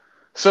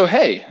So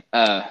hey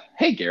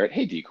Garrett,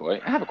 hey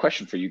Decoy. I have a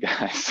question for you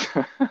guys. So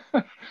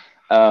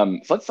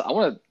I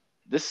want to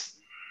this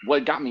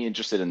what got me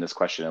interested in this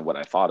question and what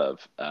I thought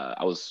of.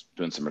 I was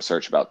doing some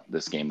research about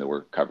this game that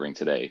we're covering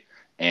today,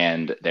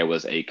 and there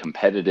was a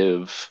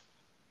competitive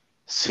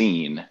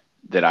scene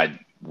that I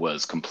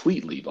was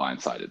completely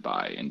blindsided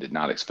by and did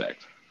not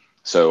expect.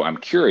 So I'm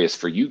curious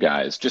for you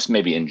guys, just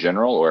maybe in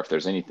general, or if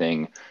there's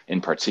anything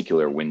in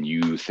particular when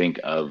you think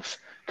of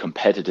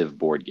competitive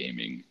board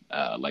gaming,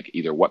 like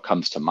either what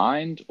comes to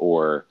mind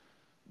or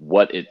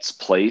what its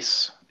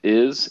place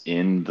is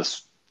in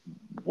the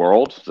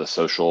world, the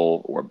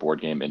social or board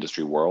game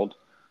industry world.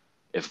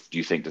 If do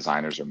you think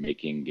designers are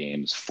making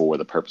games for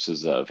the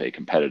purposes of a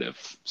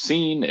competitive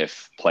scene,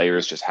 if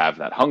players just have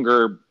that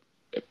hunger,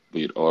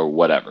 or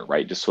whatever,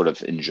 right? Just sort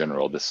of in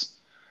general, this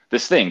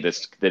thing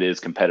that is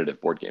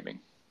competitive board gaming.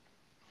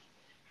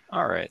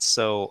 All right,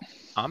 so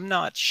I'm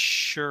not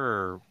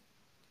sure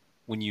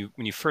when you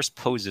first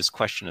posed this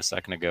question a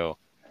second ago,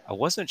 I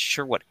wasn't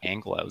sure what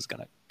angle I was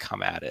going to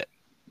come at it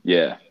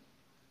Yeah,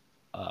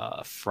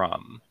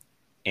 from.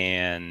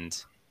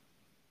 And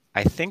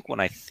I think when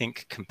I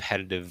think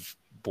competitive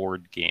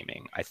board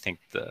gaming, I think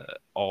the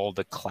all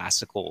the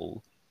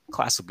classical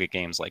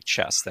games like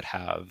chess that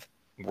have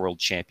world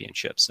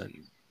championships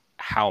and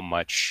how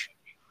much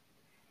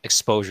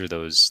exposure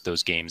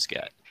those games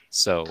get.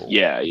 So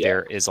yeah.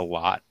 there is a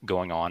lot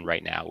going on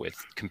right now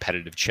with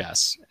competitive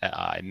chess.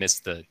 I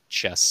missed the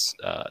chess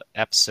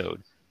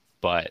episode,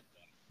 but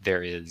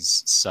there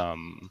is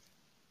some,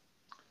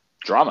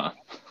 Drama.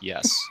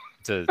 yes,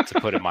 to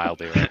put it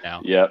mildly right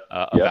now, Yep.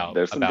 about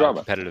There's some about drama.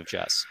 competitive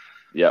chess.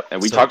 Yep,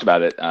 and we So talked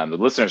about it. The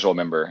listeners will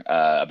remember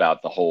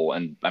about the whole,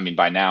 and I mean,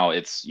 by now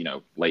it's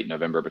late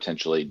November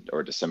potentially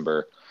or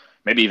December,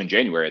 maybe even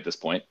January at this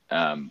point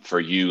for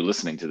you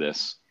listening to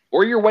this,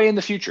 or you're way in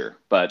the future.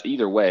 But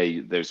either way,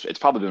 there's it's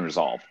probably been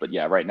resolved. But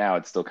yeah, right now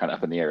it's still kind of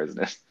up in the air, isn't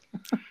it?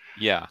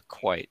 yeah,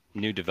 quite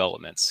new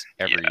developments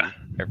Yeah.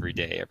 every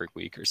day, every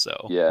week or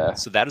so. Yeah.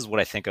 So that is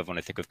what I think of when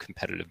I think of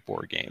competitive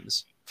board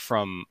games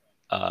from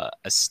a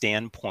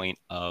standpoint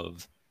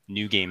of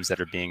new games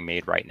that are being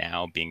made right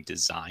now, being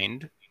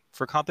designed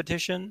for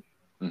competition.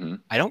 Hmm.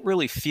 I don't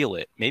really feel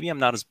it. Maybe I'm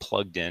not as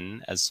plugged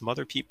in as some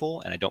other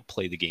people, and I don't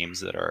play the games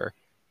that are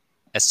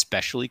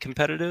especially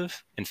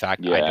competitive. In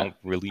fact, I Yeah. don't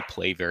really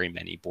play very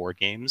many board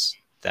games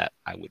that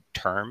I would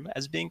term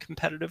as being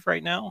competitive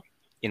right now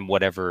in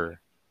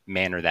whatever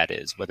manner that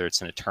is, whether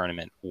it's in a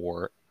tournament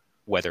or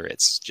whether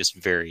it's just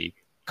very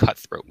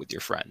cutthroat with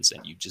your friends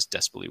and you just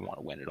desperately want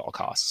to win at all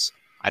costs.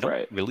 I don't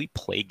Right. really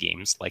play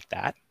games like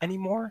that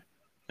anymore.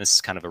 This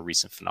is kind of a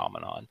recent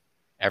phenomenon.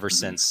 Ever Hmm.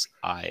 since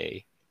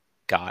I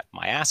got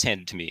my ass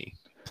handed to me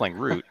playing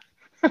Root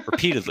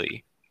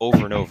repeatedly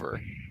over and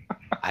over,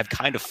 I've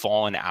kind of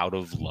fallen out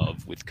of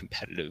love with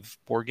competitive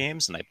board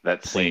games, and I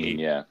That scene.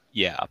 play, Yeah.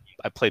 yeah,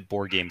 I play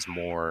board games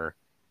more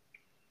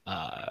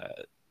uh,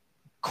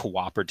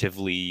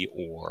 cooperatively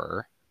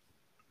or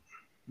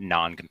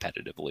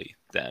non-competitively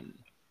than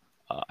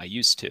I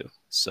used to.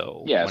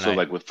 So Yeah. when So I,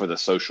 like with for the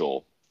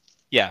social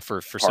yeah,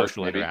 for part,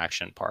 social maybe.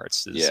 interaction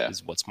parts Yeah.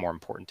 is what's more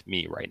important to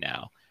me right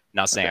now.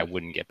 Not saying I Okay.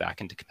 wouldn't get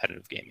back into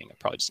competitive gaming. I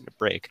probably just need a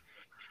break,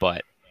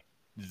 but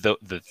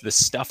the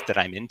stuff that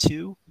I'm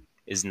into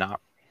is not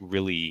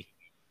really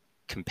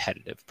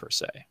competitive per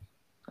se.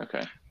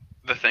 Okay.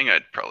 The thing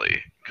I'd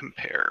probably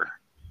compare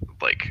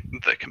like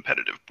the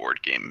competitive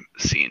board game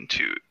scene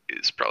to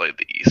is probably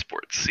the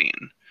esports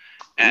scene.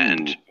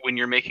 And Ooh. when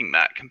you're making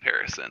that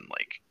comparison,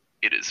 like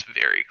it is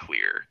very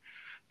clear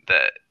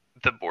that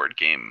the board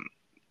game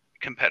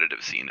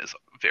competitive scene is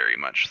very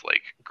much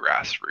like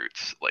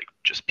grassroots, like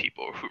just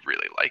people who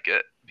really like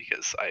it.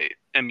 Because I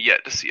am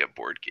yet to see a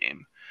board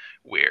game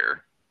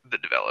where the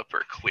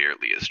developer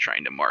clearly is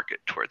trying to market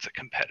towards a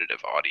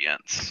competitive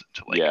audience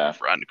to like Yeah.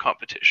 run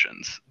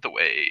competitions the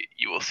way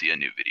you will see a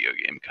new video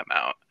game come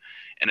out.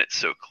 And it's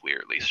so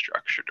clearly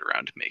structured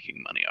around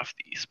making money off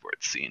the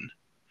esports scene.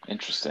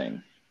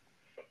 Interesting.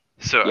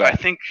 So I Yeah.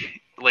 think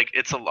like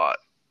it's a lot.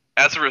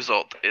 As a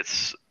result,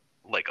 it's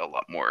like a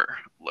lot more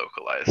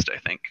localized, I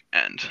think,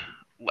 and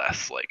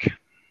less like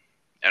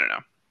I don't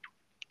know.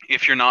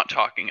 If you're not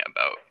talking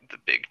about the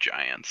big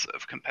giants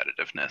of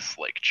competitiveness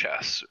like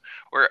chess,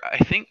 or I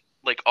think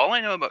like all I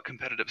know about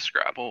competitive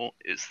Scrabble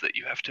is that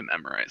you have to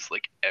memorize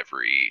like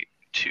every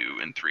 2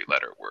 and 3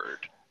 letter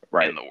word in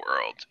Right. the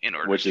world in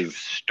order Which to is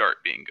start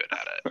being good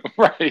at it.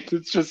 right.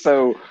 It's just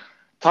so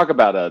talk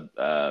about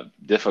a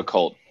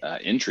difficult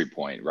entry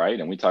point, right?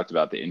 And we talked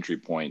about the entry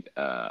point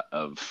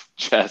of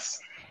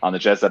chess on the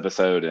chess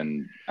episode,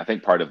 and I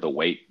think part of the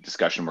weight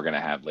discussion we're going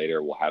to have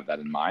later will have that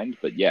in mind.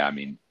 But yeah, I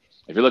mean,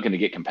 if you're looking to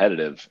get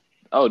competitive,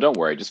 oh, don't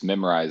worry, just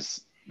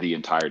memorize the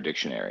entire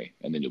dictionary,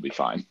 and then you'll be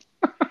fine.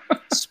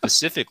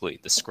 Specifically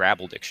the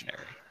Scrabble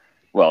dictionary.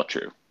 Well,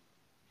 true.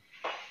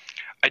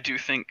 I do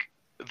think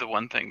the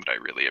one thing that I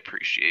really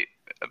appreciate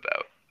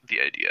about the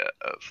idea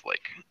of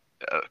like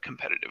a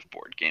competitive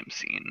board game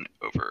scene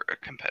over a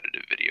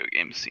competitive video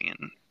game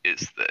scene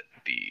is that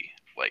the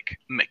like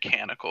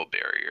mechanical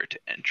barrier to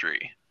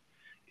entry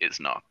is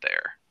not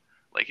there.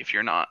 Like if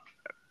you're not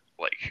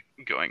like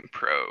going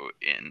pro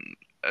in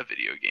a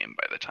video game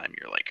by the time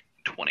you're like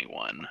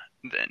 21,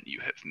 then you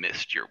have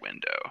missed your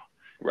window.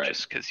 Right.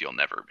 Just because you'll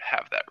never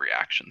have that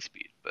reaction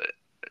speed. But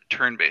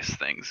turn-based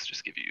things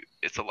just give you,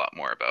 it's a lot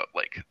more about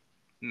like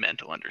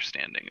mental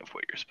understanding of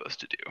what you're supposed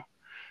to do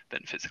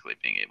than physically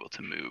being able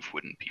to move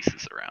wooden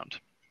pieces around.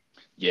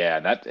 Yeah,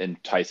 that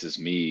entices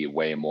me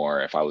way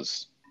more. If I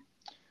was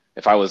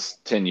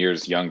 10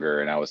 years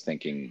younger and I was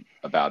thinking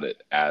about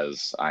it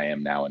as I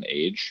am now in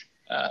age,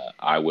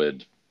 I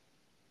would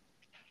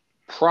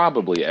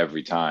probably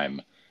every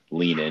time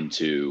lean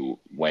into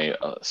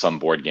some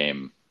board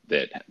game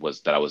that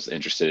I was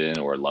interested in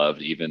or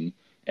loved even,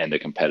 and the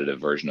competitive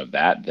version of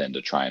that than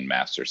to try and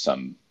master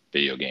some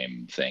video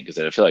game thing. Because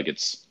I feel like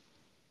it's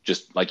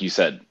just like you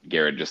said,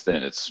 Garrett, just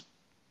then, it's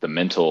the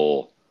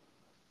mental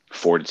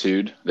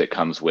fortitude that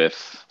comes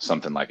with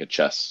something like a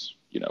chess,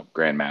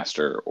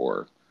 grandmaster,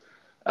 or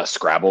a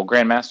Scrabble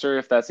grandmaster,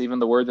 if that's even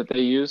the word that they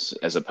use,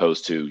 as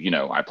opposed to,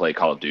 I play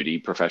Call of Duty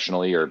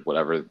professionally or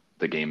whatever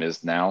the game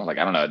is now. Like,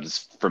 I don't know,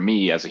 just for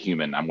me as a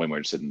human, I'm way more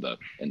interested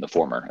in the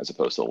former as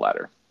opposed to the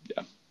latter.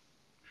 Yeah.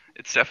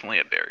 It's definitely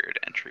a barrier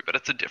to entry, but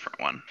it's a different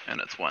one, and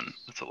it's one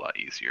that's a lot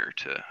easier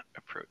to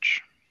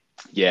approach.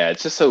 Yeah,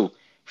 it's just so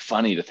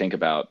funny to think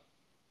about.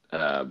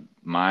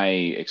 My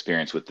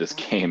experience with this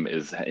game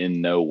is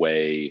in no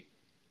way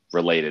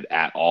related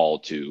at all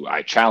to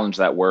I challenge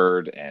that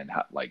word and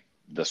how, like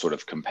the sort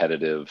of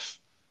competitive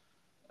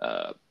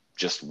uh,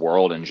 just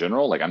world in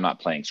general. Like I'm not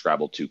playing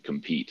Scrabble to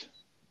compete.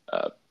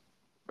 Uh,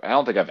 I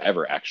don't think I've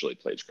ever actually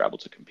played Scrabble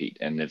to compete.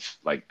 And if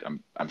like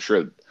I'm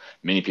sure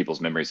many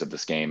people's memories of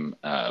this game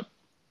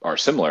are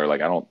similar.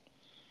 Like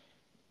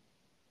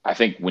I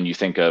think when you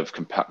think of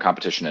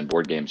competition in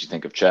board games, you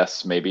think of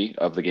chess, maybe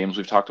of the games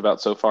we've talked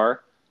about so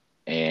far.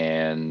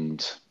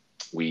 And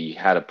we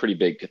had a pretty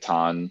big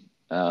Catan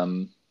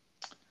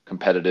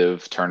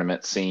competitive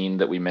tournament scene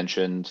that we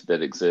mentioned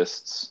that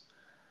exists.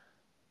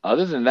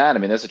 Other than that, I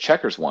mean, there's a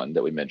checkers one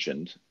that we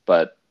mentioned,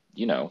 but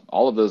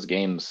all of those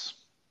games.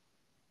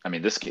 I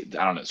mean, I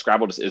don't know.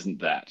 Scrabble just isn't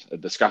that.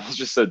 The Scrabble's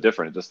just so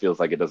different. It just feels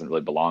like it doesn't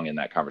really belong in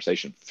that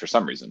conversation for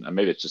some reason. And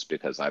maybe it's just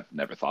because I've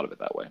never thought of it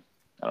that way.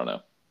 I don't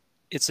know.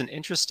 It's an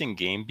interesting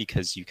game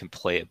because you can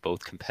play it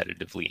both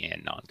competitively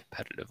and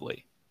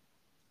non-competitively.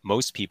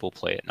 Most people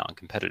play it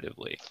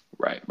non-competitively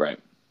Right, right.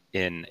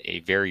 in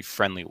a very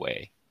friendly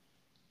way,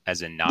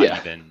 as in not Yeah,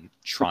 even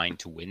trying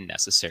to win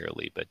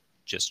necessarily, but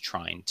just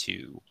trying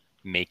to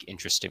make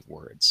interesting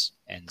words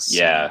and see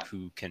yeah,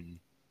 who can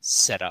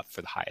set up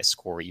for the highest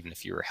score, even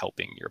if you're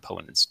helping your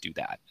opponents do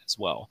that as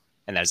well.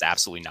 And that is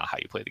absolutely not how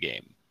you play the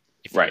game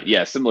if right. you're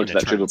Yeah, similar in to a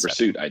that Trivial tournament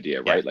Pursuit setting.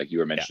 idea, Yeah, right? Like you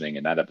were yeah, mentioning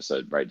in that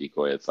episode, right,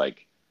 Decoy? It's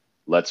like,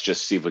 let's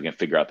just see if we can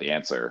figure out the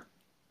answer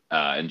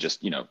and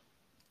just,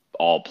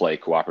 all play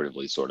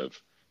cooperatively, sort of.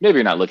 Maybe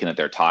you're not looking at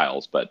their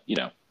tiles, but,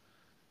 yeah.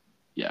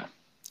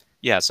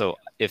 yeah. So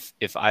if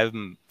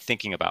I'm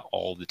thinking about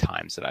all the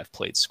times that I've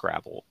played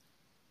Scrabble,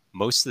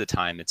 most of the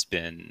time it's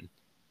been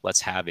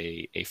let's have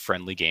a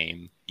friendly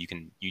game.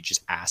 You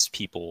just ask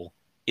people,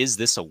 is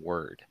this a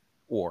word?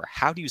 Or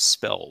how do you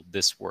spell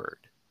this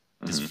word?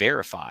 Does Hmm.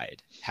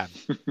 verified have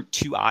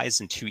two I's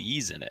and two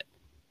E's in it?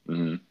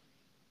 Hmm.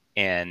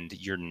 And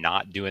you're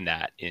not doing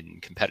that in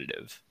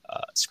competitive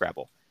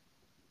Scrabble.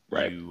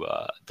 Right.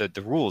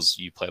 The rules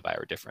you play by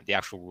are different. The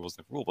actual rules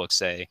in the rule book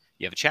say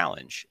you have a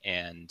challenge,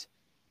 and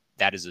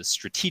that is a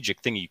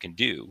strategic thing you can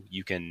do.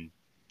 You can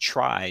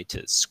try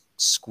to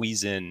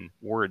squeeze in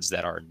words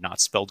that are not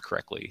spelled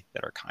correctly,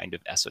 that are kind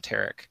of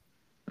esoteric,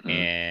 Hmm.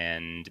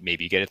 and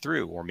maybe you get it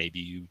through, or maybe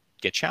you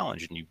get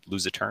challenged and you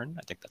lose a turn.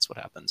 I think that's what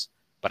happens.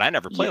 But I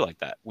never play Yeah. like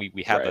that. We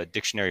have a Right.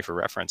 dictionary for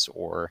reference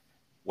or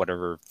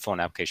whatever phone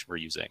application we're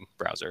using,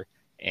 browser,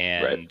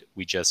 Right. and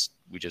we just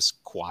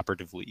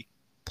cooperatively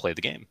play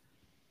the game.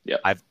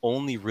 Yep. I've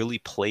only really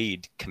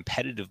played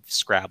competitive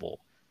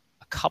Scrabble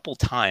a couple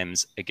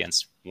times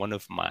against one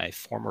of my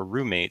former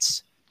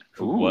roommates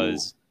who Ooh.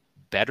 was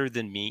better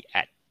than me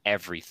at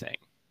everything.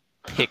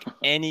 Pick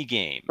any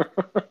game,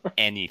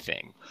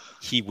 anything,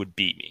 he would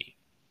beat me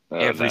Oh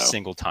every no.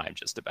 single time,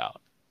 just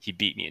about. He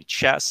beat me in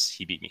chess,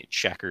 he beat me in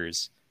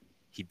checkers,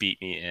 he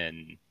beat me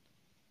in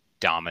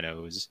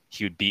dominoes,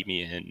 he would beat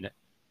me in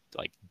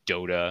like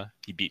Dota,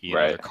 he beat me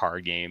in other Right.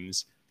 card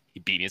games, he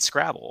beat me at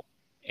Scrabble,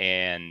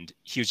 and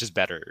he was just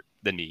better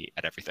than me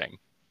at everything.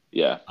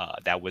 Yeah.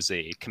 That was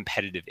a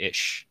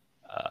competitive-ish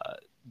uh,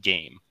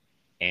 game,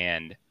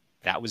 and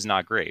that was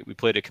not great. We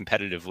played it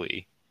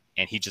competitively,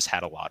 and he just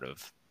had a lot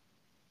of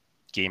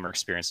gamer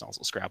experience and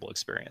also Scrabble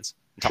experience.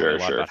 And taught me a Sure.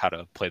 lot about Sure. how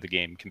to play the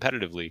game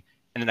competitively.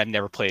 And then I've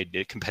never played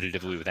it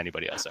competitively with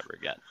anybody else ever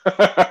again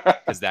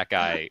because that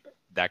guy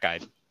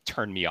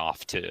turned me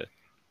off to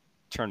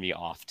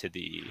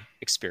the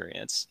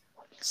experience.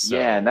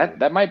 Yeah, and So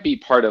that might be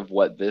part of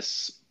what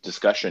this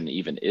discussion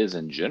even is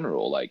in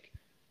general. Like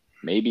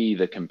maybe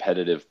the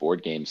competitive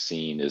board game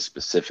scene is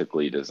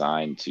specifically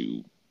designed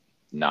to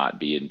not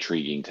be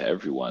intriguing to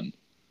everyone.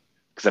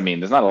 Because I mean,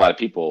 there's not a lot of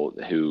people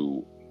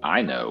who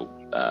I know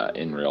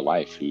in real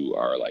life who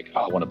are like,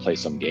 oh, I want to play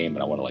some game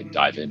and I want to like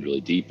dive in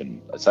really deep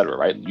and etc.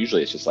 Right?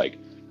 Usually it's just like,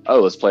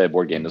 oh, let's play a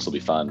board game. This will be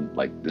fun.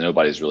 Like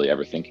nobody's really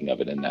ever thinking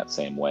of it in that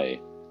same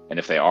way. And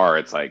if they are,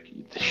 it's like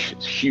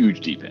huge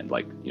deep end,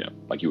 like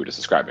like you were just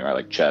describing, right?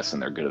 Like chess,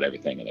 and they're good at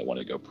everything, and they want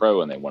to go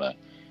pro, and they want to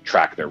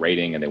track their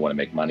rating, and they want to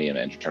make money and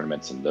enter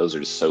tournaments, and those are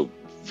just so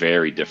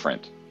very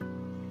different,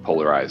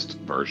 polarized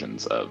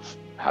versions of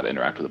how to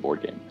interact with a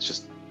board game. It's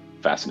just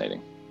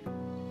fascinating.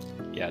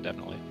 Yeah,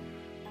 definitely.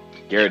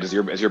 Garrett, is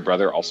your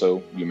brother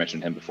also? You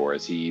mentioned him before.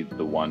 Is he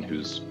the one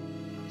who's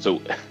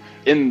so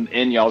in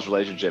y'all's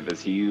relationship?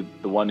 Is he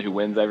the one who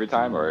wins every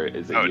time, or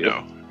is it you?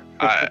 Oh no,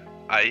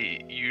 I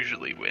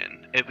usually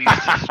win, at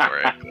least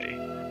historically.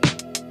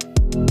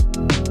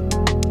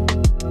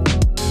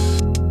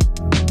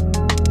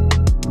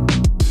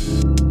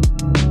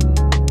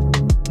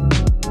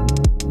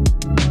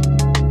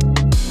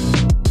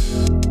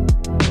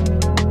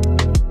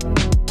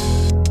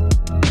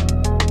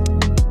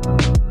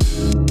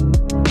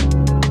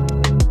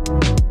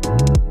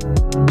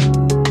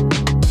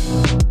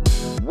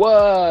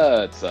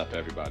 What's up,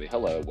 everybody?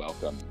 Hello,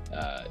 welcome.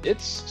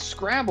 It's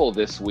Scrabble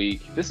this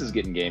week. This is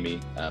Getting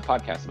Gamey, a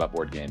podcast about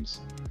board games.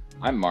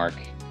 I'm Mark,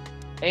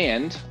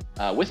 and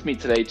with me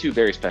today, two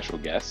very special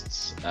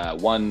guests.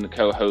 One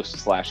co-host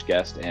slash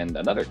guest and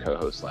another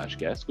co-host slash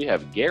guest. We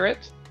have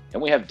Garrett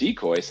and we have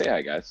Decoy. Say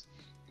hi, guys.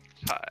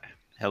 Hi.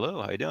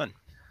 Hello, how you doing?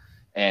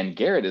 And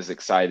Garrett is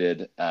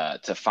excited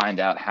to find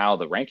out how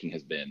the ranking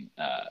has been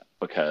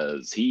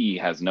because he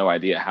has no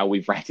idea how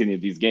we've ranked any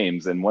of these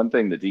games. And one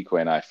thing that Decoy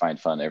and I find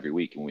fun every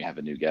week when we have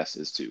a new guest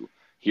is to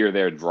hear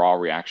their draw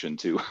reaction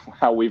to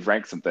how we've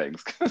ranked some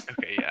things.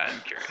 Okay, yeah, I'm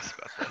curious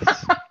about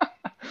this.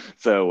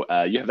 So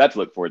you have that to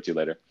look forward to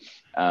later.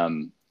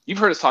 You've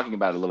heard us talking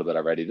about it a little bit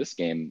already. This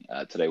game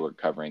today we're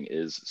covering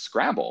is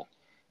Scrabble.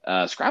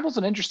 Scrabble's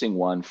an interesting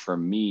one for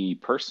me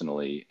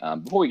personally.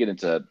 Before we get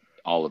into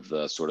all of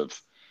the sort of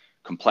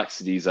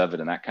complexities of it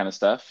and that kind of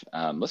stuff,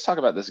 let's talk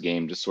about this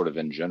game just sort of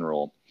in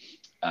general.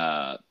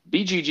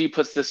 BGG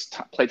puts this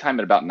playtime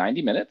at about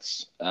 90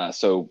 minutes,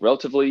 so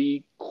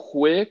relatively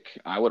quick,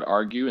 I would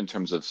argue, in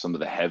terms of some of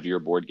the heavier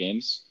board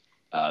games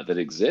that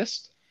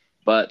exist.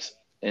 But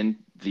in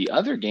the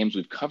other games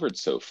we've covered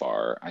so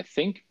far, I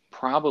think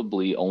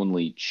probably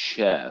only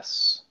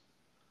chess.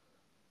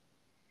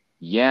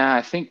 Yeah,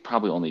 I think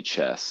probably only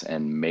chess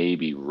and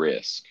maybe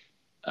Risk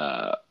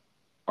are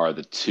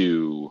the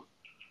two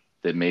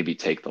that maybe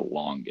take the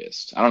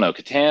longest. I don't know.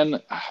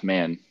 Catan,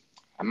 man,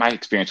 my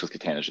experience with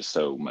Catan is just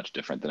so much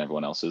different than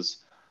everyone else's.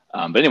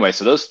 But anyway,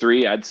 so those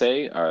three, I'd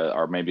say,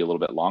 are maybe a little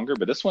bit longer.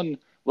 But this one, a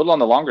little on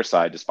the longer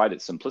side, despite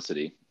its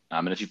simplicity.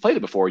 And if you've played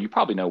it before, you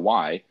probably know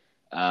why.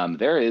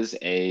 There is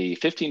a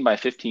 15 by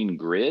 15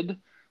 grid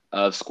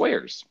of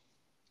squares.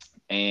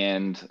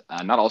 And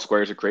not all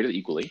squares are created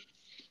equally.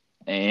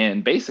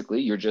 And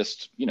basically, you're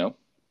just,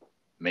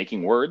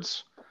 making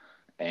words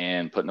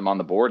and putting them on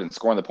the board and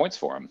scoring the points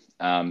for them.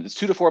 It's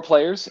 2 to 4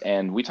 players,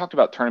 and we talked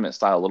about tournament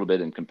style a little bit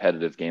and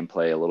competitive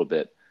gameplay a little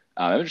bit.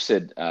 I'm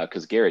interested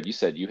because Garrett, you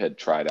said you had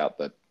tried out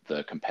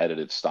the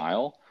competitive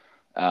style.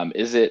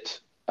 Is it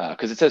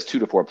because it says 2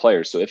 to 4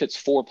 players? So if it's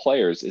 4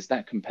 players, is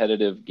that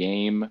competitive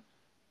game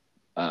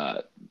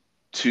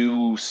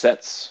 2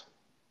 sets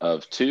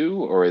of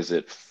 2, or is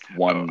it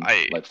one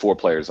like 4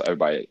 players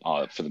everybody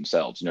for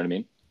themselves? You know what I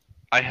mean?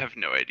 I have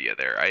no idea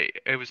there.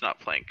 I was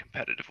not playing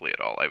competitively at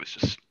all. I was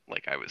just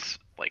like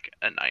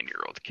a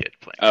 9-year-old kid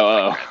playing with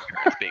my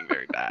grandparents being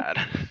very bad.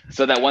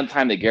 So that one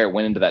time that Garrett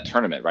went into that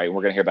tournament, right?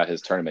 We're gonna hear about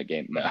his tournament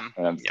game. No,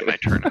 yeah, my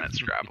tournament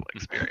Scrabble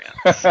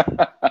experience.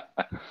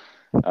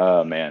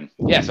 Oh man,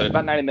 yeah. So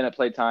about 90-minute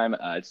playtime.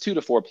 It's 2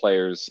 to 4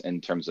 players in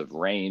terms of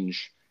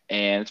range,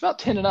 and it's about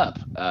 10 and up,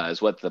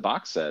 is what the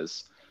box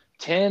says.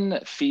 10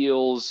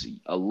 feels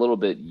a little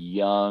bit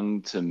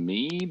young to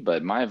me,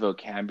 but my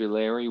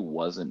vocabulary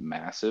wasn't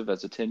massive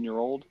as a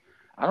 10-year-old.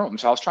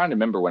 So I was trying to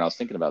remember when I was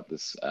thinking about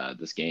this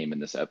game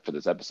and for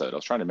this episode. I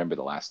was trying to remember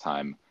I was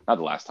trying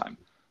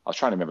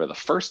to remember the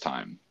first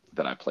time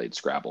that I played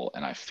Scrabble,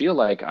 and I feel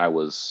like I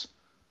was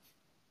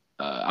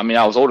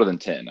I was older than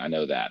 10. I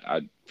know that.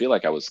 I feel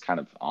like I was kind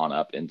of on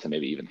up into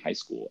maybe even high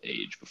school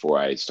age before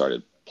I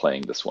started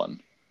playing this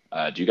one.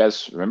 Do you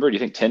guys remember? Do you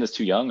think 10 is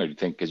too young, or do you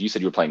think, because you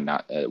said you were playing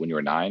when you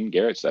were 9,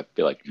 Garrett? So I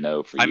feel like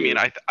no for you. I mean,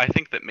 I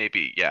think that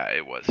maybe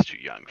it was too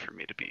young for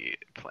me to be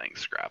playing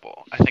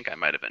Scrabble. I think I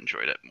might have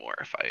enjoyed it more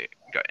if I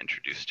got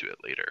introduced to it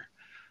later.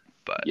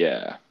 But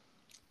yeah,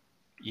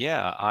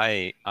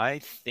 I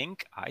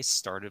think I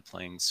started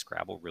playing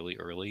Scrabble really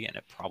early, and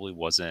it probably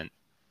wasn't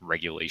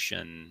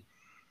regulation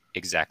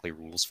exactly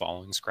rules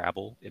following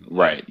Scrabble. It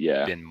might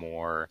have been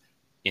more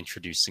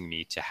introducing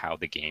me to how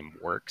the game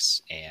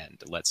works,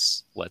 and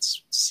let's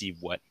see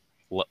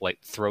like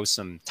throw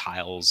some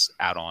tiles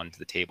out onto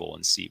the table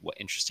and see what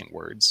interesting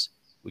words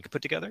we could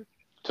put together.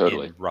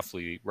 Totally.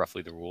 Roughly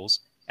the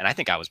rules. And I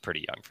think I was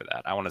pretty young for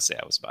that. I want to say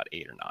I was about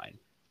 8 or 9,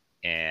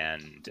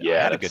 and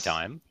I had a good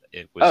time.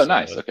 It was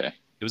nice. Okay.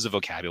 It was a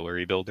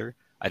vocabulary builder.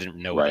 I didn't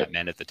know what that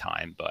meant at the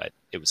time, but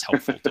it was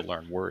helpful to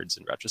learn words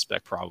in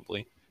retrospect,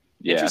 probably.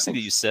 Yeah, Interesting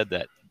that you said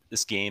that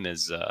this game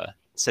is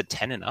said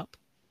 10 and up.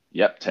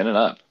 Yep, 10 and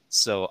up.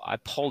 So I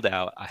pulled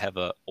out. I have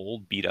an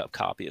old beat up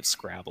copy of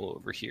Scrabble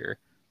over here.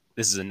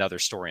 This is another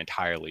story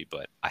entirely,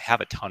 but I have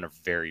a ton of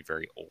very,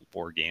 very old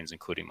board games,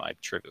 including my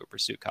Trivial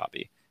Pursuit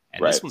copy.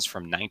 And this one's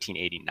from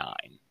 1989.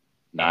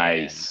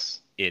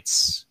 Nice. And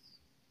it's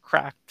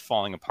cracked,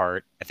 falling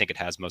apart. I think it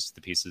has most of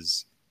the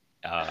pieces.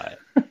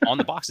 On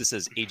the box, it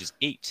says ages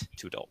 8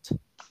 to adult.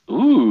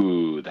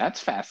 Ooh, that's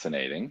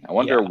fascinating. I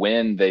wonder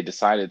when they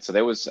decided. So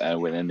there was,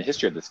 in the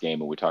history of this game,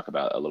 and we talk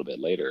about a little bit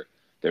later,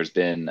 there's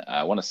been,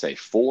 I want to say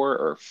 4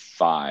 or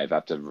 5. I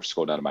have to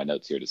scroll down to my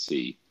notes here to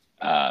see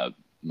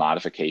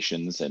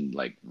modifications and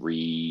like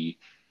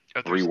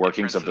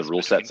reworkings of the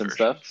rule sets and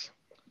stuff.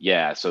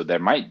 Yeah, so there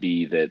might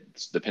be that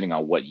depending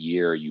on what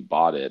year you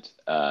bought it,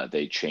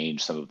 they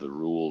changed some of the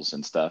rules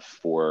and stuff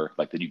for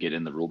like that you get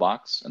in the rule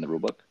box and the rule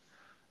book.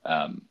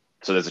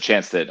 So there's a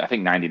chance that I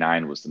think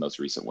 99 was the most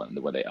recent one,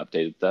 when they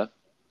updated stuff.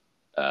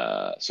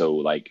 So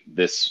like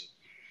this,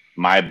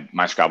 my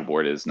Scrabble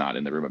board is not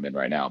in the room I'm in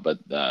right now, but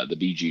the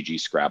BGG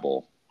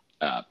Scrabble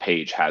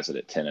page has it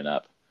at 10 and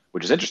up,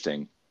 which is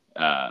interesting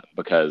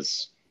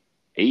because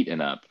 8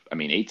 and up, I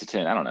mean 8 to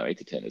 10, I don't know, 8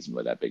 to 10 isn't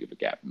really that big of a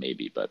gap,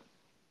 maybe, but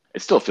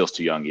it still feels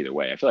too young either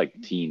way. I feel like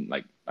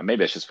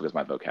maybe it's just because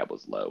my vocab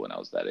was low when I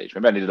was that age.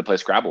 Maybe I needed to play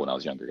Scrabble when I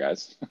was younger,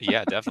 guys.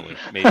 Yeah, definitely.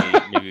 Maybe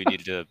we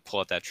needed to pull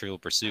out that Trivial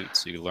Pursuit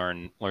so you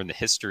learn the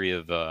history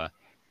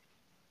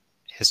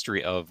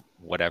of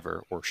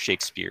whatever, or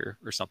Shakespeare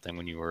or something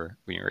when you were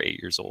 8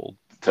 years old.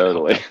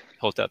 Totally.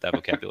 Helped out that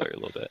vocabulary a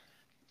little bit.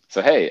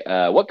 So hey,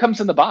 what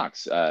comes in the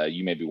box?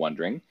 You may be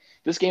wondering.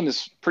 This game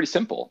is pretty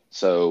simple.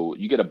 So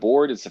you get a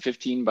board. It's a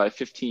 15 by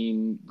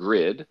 15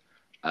 grid.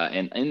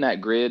 And in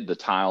that grid, the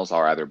tiles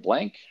are either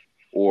blank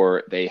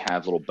or they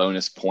have little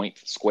bonus point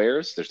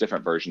squares. There's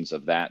different versions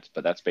of that,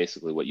 but that's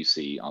basically what you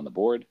see on the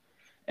board.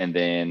 And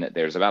then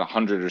there's about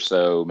 100 or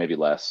so, maybe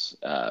less,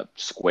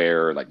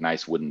 square, like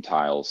nice wooden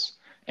tiles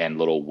and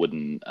little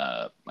wooden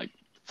like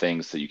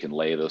things that you can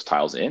lay those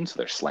tiles in, so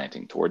they're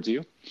slanting towards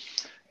you.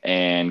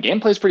 And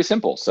gameplay is pretty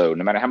simple. So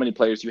no matter how many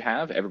players you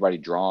have, everybody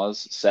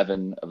draws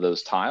 7 of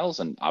those tiles,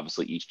 and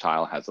obviously each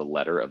tile has a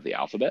letter of the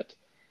alphabet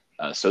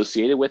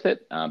associated with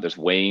it. There's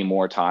way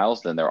more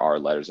tiles than there are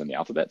letters in the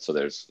alphabet, so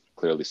there's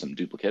clearly some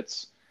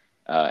duplicates.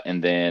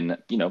 And then,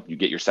 you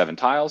get your 7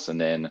 tiles, and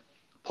then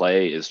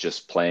play is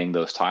just playing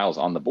those tiles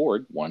on the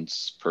board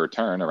once per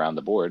turn around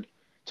the board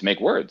to make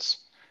words.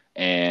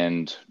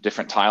 And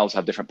different tiles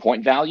have different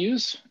point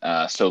values.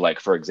 So like,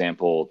 for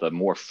example, the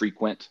more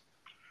frequent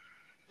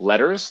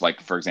letters,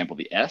 like for example,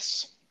 the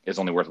S is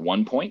only worth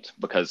 1 point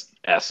because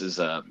S is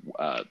a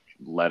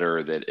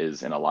letter that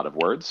is in a lot of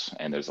words,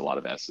 and there's a lot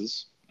of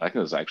S's. I think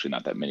there's actually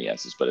not that many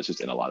S's, but it's just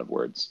in a lot of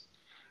words.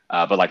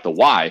 But like the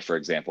Y, for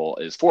example,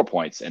 is 4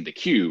 points, and the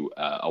Q,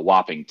 a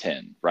whopping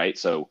 10, right?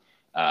 So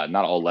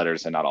not all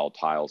letters and not all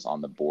tiles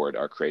on the board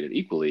are created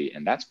equally,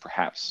 and that's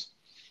perhaps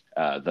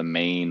the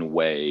main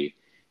way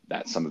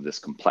that some of this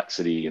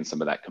complexity and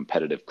some of that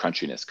competitive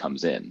crunchiness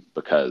comes in,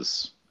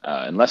 because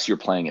unless you're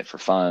playing it for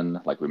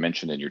fun, like we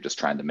mentioned, and you're just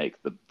trying to make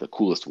the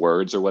coolest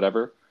words or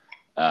whatever,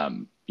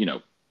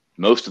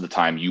 most of the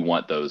time you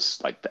want those,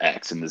 like the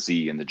X and the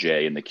Z and the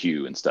J and the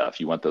Q and stuff.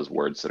 You want those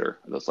letters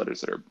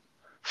that are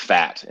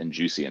fat and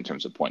juicy in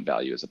terms of point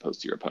value as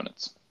opposed to your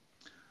opponents.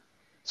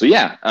 So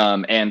yeah,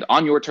 and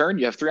on your turn,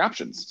 you have 3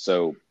 options.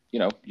 So,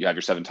 you have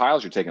your 7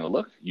 tiles, you're taking a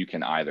look. You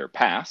can either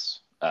pass,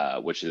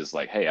 which is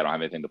like, hey, I don't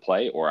have anything to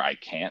play, or I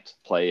can't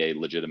play a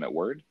legitimate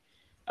word.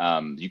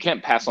 You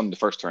can't pass on the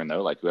first turn,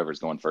 though. Like whoever's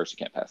going first, you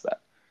can't pass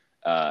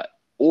that.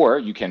 Or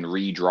you can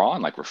redraw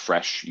and like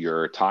refresh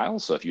your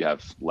tiles. So if you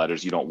have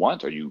letters you don't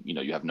want, or you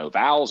have no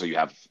vowels, or you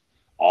have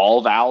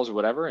all vowels or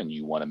whatever, and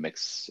you want to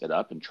mix it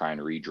up and try and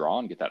redraw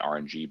and get that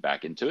RNG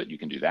back into it, you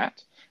can do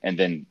that. And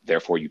then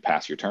therefore you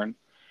pass your turn.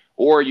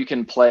 Or you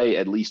can play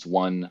at least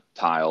 1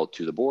 tile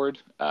to the board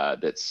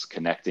that's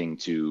connecting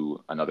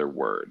to another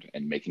word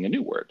and making a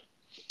new word.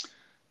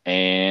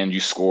 And you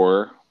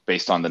score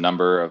based on the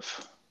number of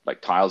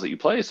like tiles that you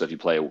play. So if you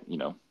play,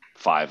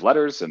 5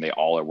 letters and they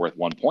all are worth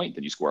 1 point,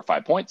 then you score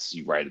 5 points,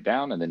 you write it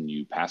down, and then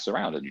you pass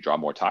around and you draw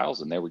more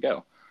tiles, and there we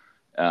go.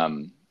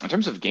 In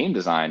terms of game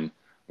design,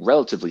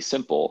 relatively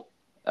simple,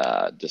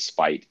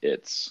 despite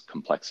its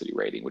complexity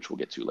rating, which we'll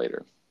get to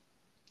later.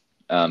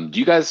 Do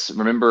you guys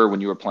remember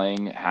when you were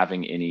playing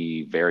having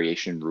any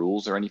variation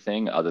rules or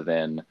anything other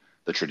than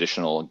the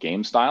traditional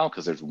game style?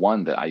 Because there's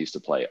one that I used to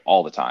play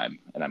all the time,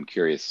 and I'm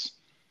curious.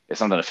 It's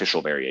not an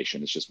official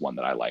variation. It's just one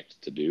that I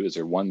liked to do. Is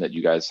there one that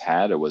you guys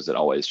had, or was it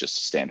always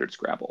just standard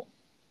Scrabble?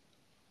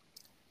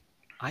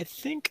 I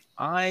think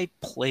I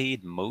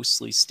played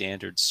mostly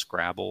standard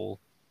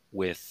Scrabble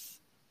with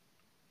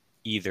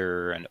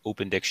either an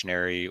open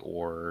dictionary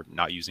or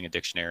not using a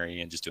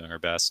dictionary and just doing our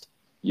best.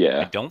 Yeah.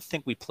 I don't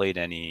think we played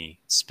any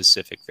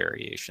specific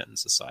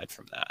variations aside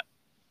from that.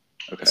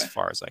 Okay. As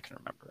far as I can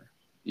remember.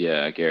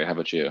 Yeah, Gary, how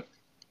about you?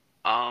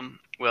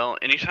 Well,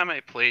 anytime I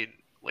played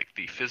like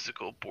the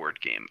physical board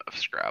game of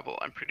Scrabble,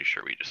 I'm pretty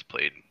sure we just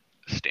played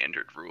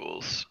standard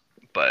rules.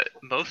 but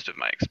most of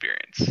my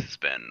experience has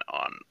been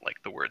on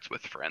like the Words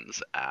with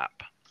Friends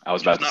app. I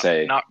was about to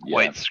say, not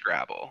quite yeah,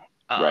 Scrabble,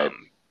 right,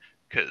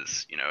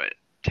 because it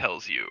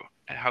tells you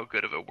how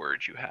good of a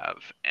word you have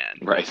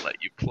and right, won't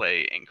let you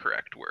play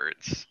incorrect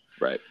words.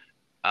 right.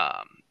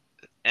 Um,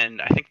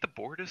 and I think the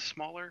board is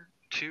smaller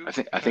too. I If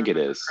I think it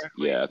remember is.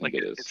 correctly, Yeah, I think like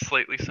it is. it's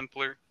slightly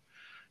simpler.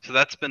 So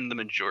that's been the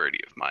majority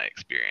of my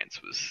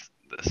experience was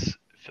this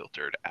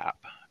filtered app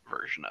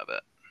version of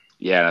it.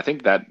 Yeah, and I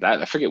think that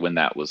I forget when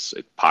that was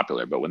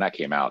popular, but when that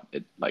came out,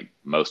 it like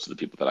most of the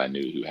people that I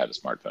knew who had a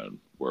smartphone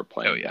were Oh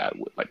playing yeah. that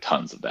with like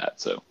tons of that.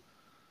 So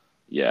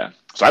yeah,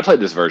 so I played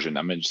this version.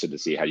 I'm interested to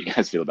see how you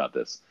guys feel about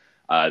this.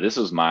 This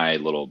was my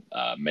little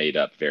made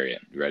up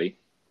variant. You ready?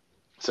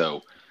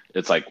 So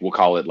it's like we'll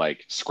call it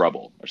like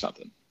Scrubble or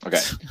something.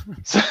 Okay.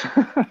 So,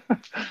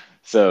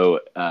 so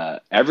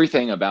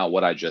everything about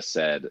what I just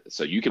said.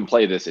 So you can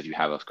play this if you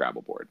have a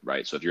Scrabble board,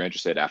 right? So if you're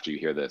interested after you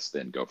hear this,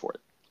 then go for it.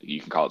 You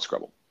can call it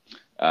Scrabble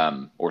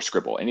or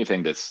Scribble.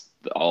 Anything that's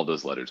all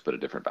those letters but a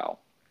different vowel.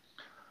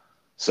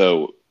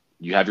 So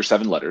you have your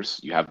 7 letters.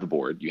 You have the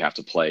board. You have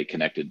to play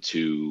connected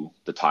to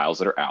the tiles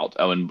that are out.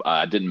 Oh, and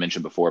I didn't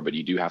mention before, but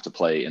you do have to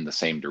play in the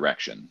same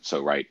direction.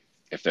 So right,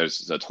 if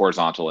it's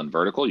horizontal and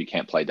vertical, you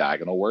can't play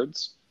diagonal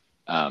words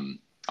on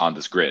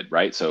this grid,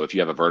 right? So if you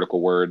have a vertical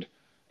word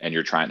and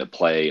you're trying to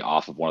play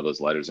off of one of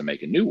those letters and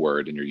make a new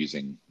word, and you're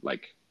using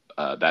like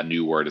that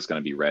new word is going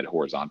to be read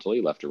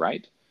horizontally, left to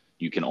right.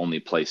 You can only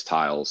place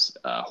tiles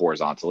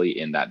horizontally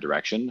in that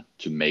direction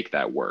to make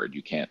that word.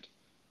 You can't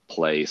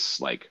place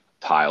like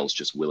tiles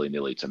just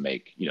willy-nilly to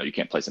make, you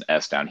can't place an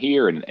S down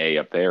here and an A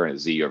up there and a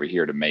Z over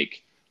here to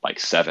make like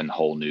 7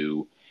 whole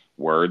new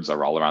words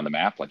are all around the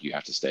map. Like you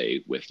have to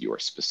stay with your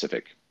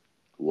specific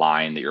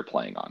line that you're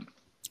playing on.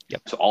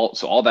 Yep. So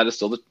all that is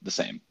still the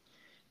same.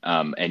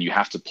 And you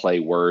have to play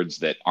words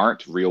that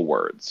aren't real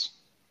words.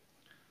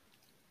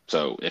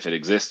 So if it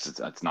exists,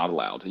 it's not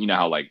allowed. You know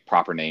how like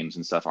proper names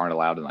and stuff aren't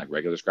allowed in like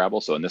regular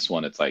Scrabble. So in this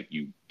one, it's like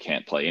you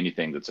can't play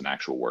anything that's an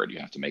actual word. You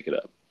have to make it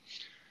up.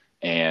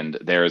 And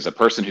there is a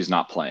person who's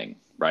not playing,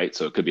 right?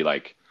 So it could be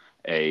like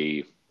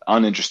a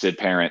uninterested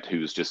parent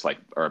who's just like,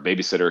 or a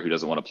babysitter who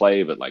doesn't want to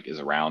play but like is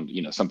around,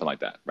 something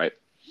like that, right?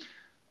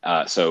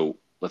 So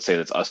let's say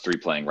that's us 3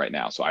 playing right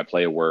now. So I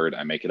play a word,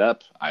 I make it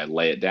up, I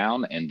lay it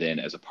down, and then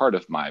as a part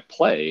of my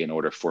play, in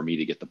order for me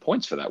to get the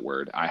points for that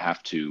word, I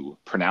have to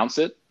pronounce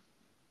it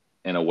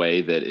in a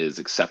way that is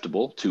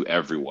acceptable to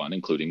everyone,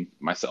 including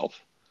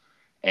myself,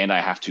 and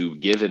I have to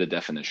give it a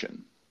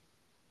definition.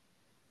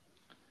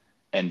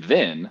 And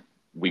then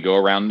we go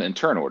around in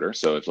turn order.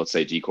 So if let's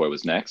say Decoy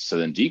was next, so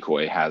then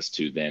Decoy has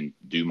to then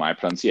do my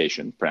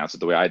pronunciation, pronounce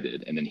it the way I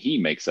did, and then he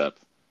makes up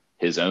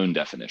his own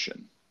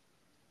definition.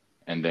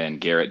 And then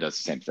Garrett does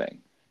the same thing.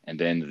 And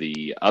then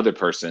the other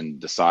person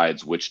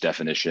decides which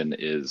definition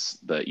is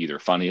the either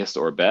funniest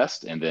or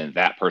best, and then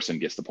that person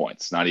gets the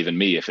points. Not even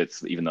me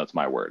even though it's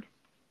my word.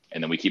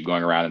 And then we keep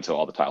going around until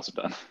all the tiles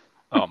are done.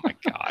 Oh my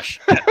gosh.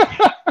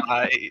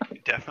 I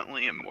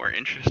definitely am more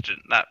interested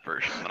in that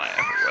version than I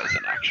ever was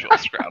in actual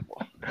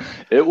Scrabble.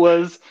 It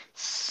was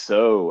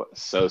so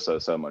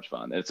much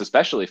fun. And it's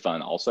especially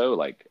fun also,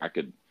 like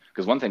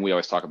because one thing we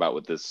always talk about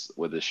with this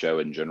show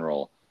in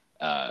general,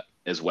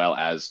 as well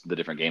as the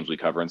different games we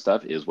cover and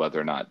stuff, is whether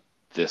or not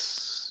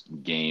this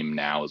game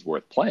now is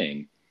worth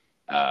playing,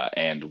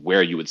 and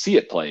where you would see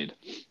it played.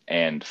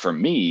 And for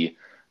me,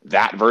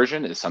 that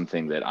version is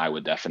something that I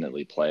would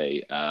definitely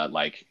play,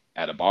 like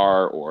at a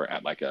bar or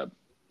at like a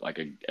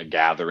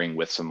gathering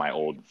with some of my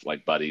old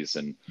like buddies,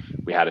 and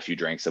we had a few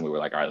drinks and we were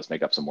like, all right, let's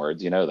make up some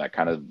words. That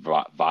kind of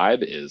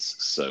vibe is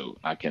so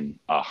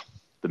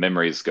the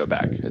memories go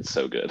back. It's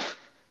so good.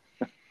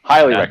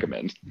 Highly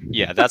recommend.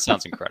 Yeah, that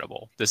sounds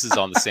incredible. This is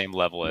on the same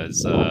level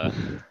as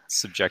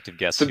Subjective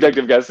Guess Who.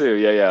 Subjective Guess Who.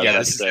 Yeah. Yeah,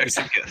 this is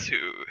Guess Who.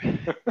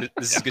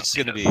 This is just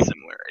going to be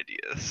similar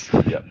ideas.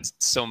 Yep.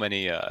 So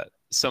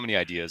many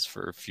ideas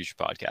for future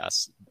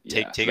podcasts.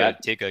 Yeah,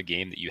 take a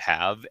game that you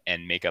have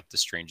and make up the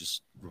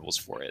strangest rules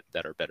for it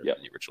that are better than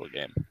the original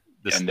game.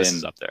 This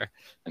is up there.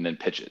 And then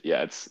pitch it.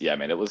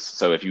 Man, it was.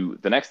 So if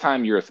the next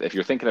time if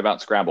you're thinking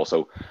about Scrabble,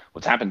 so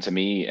what's happened to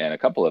me and a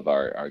couple of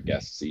our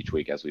guests each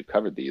week as we've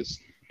covered these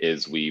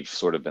is we've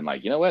sort of been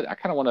like, you know what, I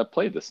kind of want to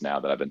play this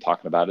now that I've been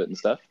talking about it and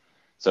stuff.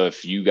 So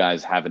if you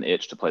guys have an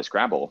itch to play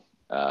Scrabble,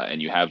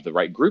 and you have the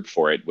right group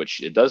for it,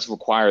 which it does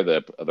require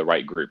the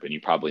right group, and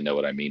you probably know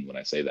what I mean when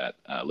I say that.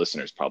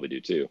 Listeners probably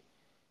do too.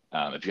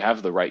 If you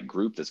have the right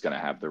group that's going to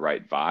have the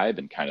right vibe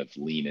and kind of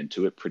lean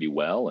into it pretty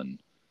well, and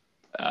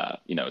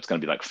it's going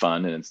to be like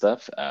fun and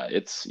stuff.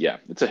 It's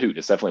a hoot.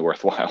 It's definitely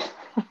worthwhile.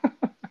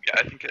 Yeah,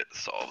 I think it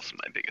solves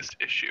my biggest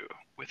issue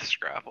with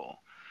Scrabble,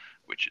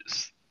 which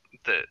is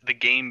the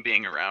game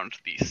being around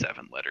the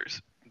 7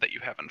 letters that you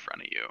have in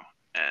front of you,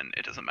 and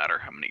it doesn't matter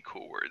how many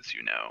cool words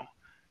you know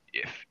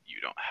if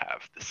you don't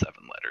have the 7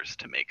 letters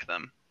to make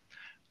them.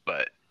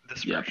 But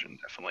this version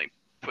definitely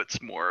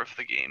puts more of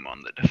the game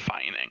on the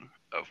defining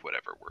of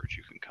whatever words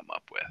you can come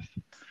up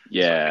with.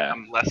 Yeah. So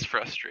I'm less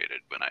frustrated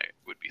when I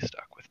would be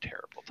stuck with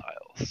terrible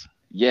tiles.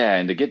 Yeah,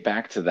 and to get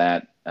back to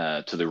that,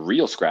 to the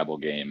real Scrabble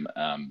game,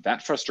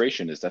 that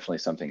frustration is definitely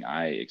something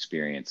I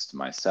experienced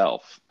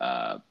myself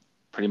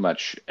pretty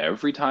much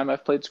every time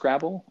I've played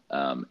Scrabble.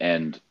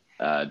 And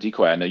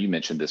Decoy, I know you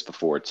mentioned this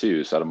before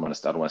too, so I don't want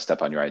to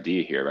step on your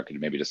idea here. I could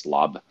maybe just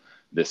lob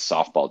this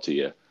softball to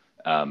you.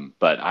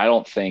 But I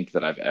don't think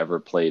that I've ever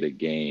played a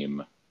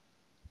game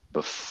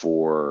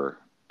before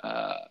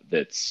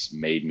that's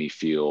made me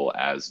feel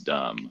as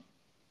dumb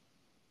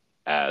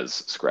as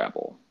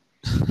Scrabble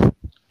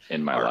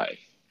in my All right. life.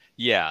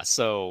 Yeah,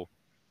 so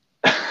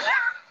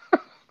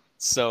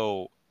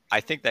I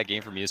think that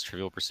game for me is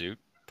Trivial Pursuit,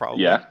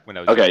 probably Yeah. when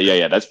I was Okay. Yeah.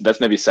 younger. Yeah. That's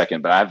maybe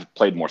second, but I've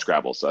played more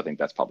Scrabble, so I think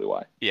that's probably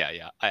why.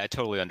 Yeah, I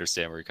totally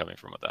understand where you're coming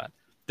from with that.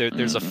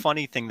 There's a Hmm.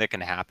 funny thing that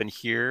can happen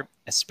here,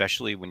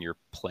 especially when you're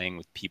playing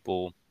with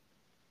people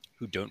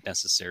who don't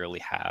necessarily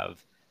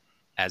have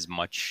as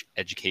much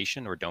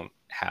education or don't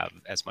have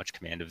as much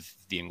command of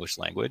the English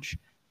language,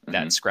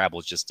 that Hmm. Scrabble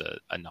is just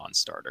a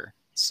non-starter.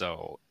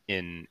 So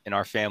in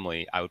our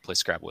family, I would play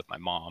Scrabble with my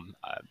mom,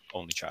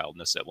 only child,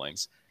 no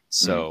siblings. Hmm.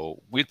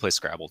 So we'd play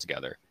Scrabble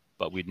together,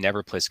 but we'd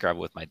never play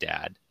Scrabble with my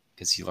dad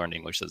because he learned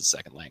English as a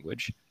second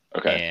language,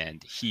 Okay.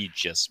 and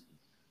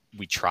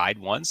we tried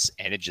once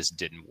and it just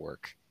didn't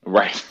work.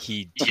 Right.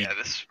 He Yeah,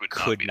 this would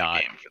not could be the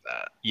not, game for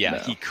that. yeah, No.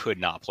 he could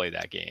not play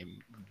that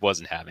game.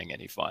 Wasn't having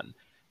any fun.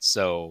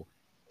 So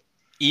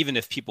even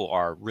if people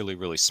are really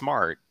really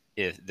smart,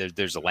 if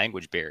there's a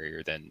language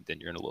barrier, then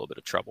you're in a little bit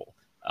of trouble.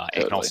 It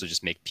can Totally. also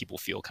just make people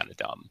feel kind of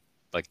dumb.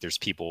 Like there's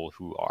people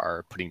who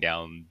are putting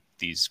down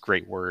these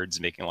great words,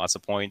 making lots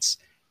of points,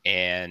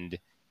 and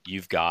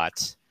you've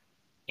got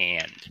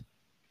and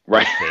or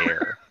Right.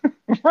 there,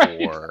 Right.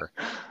 or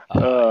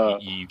Uh.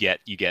 you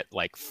get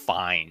like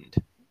find,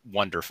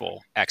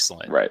 wonderful,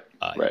 excellent. Right.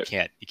 You Right.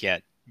 can't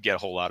get a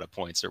whole lot of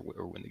points or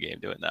win the game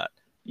doing that.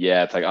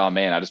 Yeah. It's like, oh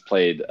man, I just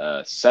played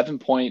a 7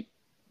 point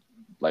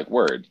like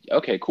word.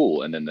 Okay,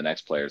 cool. And then the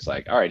next player's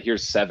like, all right,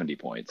 here's 70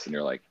 points, and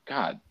you're like,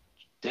 God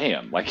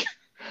damn, like,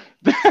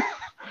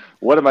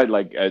 what am I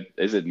like?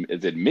 Is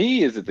it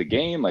me? Is it the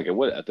game? Like,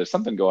 what? There's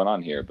something going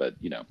on here, but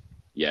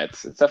yeah,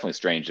 it's definitely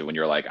strange that when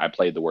you're like, I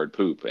played the word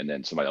poop, and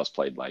then somebody else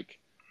played like,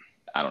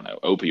 I don't know,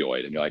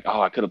 opioid, and you're like,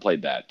 oh, I could have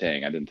played that.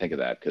 Dang, I didn't think of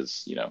that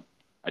because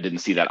I didn't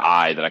see that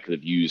I that I could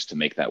have used to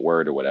make that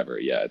word or whatever.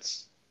 Yeah,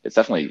 it's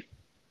definitely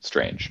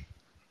strange.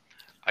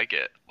 I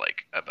get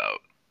like about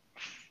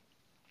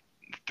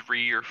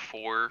 3 or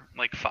 4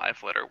 like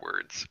 5 letter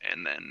words,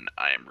 and then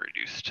I am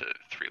reduced to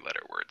 3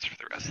 letter words for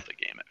the rest of the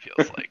game. It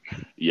feels like.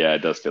 Yeah, it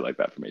does feel like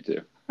that for me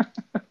too.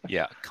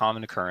 Yeah,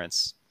 common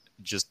occurrence.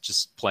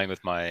 Just playing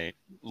with my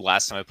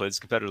last time I played this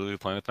competitively,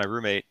 playing with my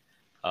roommate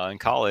in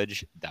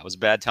college. That was a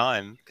bad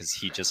time because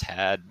he just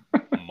had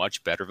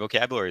much better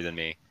vocabulary than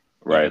me.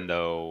 Right. Even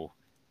though,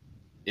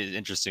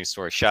 interesting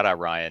story. Shout out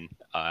Ryan.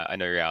 I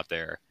know you're out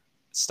there.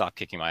 Stop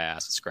kicking my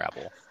ass at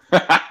Scrabble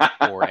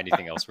or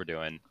anything else we're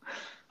doing.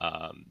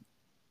 Um,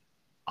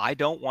 I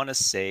don't want to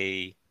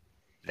say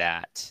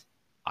that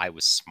I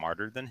was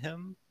smarter than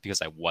him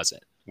because I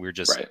wasn't. We were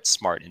just Right.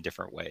 smart in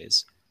different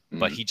ways.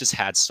 But Mm, he just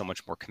had so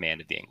much more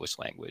command of the English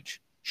language.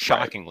 right.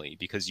 Shockingly,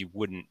 because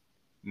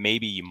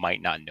maybe you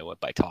might not know it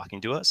by talking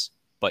to us,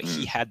 but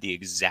he Mm, had the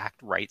exact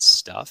right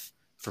stuff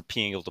for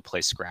being able to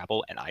play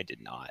Scrabble, and I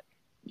did not. I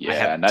yeah,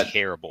 have and that.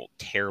 terrible,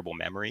 terrible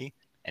memory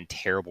and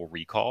terrible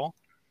recall.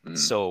 Mm,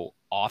 So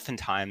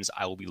oftentimes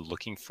I will be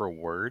looking for a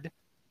word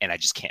and I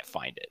just can't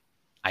find it.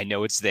 I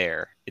know it's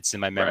there. It's in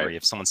my right. memory.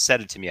 If someone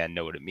said it to me, I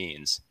know what it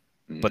means,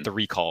 but Mm, the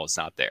recall is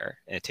not there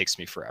and it takes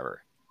me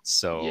forever.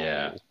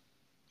 yeah. So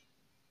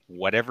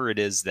whatever it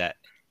is that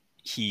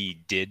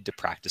he did to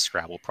practice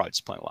Scrabble, probably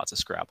just playing lots of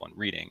Scrabble and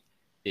reading,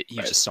 he was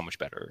Right. just so much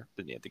better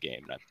than me at the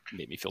game, and it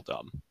made me feel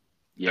dumb.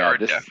 There Yeah. are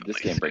This definitely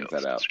game brings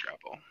that skills to out.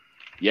 Scrabble.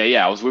 Yeah.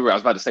 Yeah. I was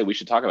about to say we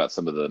should talk about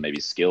some of the maybe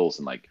skills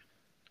and like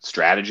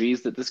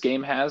strategies that this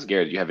game has.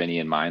 Garrett, do you have any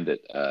in mind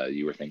that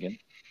you were thinking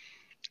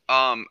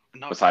Not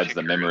besides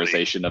the particularly.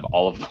 memorization of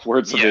all of the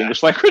words of the Yeah.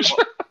 English language?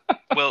 Well,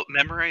 well,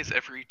 memorize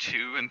every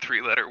 2 and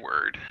 3 letter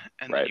word,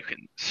 and then Right. you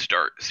can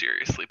start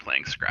seriously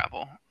playing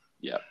Scrabble.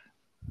 Yeah.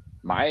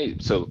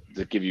 So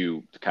to give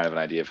you kind of an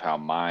idea of how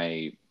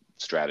my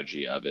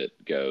strategy of it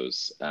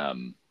goes,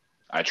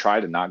 I try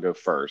to not go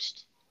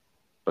first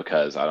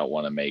because I don't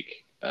want to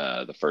make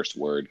the first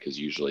word because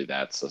usually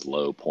that's a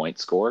low point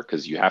score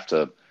because you have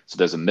to. So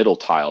there's a middle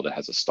tile that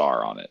has a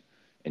star on it,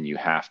 and you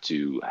have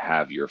to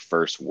have your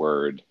first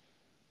word.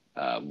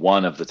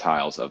 One of the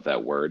tiles of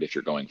that word, if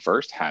you're going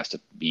first, has to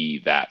be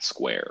that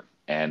square.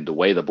 And the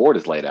way the board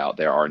is laid out,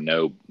 there are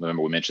no.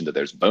 Remember, we mentioned that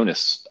there's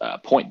bonus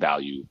point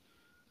value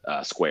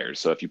squares.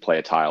 So if you play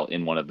a tile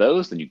in one of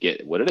those, then you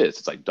get what it is.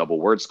 It's like double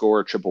word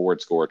score, triple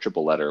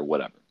letter,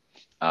 whatever.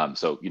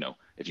 So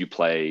if you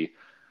play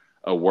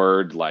a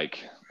word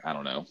like I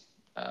don't know,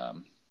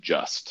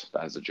 just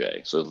that has a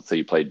J. So let's say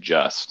you played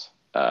just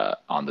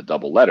on the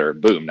double letter,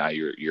 boom, now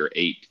your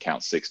 8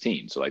 counts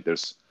 16. So like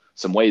there's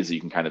some ways that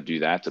you can kind of do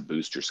that to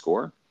boost your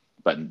score.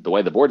 But the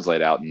way the board's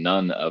laid out,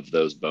 none of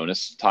those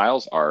bonus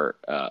tiles are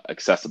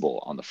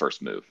accessible on the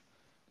first move.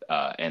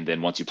 And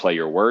then once you play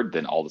your word,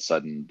 then all of a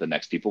sudden the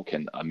next people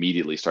can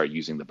immediately start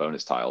using the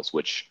bonus tiles,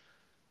 which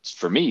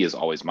for me is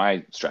always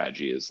my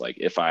strategy is like,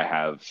 if I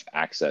have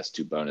access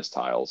to bonus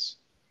tiles,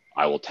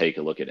 I will take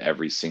a look at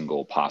every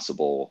single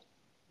possible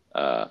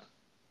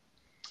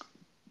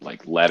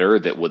like letter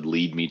that would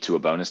lead me to a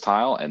bonus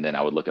tile. And then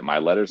I would look at my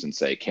letters and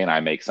say, can I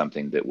make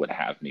something that would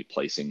have me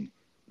placing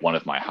one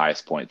of my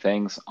highest point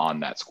things on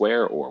that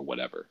square or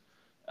whatever?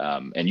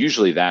 And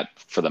usually that,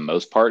 for the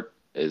most part,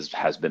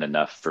 has been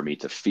enough for me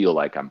to feel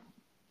like I'm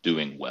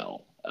doing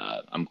well.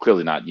 I'm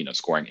clearly not,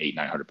 scoring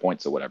 800-900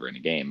 points or whatever in a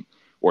game,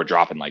 or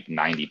dropping like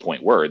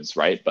 90-point words,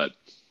 right? But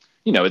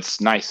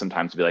it's nice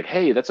sometimes to be like,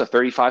 hey, that's a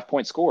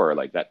 35-point score,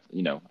 like that.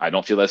 I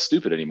don't feel as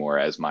stupid anymore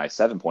as my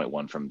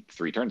 7.1 from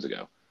 3 turns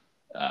ago.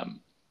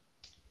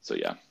 So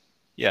yeah.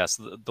 Yeah,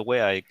 so the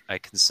way I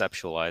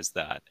conceptualize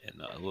that in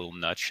a little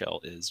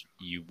nutshell is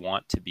you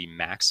want to be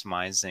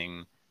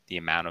maximizing the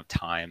amount of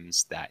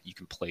times that you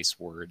can place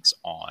words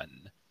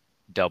on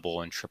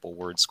double and triple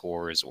word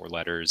scores or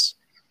letters,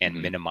 and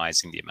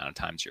minimizing the amount of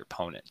times your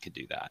opponent can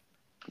do that.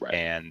 Right.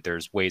 And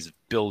there's ways of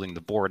building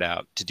the board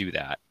out to do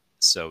that.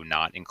 So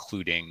not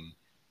including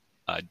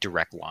a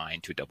direct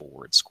line to a double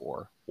word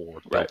score,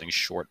 or building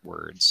short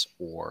words,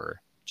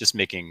 or just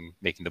making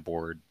the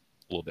board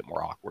a little bit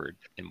more awkward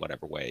in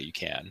whatever way you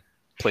can,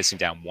 placing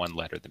down one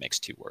letter that makes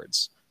 2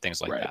 words,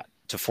 things like that,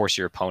 to force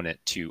your opponent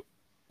to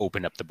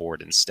open up the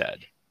board instead.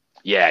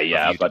 Yeah,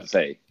 I was about to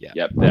say. Yeah.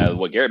 Yep.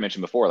 What Garrett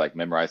mentioned before, like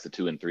memorize the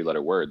 2 and 3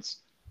 letter words.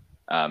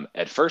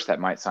 At first, that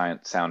might sound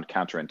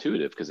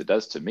counterintuitive, because it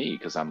does to me,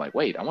 because I'm like,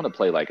 wait, I want to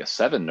play like a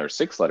 7 or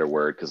 6 letter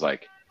word, because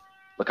like,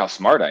 look how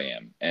smart I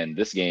am. And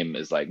this game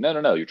is like,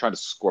 no, you're trying to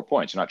score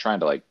points. You're not trying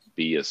to like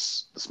be the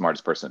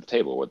smartest person at the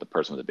table or the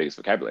person with the biggest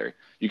vocabulary.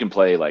 You can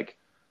play like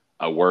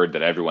a word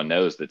that everyone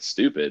knows that's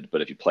stupid,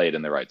 but if you play it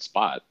in the right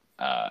spot,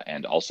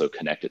 and also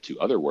connect it to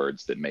other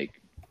words that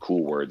make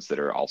cool words that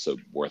are also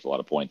worth a lot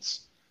of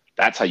points,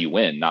 that's how you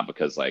win. Not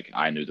because like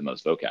I knew the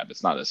most vocab.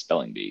 It's not a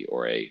spelling bee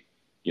or a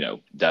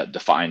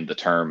define the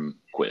term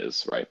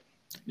quiz, right?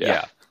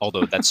 Yeah.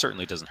 Although that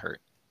certainly doesn't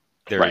hurt.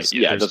 Right.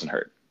 Yeah, it doesn't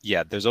hurt.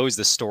 Yeah, there's always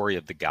the story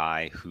of the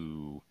guy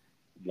who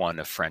won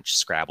a French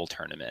Scrabble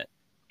tournament,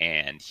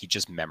 and he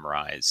just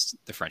memorized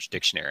the French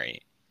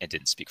dictionary and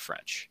didn't speak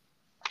French.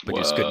 But he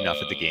was good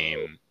enough at the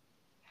game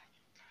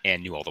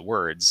and knew all the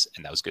words,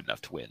 and that was good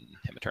enough to win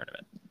him a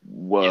tournament.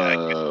 Whoa. Yeah, I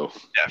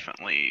could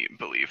definitely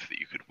believe that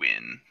you could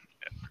win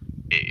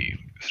a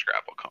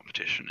Scrabble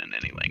competition in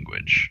any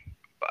language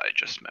by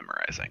just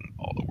memorizing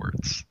all the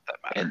words that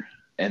matter.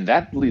 And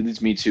that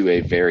leads me to a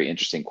very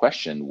interesting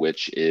question,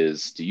 which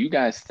is, do you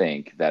guys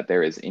think that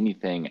there is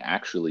anything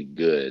actually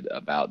good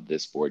about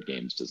this board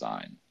game's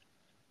design?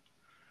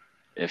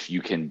 If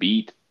you can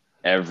beat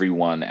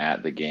everyone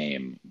at the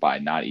game by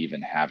not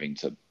even having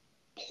to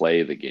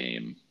play the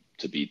game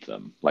to beat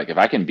them. Like if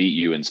I can beat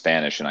you in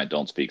Spanish and I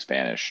don't speak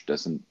Spanish,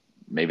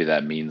 maybe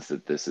that means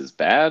that this is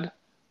bad?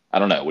 I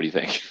don't know. What do you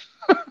think?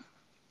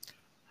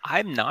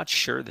 I'm not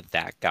sure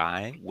that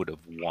guy would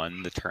have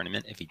won the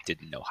tournament if he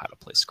didn't know how to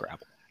play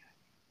Scrabble.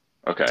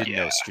 Okay. Didn't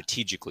know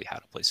strategically how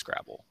to play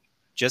Scrabble.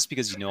 Just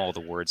because you know all the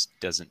words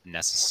doesn't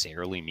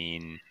necessarily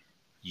mean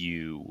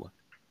you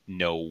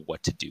know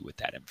what to do with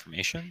that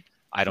information.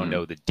 I don't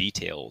know the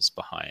details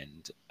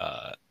behind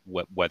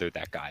whether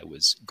that guy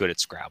was good at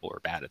Scrabble or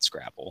bad at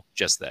Scrabble,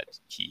 just that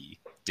he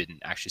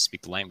didn't actually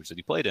speak the language that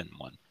he played in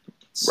one.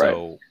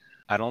 So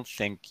I don't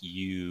think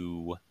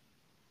you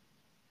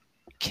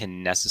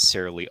can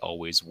necessarily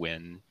always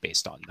win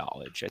based on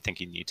knowledge. I think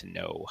you need to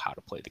know how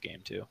to play the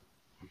game too.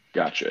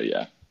 Gotcha,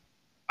 yeah.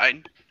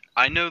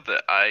 I know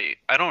that I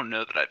don't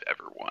know that I've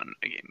ever won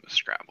a game of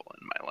Scrabble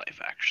in my life,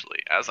 actually,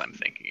 as I'm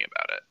thinking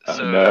about it.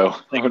 So no.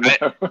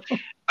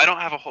 I don't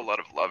have a whole lot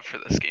of love for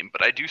this game,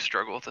 but I do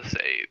struggle to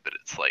say that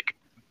it's like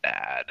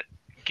bad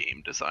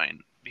game design,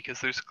 because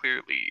there's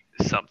clearly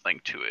something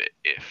to it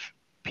if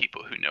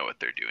people who know what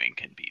they're doing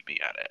can beat me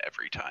at it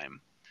every time.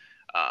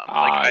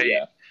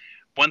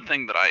 One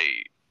thing that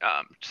I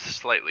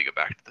slightly go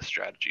back to the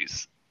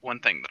strategies. One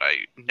thing that I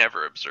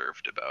never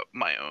observed about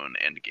my own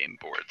end game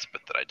boards, but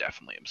that I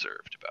definitely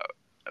observed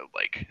about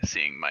like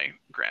seeing my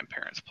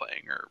grandparents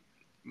playing or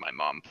my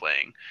mom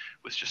playing,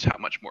 was just how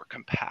much more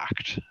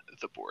compact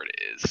the board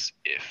is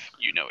if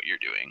you know what you're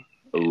doing.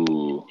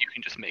 Ooh. You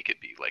can just make it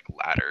be like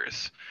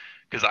ladders,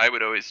 because I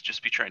would always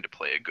just be trying to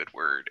play a good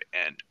word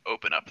and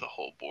open up the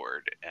whole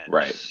board and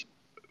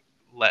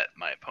let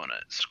my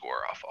opponent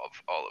score off of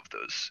all of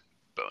those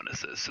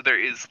bonuses. So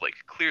there is like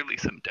clearly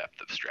some depth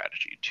of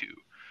strategy to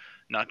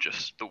not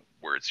just the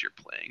words you're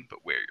playing, but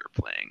where you're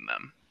playing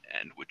them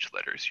and which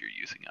letters you're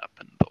using up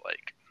and the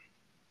like.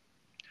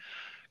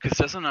 Because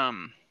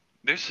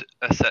there's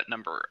a set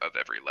number of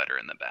every letter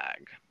in the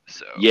bag.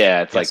 So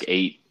yeah, it's like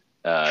 8,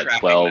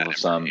 12 of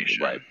some.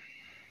 Right.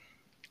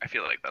 I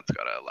feel like that's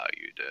got to allow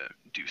you to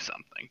do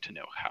something to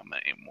know how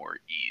many more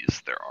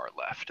E's there are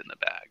left in the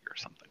bag or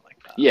something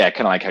like that. Yeah,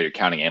 kind of like how you're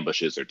counting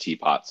ambushes or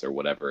teapots or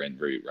whatever in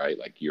Root, right?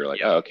 Like you're like,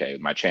 Yeah. oh, okay,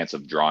 my chance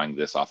of drawing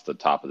this off the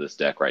top of this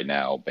deck right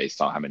now, based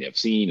on how many I've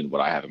seen and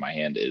what I have in my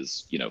hand,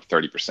 is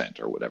 30%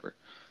 or whatever.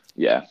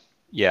 Yeah.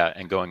 Yeah,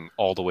 and going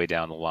all the way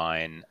down the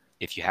line,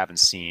 if you haven't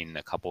seen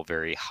a couple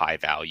very high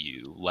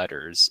value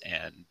letters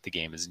and the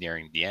game is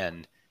nearing the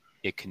end,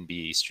 it can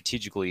be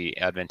strategically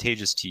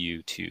advantageous to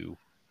you to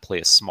play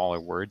a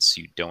smaller word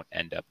so you don't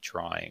end up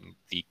drawing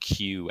the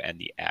Q and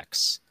the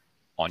X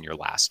on your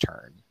last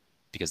turn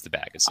because the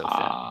bag is so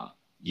thin.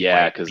 You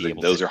Yeah, might because be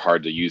able those to, are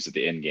hard to use at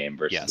the end game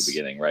versus the yes,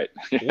 beginning, right?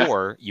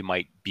 or you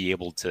might be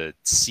able to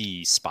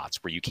see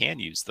spots where you can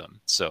use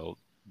them. So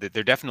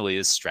there definitely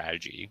is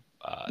strategy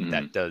Mhm.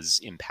 that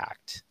does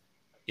impact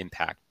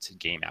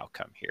game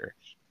outcome here.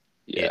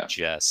 It Yeah.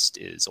 just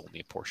is only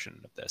a portion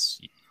of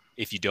this.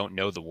 If you don't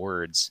know the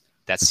words,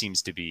 that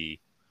seems to be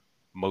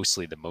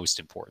mostly the most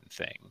important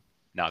thing.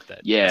 Not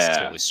that Yeah.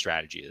 necessarily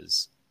strategy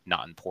is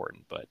not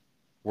important, but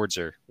words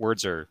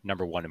are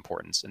number one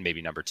importance, and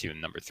maybe number two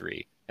and number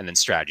three, and then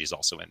strategy is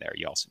also in there.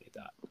 You also need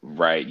that.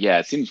 Right. Yeah.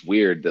 It seems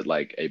weird that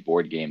like a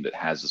board game that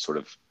has a sort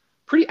of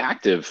pretty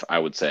active, I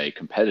would say,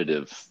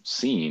 competitive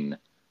scene,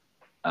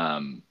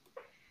 um,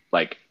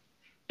 like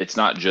it's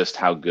not just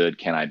how good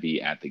can I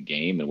be at the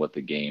game and what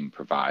the game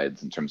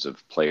provides in terms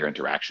of player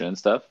interaction and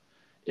stuff.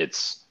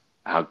 It's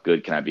how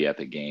good can I be at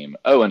the game.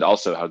 Oh, and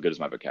also how good is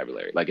my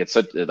vocabulary? Like it's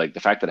such like the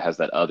fact that it has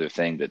that other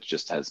thing that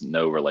just has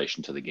no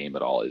relation to the game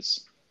at all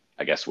is,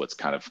 I guess, what's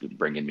kind of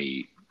bringing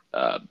me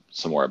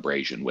some more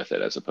abrasion with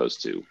it as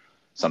opposed to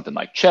something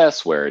like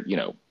chess where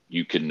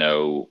you can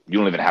know you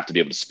don't even have to be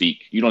able to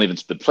speak. You don't even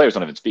the players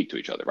don't even speak to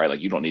each other, right? Like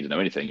you don't need to know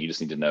anything. You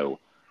just need to know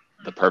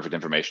the perfect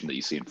information that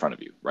you see in front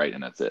of you, right?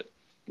 And that's it,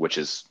 which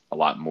is a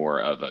lot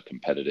more of a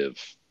competitive,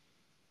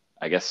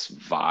 I guess,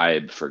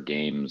 vibe for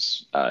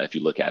games if you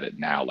look at it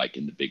now, like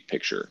in the big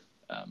picture.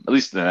 At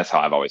least then that's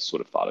how I've always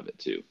sort of thought of it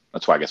too.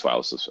 That's why I guess why I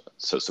was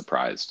so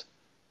surprised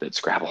that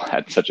Scrabble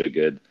had such a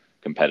good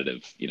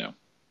competitive,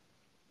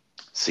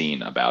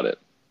 scene about it.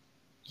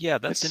 Yeah,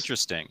 that's It's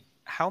interesting.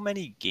 How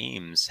many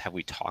games have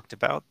we talked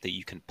about that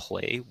you can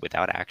play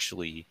without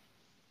actually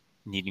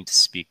needing to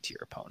speak to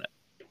your opponent?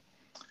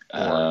 Or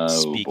oh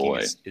speaking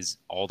boy, is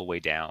all the way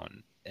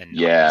down and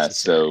not yeah.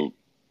 necessary?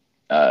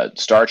 So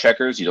star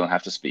checkers, you don't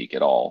have to speak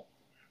at all.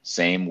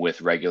 Same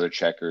with regular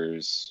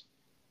checkers.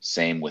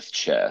 Same with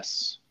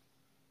chess.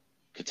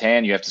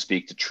 Catan, you have to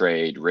speak to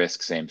trade.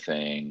 Risk, same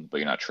thing, but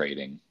you're not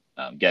trading.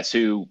 Guess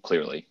who?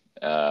 Clearly.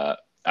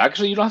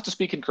 Actually, you don't have to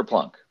speak in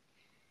Kerplunk.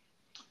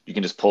 You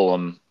can just pull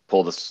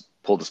the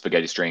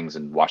spaghetti strings,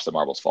 and watch the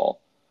marbles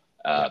fall.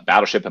 Yeah.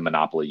 Battleship and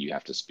Monopoly, you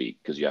have to speak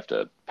because you have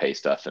to pay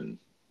stuff and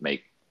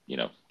make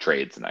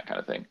trades and that kind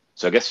of thing.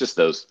 So I guess just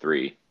those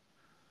three.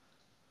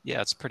 Yeah,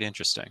 it's pretty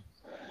interesting.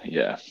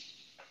 Yeah.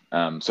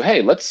 So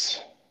hey,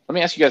 let me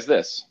ask you guys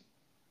this.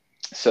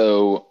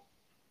 So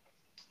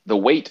the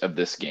weight of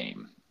this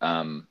game.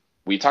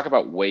 We talk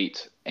about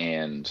weight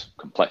and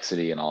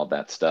complexity and all of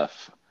that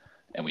stuff,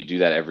 and we do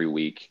that every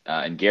week.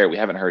 And Garrett, we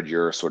haven't heard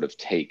your sort of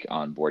take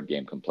on board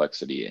game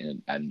complexity,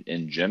 and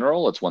in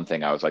general, it's one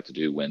thing I always like to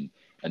do when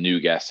a new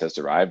guest has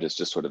arrived is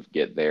just sort of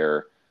get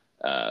their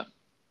uh,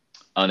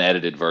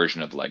 unedited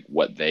version of like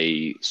what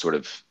they sort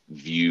of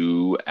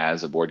view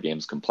as a board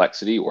game's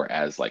complexity or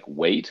as like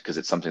weight, because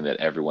it's something that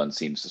everyone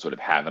seems to sort of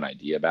have an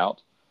idea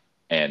about,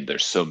 and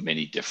there's so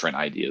many different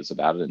ideas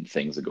about it and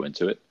things that go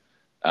into it.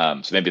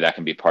 So maybe that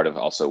can be part of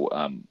also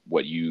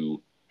what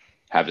you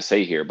have to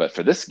say here. But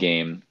for this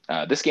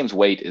game's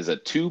weight is a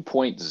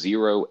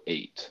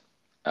 2.08.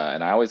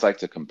 And I always like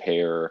to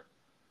compare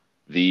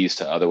these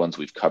to other ones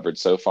we've covered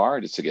so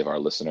far, just to give our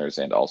listeners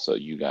and also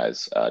you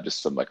guys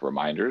just some like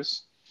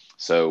reminders.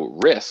 So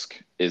Risk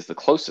is the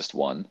closest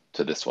one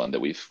to this one that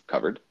we've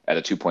covered at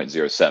a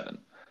 2.07.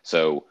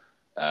 So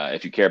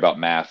if you care about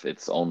math,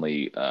 it's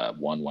only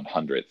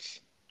 1/100th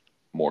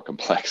more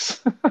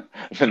complex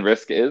than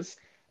Risk is.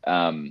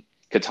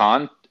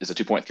 Catan is a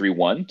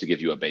 2.31 to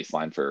give you a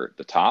baseline for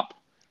the top.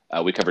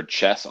 We covered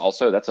chess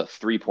also. That's a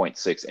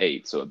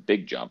 3.68, so a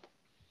big jump.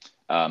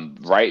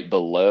 Right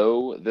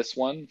below this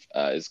one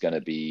is going to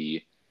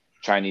be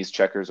Chinese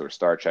checkers or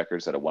star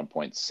checkers at a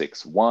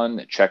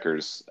 1.61,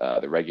 checkers,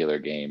 the regular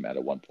game, at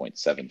a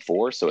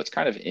 1.74. So it's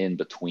kind of in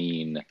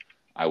between,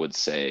 I would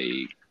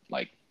say,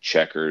 like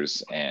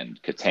checkers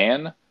and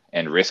Catan,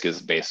 and Risk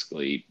is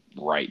basically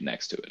right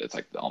next to it. It's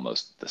like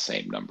almost the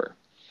same number.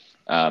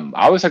 I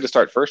always like to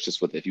start first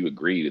just with if you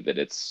agree that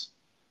it's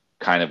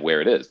kind of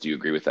where it is. Do you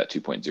agree with that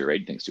 2.08?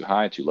 You think it's too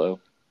high, too low?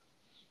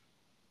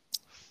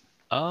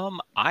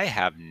 I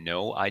have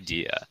no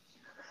idea.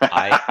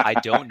 I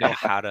don't know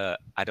how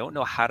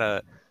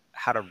to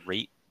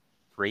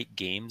rate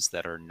games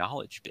that are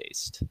knowledge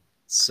based.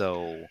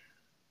 So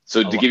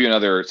So a to lot, give you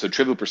another, so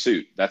Trivial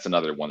Pursuit, that's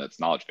another one that's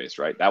knowledge based,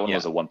 right? That one yeah,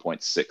 was a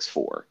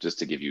 1.64, just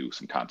to give you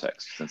some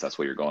context, since that's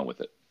where you're going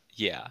with it.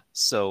 yeah.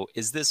 So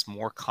is this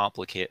more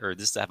complicated, or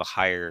does this have a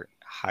higher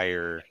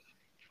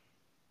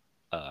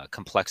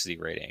complexity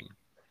rating?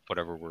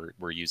 whatever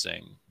we're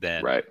using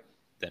than Right.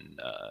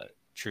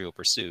 Trivial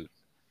Pursuit.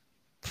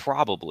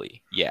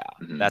 Probably, yeah,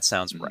 that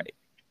sounds right.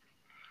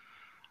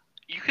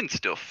 You can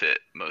still fit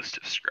most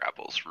of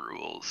Scrabble's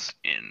rules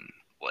in,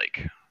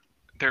 like,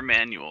 their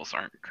manuals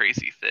aren't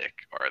crazy thick,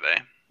 are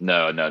they?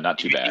 No, not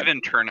too bad.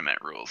 Even tournament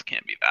rules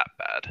can't be that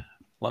bad.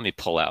 Let me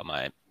pull out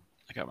I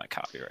got my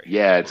copy right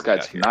here. Yeah, it's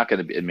not going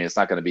to be. I mean, it's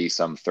not going to be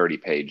some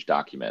 30-page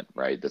document,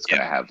 right? That's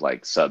going to have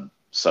like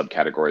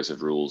subcategories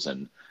of rules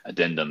and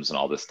addendums and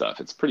all this stuff.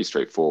 It's pretty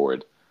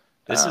straightforward.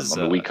 This is.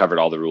 I mean, we covered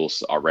all the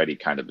rules already,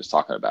 kind of just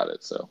talking about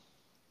it.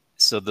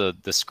 So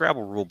the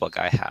Scrabble rulebook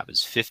I have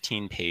is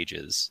 15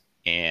 pages,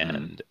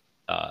 and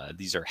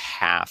these are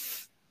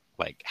half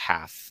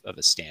of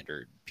a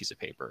standard piece of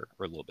paper,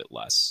 or a little bit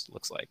less,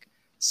 looks like.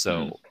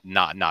 So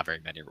not very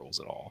many rules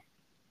at all.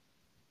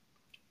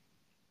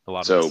 A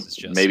lot of this is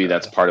just, maybe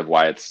that's part of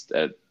why it's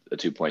at a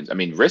 2 points. I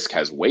mean, Risk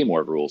has way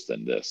more rules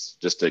than this.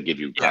 Just to give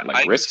you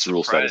Risk's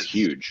rule set is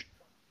huge.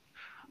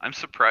 I'm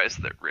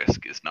surprised that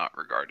Risk is not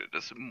regarded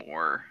as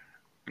more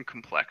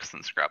complex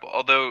than Scrabble.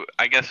 Although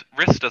I guess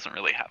Risk doesn't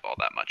really have all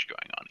that much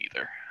going on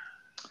either.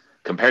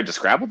 Compared to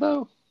Scrabble,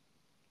 though?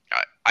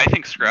 I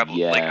think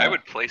Scrabble, I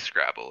would play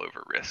Scrabble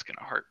over Risk in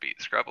a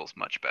heartbeat. Scrabble's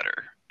much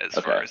better as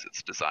far as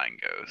its design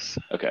goes.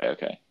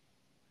 Okay.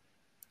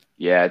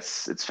 Yeah,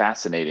 it's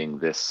fascinating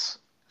this.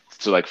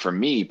 So like for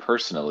me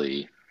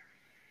personally,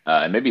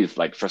 and maybe it's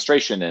like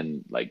frustration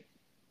and like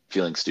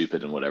feeling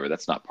stupid and whatever,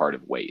 that's not part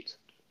of weight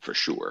for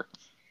sure.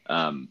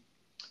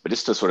 But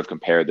just to sort of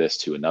compare this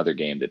to another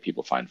game that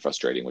people find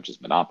frustrating, which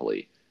is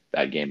Monopoly,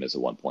 that game is a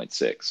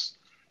 1.6.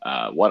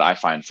 What I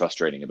find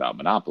frustrating about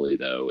Monopoly,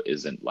 though,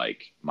 isn't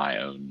like my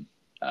own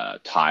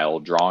tile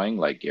drawing,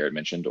 like Garrett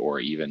mentioned, or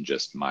even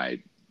just my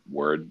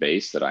word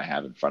base that I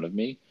have in front of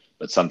me,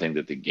 but something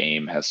that the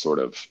game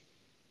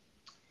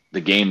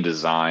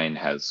design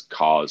has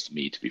caused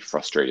me to be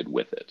frustrated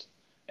with it.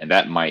 And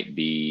that might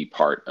be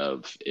part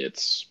of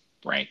its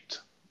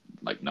ranked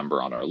like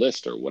number on our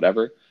list or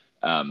whatever.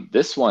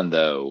 This one,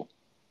 though,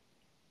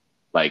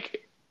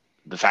 like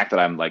the fact that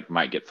I'm like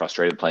might get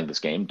frustrated playing this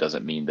game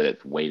doesn't mean that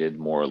it's weighted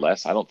more or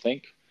less, I don't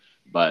think.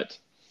 But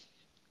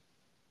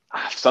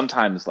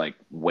sometimes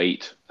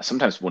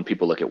sometimes when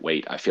people look at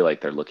weight, I feel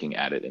like they're looking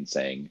at it and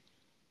saying,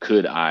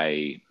 should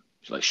I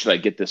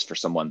get this for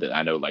someone that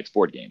I know likes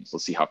board games?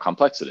 Let's see how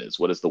complex it is.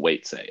 What does the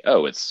weight say?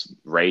 Oh, it's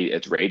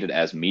rated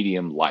as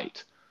medium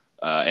light,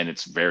 and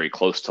it's very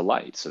close to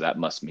light. So that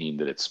must mean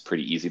that it's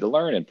pretty easy to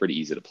learn and pretty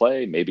easy to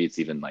play. Maybe it's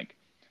even like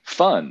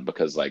fun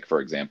because, like,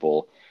 for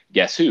example,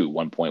 Guess Who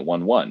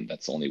 1.11.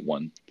 That's only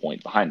 1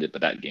 point behind it,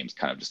 but that game's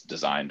kind of just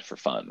designed for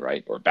fun,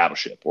 right? Or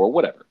Battleship or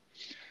whatever.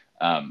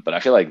 But I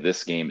feel like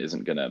this game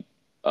isn't going to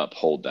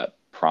uphold that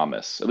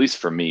promise, at least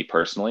for me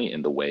personally,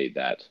 in the way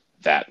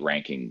that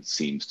ranking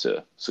seems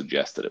to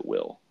suggest that it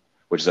will,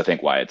 which is, I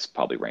think, why it's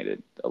probably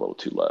rated a little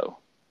too low.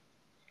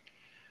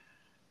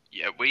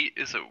 Yeah, weight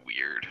is a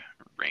weird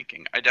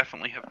ranking. I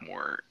definitely have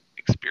more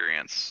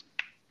experience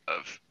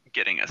of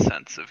getting a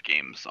sense of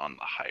games on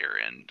the higher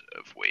end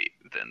of weight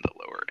than the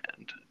lower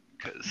end,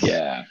 because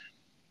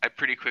I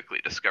pretty quickly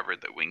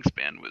discovered that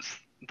Wingspan was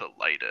the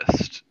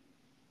lightest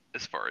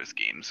as far as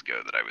games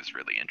go that I was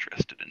really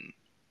interested in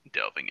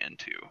delving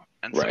into.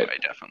 And so I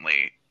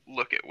definitely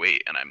look at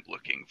weight and I'm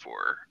looking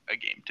for a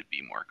game to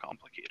be more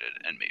complicated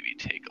and maybe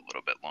take a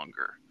little bit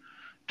longer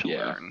to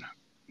learn,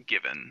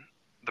 given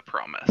the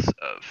promise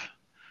of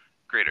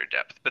greater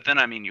depth. But then,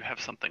 I mean, you have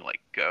something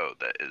like Go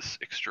that is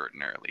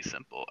extraordinarily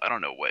simple. I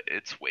don't know what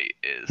its weight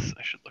is.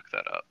 I should look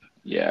that up.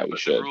 Yeah, we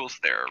should. The rules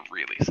there are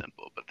really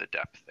simple, but the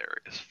depth there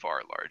is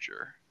far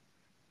larger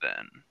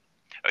than...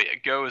 Oh yeah,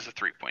 Go is a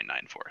 3.94,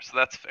 so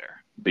that's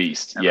fair.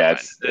 Beast. Never mind.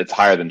 It's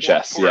higher than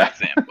chess. For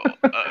example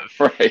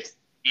of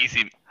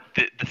easy,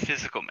 the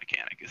physical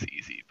mechanic is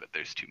easy, but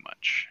there's too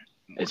much.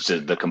 It's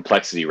just the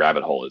complexity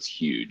rabbit hole is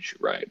huge,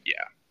 right?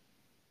 Yeah.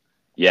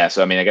 Yeah,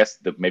 so I mean, I guess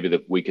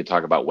we could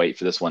talk about weight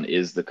for this one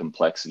is the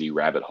complexity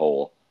rabbit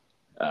hole,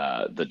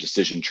 the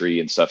decision tree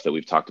and stuff that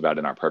we've talked about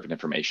in our perfect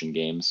information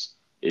games.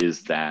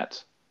 Is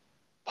that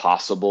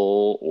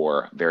possible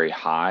or very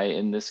high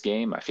in this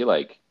game? I feel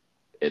like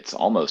it's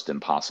almost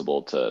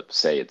impossible to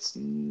say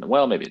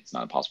maybe it's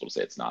not impossible to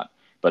say it's not,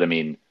 but I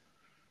mean,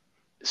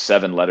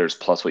 7 letters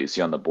plus what you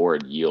see on the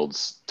board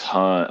yields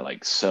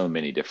so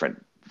many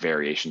different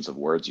variations of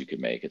words you could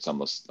make. It's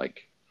almost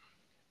like,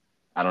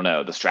 I don't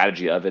know, the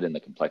strategy of it and the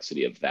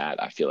complexity of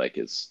that, I feel like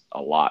is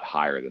a lot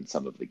higher than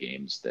some of the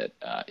games that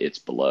it's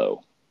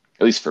below,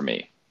 at least for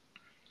me.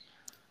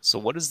 So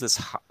what is this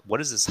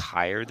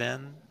higher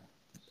than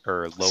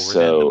or lower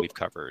than that we've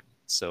covered?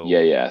 So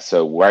yeah.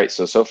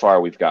 So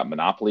far we've got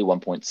Monopoly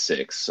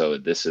 1.6. So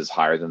this is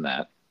higher than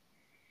that.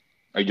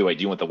 Do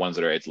you want the ones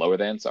that it's lower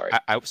than? Sorry.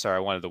 I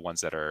wanted the ones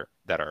that are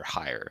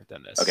higher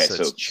than this. Okay,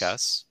 so it's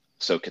chess.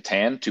 So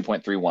Catan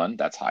 2.31,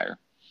 that's higher.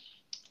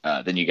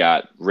 Then you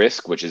got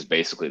Risk, which is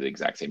basically the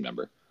exact same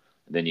number.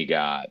 Then you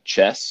got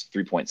Chess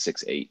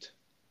 3.68.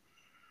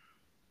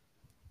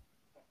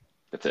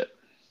 That's it.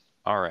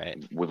 All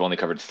right. We've only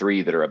covered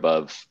 3 that are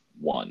above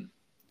 1.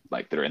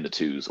 like that are in the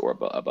twos or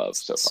above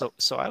so far.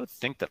 So I would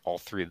think that all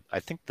three. I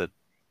think that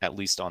at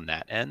least on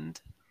that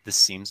end, this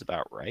seems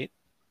about right.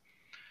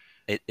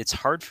 It's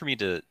hard for me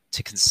to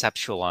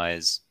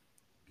conceptualize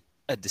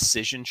a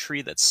decision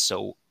tree that's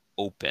so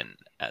open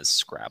as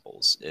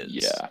Scrabble's is.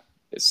 Yeah,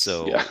 it's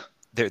yeah,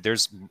 So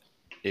there's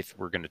if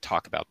we're going to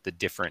talk about the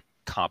different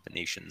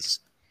combinations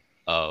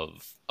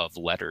of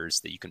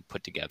letters that you can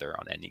put together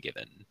on any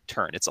given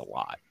turn, it's a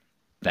lot.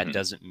 That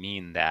doesn't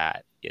mean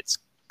that it's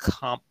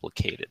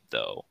complicated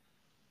though.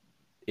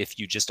 If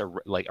you just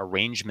like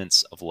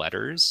arrangements of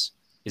letters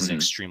is an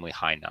extremely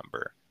high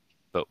number.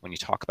 But when you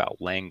talk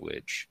about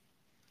language,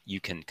 you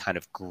can kind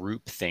of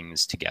group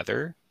things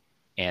together,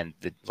 and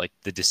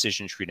the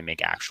decision tree to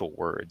make actual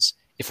words,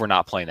 if we're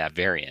not playing that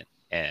variant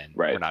and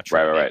we're not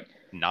trying to make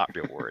not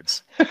real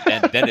words,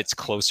 then it's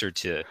closer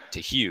to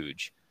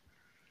huge.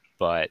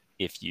 But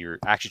if you're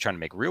actually trying to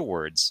make real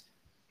words,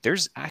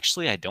 there's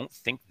actually, I don't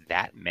think,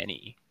 that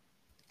many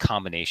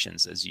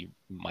combinations as you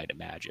might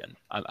imagine.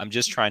 I'm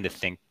just trying to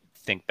think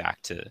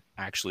back to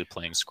actually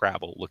playing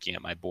Scrabble, looking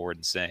at my board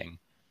and saying,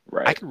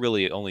 I could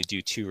really only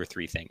do 2 or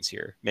 3 things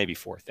here, maybe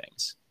 4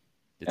 things.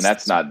 And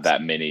that's not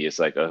that many. It's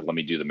like, let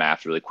me do the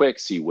math really quick,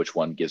 see which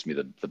one gives me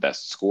the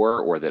best score,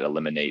 or that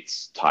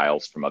eliminates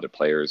tiles from other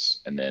players,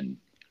 and then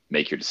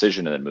make your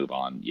decision and then move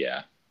on.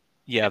 Yeah.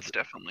 Yeah. It's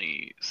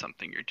definitely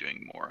something you're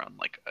doing more on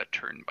like a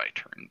turn by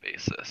turn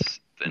basis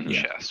than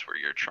chess, where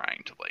you're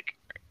trying to like,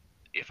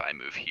 if I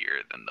move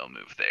here, then they'll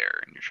move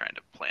there, and you're trying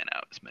to plan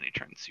out as many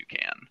turns as you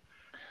can.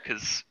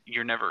 Because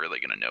you're never really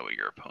going to know what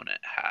your opponent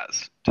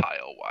has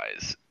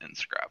tile-wise in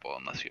Scrabble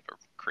unless you have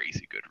a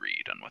crazy good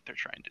read on what they're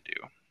trying to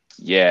do.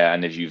 Yeah,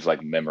 and if you've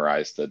like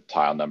memorized the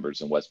tile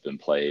numbers and what's been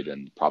played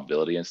and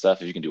probability and stuff,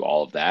 if you can do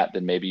all of that,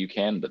 then maybe you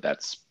can, but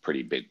that's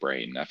pretty big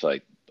brain. I feel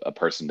like a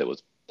person that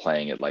was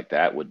playing it like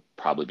that would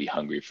probably be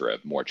hungry for a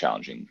more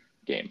challenging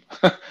game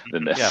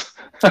than this.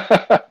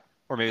 Yeah.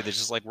 Or maybe they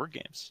just like word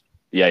games.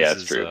 Yeah,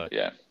 that's true.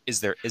 Yeah. Is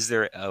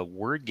there a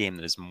word game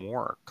that is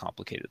more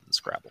complicated than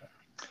Scrabble?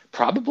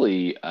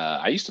 Probably,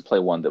 I used to play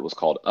one that was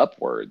called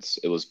Upwards.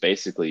 It was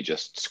basically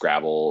just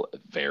Scrabble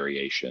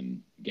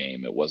variation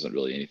game. It wasn't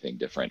really anything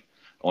different.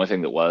 The only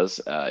thing that was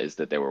is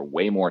that there were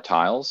way more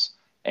tiles,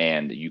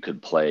 and you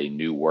could play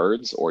new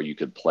words, or you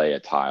could play a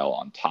tile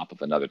on top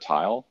of another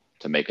tile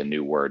to make a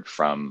new word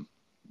from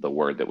the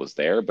word that was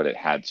there, but it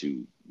had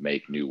to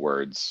make new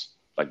words.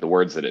 Like the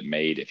words that it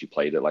made, if you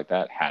played it like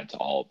that, had to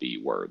all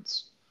be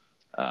words.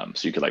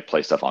 So you could like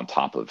play stuff on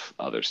top of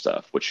other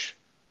stuff, which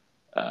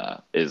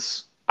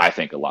is, I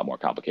think, a lot more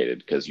complicated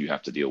because you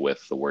have to deal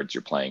with the words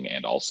you're playing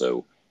and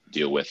also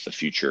deal with the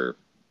future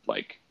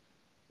like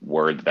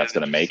word that's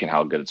going to make and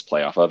how good it's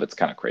play off of. It's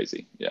kind of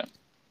crazy. Yeah.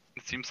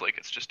 It seems like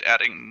it's just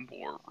adding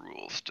more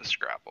rules to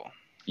Scrabble.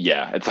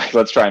 Yeah, it's like,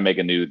 let's try and make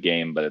a new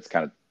game, but it's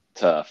kind of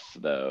tough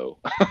though.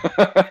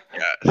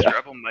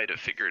 Scrabble might have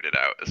figured it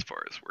out as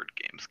far as word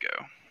games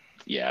go.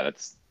 Yeah,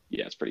 it's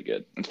pretty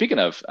good. And speaking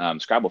of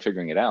Scrabble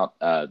figuring it out,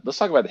 let's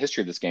talk about the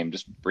history of this game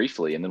just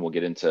briefly, and then we'll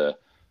get into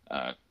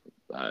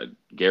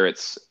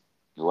Garrett's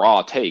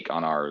raw take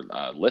on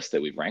our list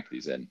that we've ranked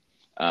these in.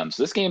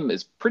 So this game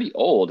is pretty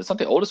old. It's not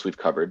the oldest we've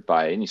covered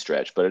by any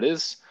stretch, but it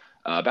is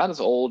about as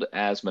old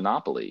as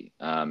Monopoly.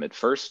 It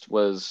first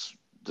was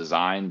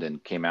designed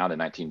and came out in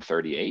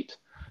 1938,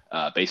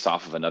 based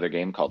off of another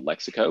game called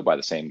Lexico by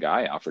the same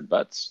guy, Alfred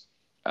Butts.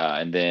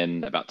 And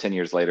then about 10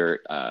 years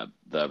later,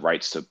 the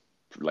rights to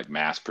like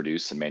mass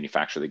produce and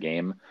manufacture the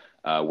game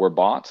were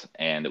bought,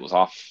 and it was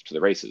off to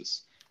the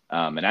races.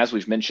 And as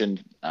we've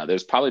mentioned,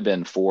 there's probably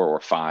been 4 or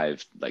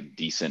 5 like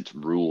decent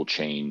rule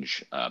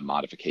change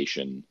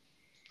modification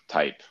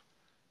type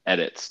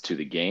edits to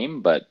the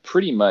game, but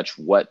pretty much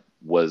what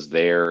was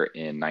there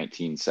in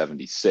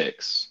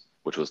 1976,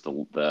 which was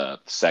the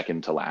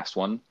second to last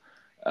one,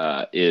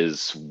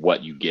 is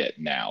what you get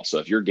now. So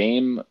if your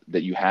game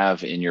that you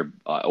have in your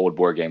old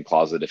board game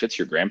closet, if it's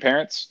your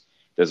grandparents',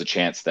 there's a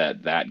chance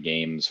that that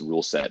game's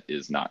rule set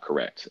is not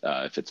correct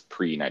if it's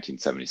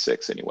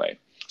pre-1976 anyway.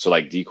 So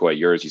like Decoy,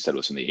 yours you said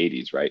was from the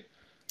 80s, right?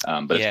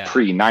 But it's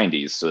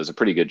pre-90s, so there's a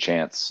pretty good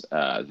chance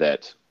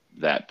that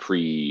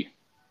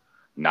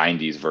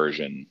pre-90s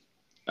version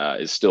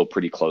is still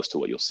pretty close to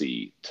what you'll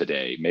see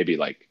today. Maybe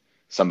like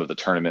some of the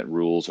tournament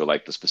rules or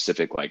like the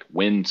specific like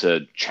when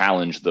to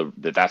challenge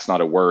that's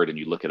not a word and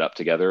you look it up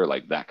together,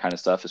 like that kind of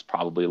stuff is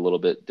probably a little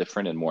bit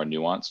different and more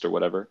nuanced or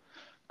whatever.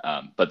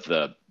 But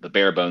the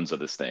bare bones of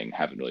this thing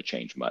haven't really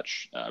changed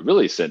much,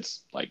 really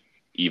since like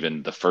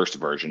even the first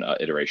version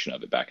iteration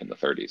of it back in the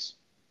 30s.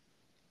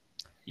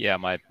 Yeah,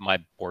 my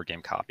board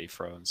game copy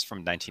from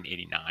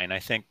 1989. I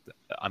think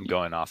I'm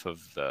going off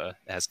of it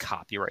has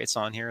copyrights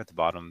on here at the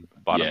bottom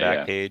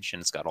back page,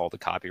 and it's got all the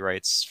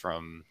copyrights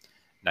from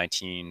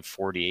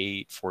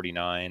 1948,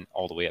 49,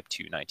 all the way up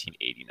to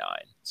 1989.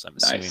 So I'm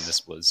assuming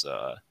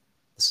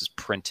this is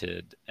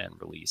printed and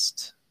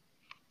released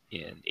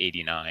in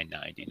 89,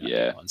 90,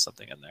 91,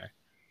 something in there.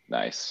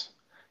 Nice.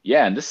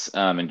 Yeah, and this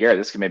and Garrett,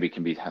 this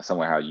can be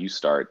somewhere how you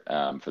start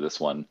for this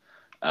one.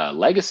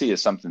 Legacy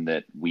is something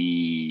that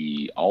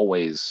we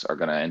always are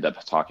going to end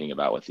up talking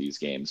about with these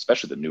games,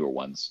 especially the newer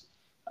ones,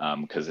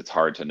 because it's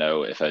hard to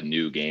know if a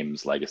new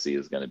game's legacy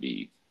is going to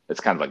be. It's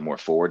kind of like more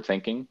forward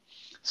thinking.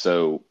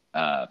 So,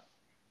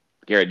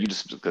 Garrett, you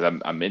just because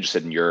I'm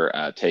interested in your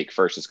take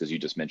first, just because you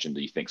just mentioned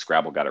that you think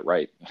Scrabble got it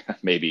right,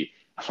 maybe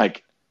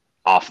like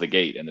off the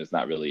gate, and there's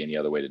not really any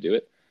other way to do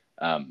it.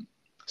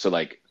 So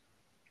like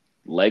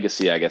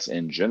legacy, I guess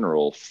in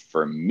general,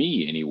 for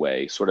me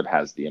anyway, sort of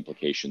has the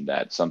implication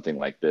that something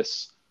like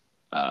this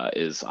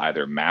is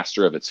either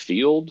master of its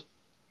field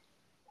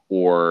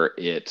or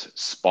it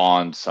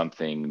spawned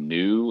something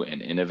new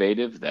and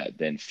innovative that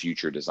then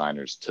future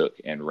designers took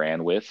and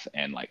ran with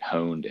and like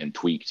honed and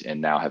tweaked and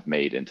now have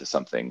made into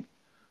something,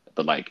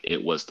 but like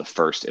it was the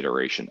first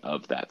iteration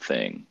of that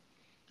thing.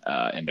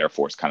 And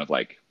therefore it's kind of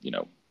like,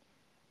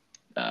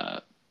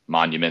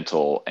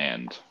 monumental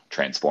and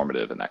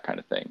transformative and that kind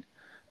of thing.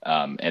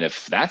 And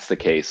if that's the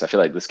case, I feel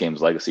like this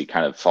game's legacy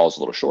kind of falls a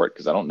little short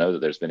because I don't know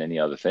that there's been any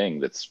other thing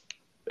that's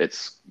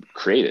it's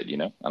created,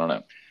 I don't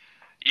know.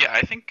 Yeah,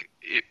 I think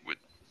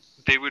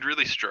they would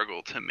really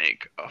struggle to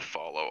make a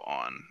follow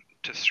on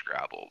to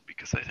Scrabble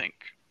because I think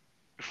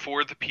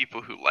for the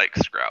people who like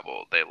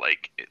Scrabble, they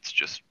like its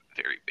just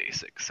very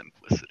basic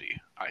simplicity,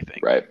 I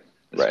think. Right.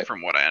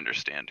 From what I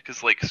understand.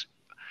 Because like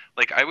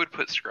I would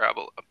put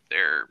Scrabble up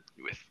there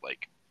with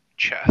like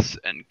chess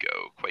and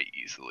Go quite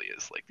easily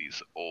as like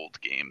these old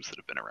games that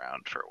have been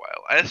around for a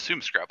while. I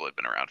assume Scrabble had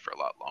been around for a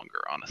lot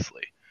longer,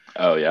 honestly.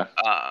 Oh yeah.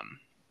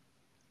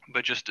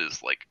 But just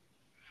as like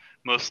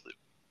mostly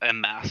a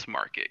mass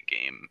market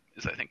game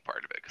is I think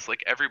part of it because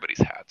like everybody's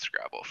had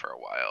Scrabble for a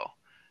while,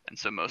 and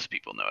so most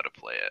people know how to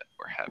play it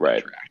or have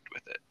interacted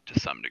with it to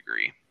some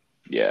degree.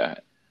 Yeah.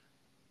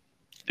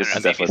 This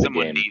is maybe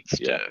someone needs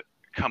to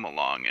come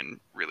along and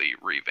really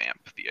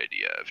revamp the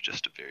idea of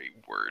just a very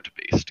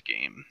word-based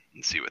game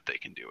and see what they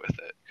can do with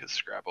it because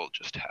Scrabble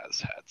just has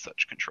had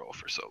such control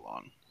for so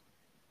long.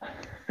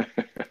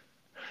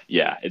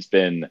 Yeah, it's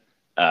been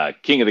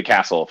king of the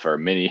castle for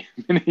many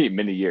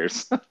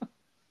years.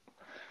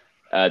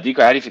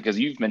 Decoy, how do you feel? Because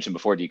you've mentioned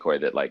before, Decoy,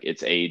 that like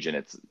its age and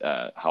its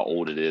how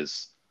old it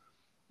is.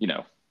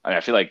 I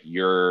feel like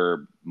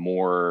you're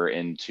more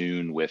in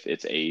tune with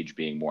its age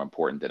being more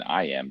important than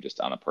I am, just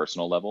on a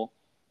personal level.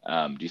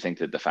 Do you think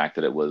that the fact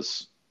that it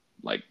was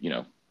like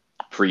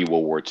pre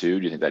World War II, do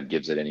you think that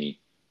gives it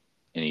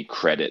any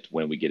credit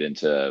when we get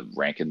into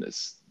ranking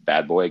this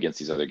bad boy against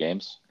these other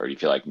games, or do you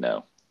feel like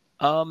no?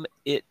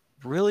 It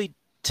really,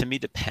 to me,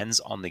 depends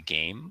on the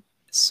game.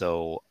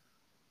 So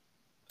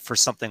for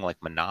something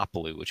like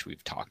Monopoly, which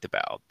we've talked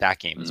about, that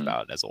game is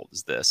about as old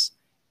as this.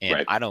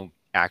 And I don't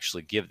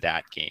actually give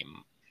that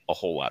game a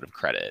whole lot of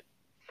credit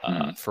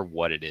for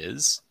what it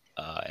is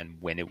and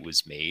when it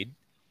was made,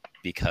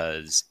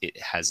 because it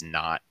has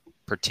not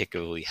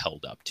particularly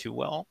held up too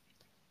well.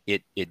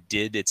 It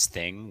did its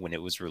thing when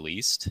it was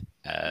released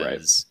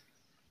as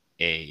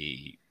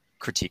a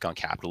critique on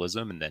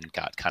capitalism and then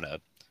got kind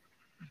of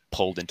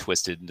pulled and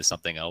twisted into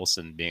something else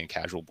and being a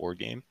casual board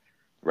game.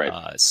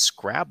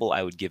 Scrabble,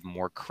 I would give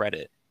more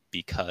credit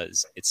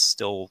because it's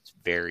still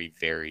very,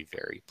 very,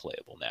 very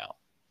playable now.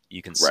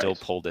 You can still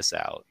pull this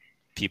out.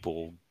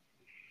 People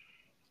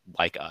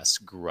like us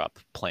grew up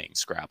playing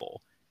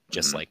Scrabble,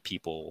 just like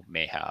people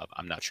may have.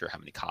 I'm not sure how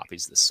many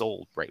copies this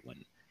sold right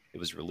when it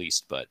was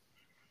released, but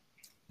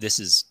this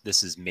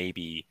is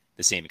maybe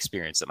the same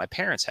experience that my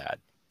parents had.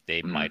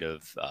 They might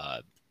have,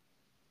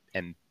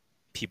 and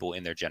people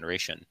in their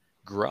generation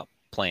grew up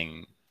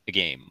playing a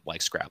game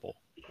like Scrabble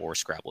or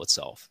Scrabble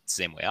itself, the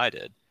same way I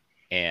did.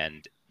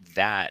 And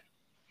that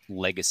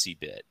legacy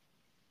bit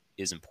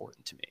is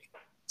important to me.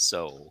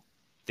 So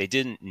they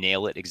didn't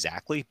nail it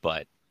exactly,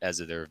 but as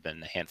there have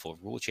been a handful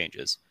of rule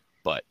changes,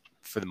 but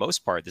for the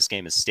most part, this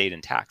game has stayed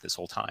intact this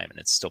whole time, and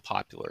it's still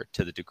popular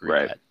to the degree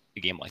that a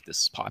game like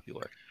this is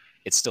popular.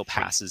 It still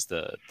passes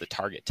the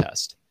Target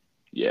test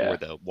or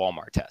the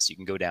Walmart test. You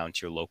can go down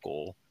to your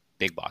local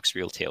big box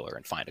retailer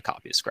and find a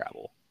copy of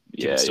Scrabble.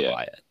 People still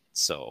buy it.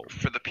 So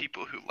for the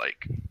people who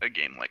like a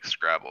game like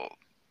Scrabble,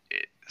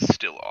 it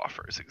still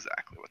offers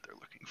exactly what they're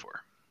looking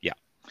for.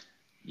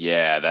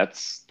 Yeah,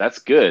 that's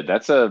good.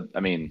 Put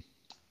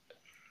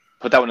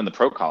that one in the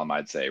pro column,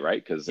 I'd say,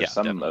 right? Because there's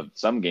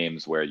some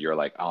games where you're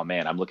like, oh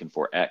man, I'm looking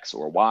for X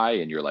or Y,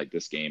 and you're like,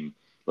 this game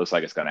looks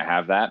like it's going to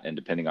have that, and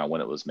depending on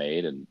when it was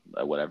made and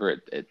whatever,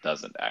 it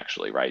doesn't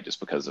actually, right? Just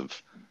because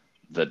of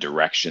the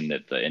direction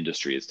that the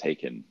industry has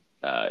taken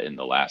in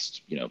the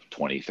last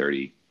 20,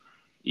 30,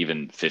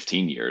 even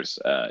 15 years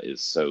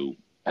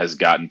has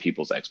gotten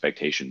people's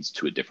expectations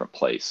to a different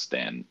place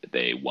than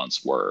they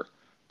once were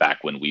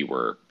back when we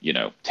were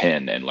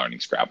 10 and learning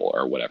Scrabble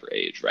or whatever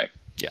age, right?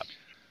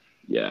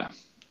 Yeah.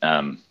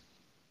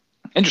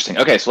 Interesting.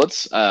 Okay, so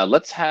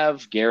let's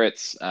have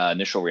Garrett's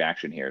initial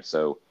reaction here.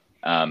 So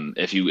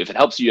if it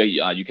helps you,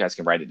 you guys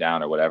can write it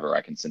down or whatever.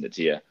 I can send it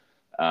to you.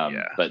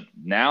 But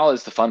now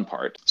is the fun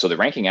part. So the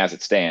ranking as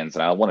it stands,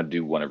 and I want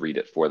to read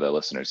it for the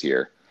listeners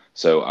here.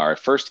 So our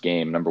first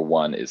game, number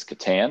 1, is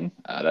Catan.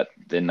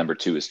 Then number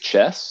 2 is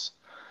chess.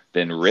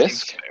 Then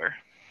Risk.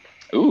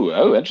 Ooh,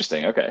 oh,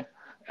 interesting. Okay.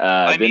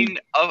 I Then, mean,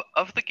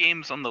 of the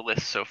games on the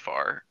list so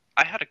far,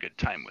 I had a good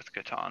time with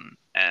Catan,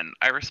 and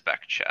I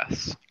respect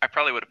chess. I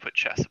probably would have put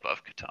chess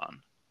above Catan.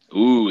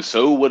 ooh,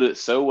 so would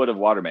have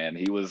Waterman.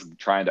 He was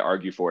trying to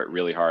argue for it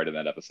really hard in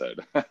that episode.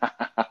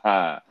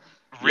 Yeah,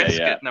 Risk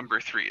yeah. at number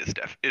 3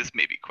 is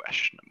maybe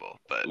questionable,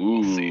 but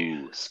we'll see.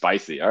 Ooh,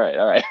 spicy. All right,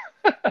 all right.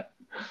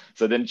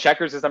 So then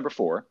checkers is number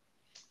 4,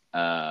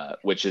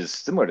 which is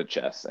similar to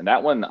chess. And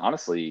that one,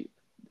 honestly,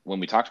 when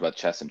we talked about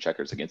chess and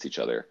checkers against each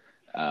other,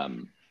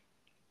 um,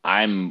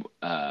 I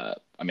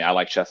mean, I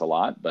like chess a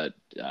lot, but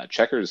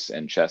checkers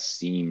and chess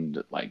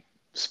seemed like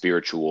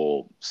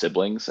spiritual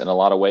siblings in a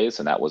lot of ways,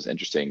 and that was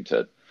interesting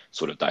to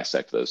sort of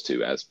dissect those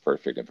two as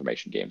perfect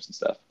information games and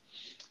stuff.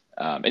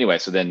 Anyway,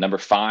 so then number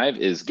 5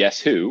 is Guess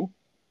Who,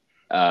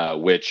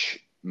 which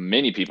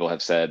many people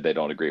have said they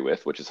don't agree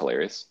with, which is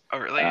hilarious. Oh,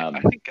 really? I Um,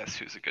 think Guess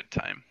Who's a good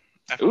time.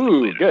 I've only ooh,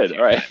 played it a good. few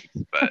All right.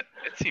 times, but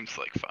it seems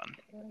like fun.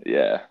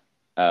 Yeah.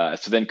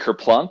 So then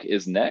Kerplunk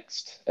is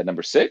next at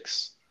number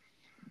 6.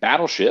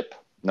 Battleship,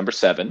 number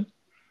 7.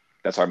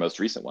 That's our most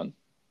recent one.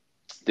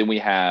 Then we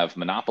have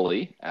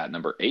Monopoly at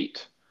number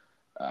 8.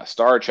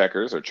 Star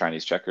Checkers or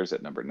Chinese Checkers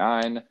at number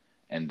 9.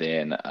 And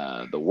then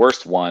the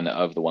worst one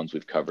of the ones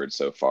we've covered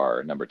so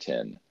far, number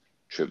 10,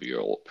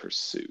 Trivial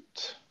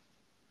Pursuit.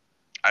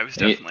 I was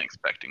Any, definitely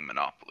expecting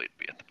Monopoly to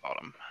be at the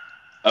bottom.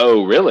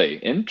 oh, really? Yeah.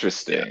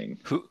 Interesting.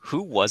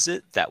 Who was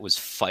it that was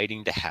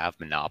fighting to have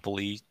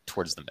Monopoly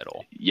towards the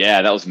middle?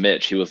 Yeah, that was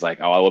Mitch. He was like,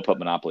 "Oh, I will put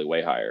Monopoly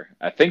way higher."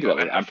 I think Oh, that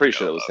I was. I'm have pretty no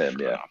sure that was love him.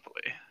 for Yeah.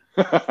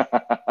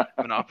 Monopoly.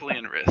 Monopoly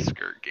and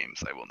Risk are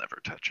games I will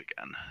never touch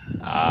again.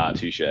 Ah,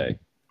 touche.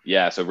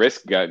 Yeah, so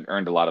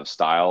earned a lot of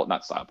style,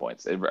 not style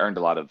points. It earned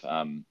a lot of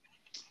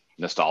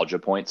nostalgia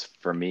points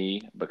for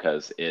me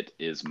because it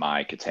is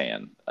my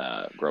Catan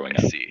growing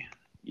I up. see.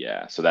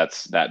 Yeah, so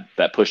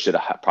that pushed it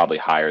probably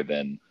higher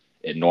than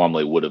it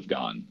normally would have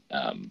gone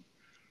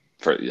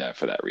for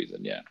that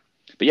reason. Yeah,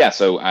 but yeah,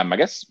 so I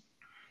guess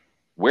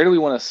where do we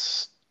want to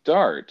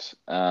start?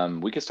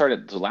 We could start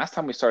at the last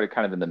time we started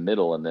kind of in the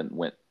middle and then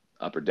went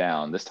up or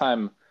down. This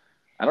time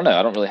I don't know.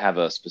 I don't really have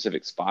a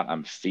specific spot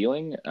I'm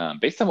feeling.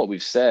 Based on what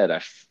we've said,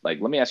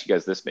 like. Let me ask you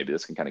guys this. Maybe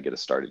this can kind of get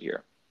us started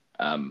here.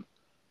 Um,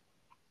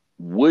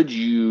 would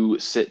you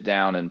sit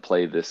down and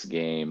play this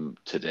game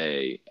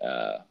today,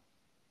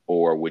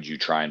 or would you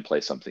try and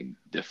play something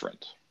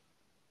different?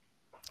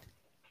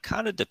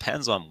 Kind of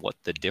depends on what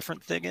the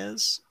different thing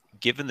is.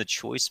 Given the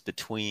choice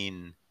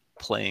between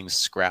playing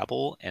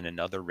Scrabble and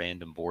another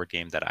random board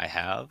game that I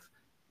have,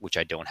 which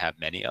I don't have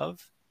many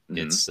of, Hmm.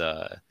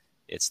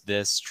 it's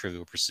this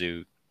Trivial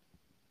Pursuit.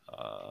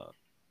 Uh,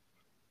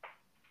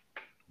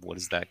 what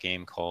is that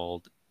game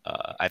called?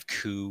 I have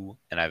Coup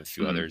and I have a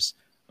few Hmm. others.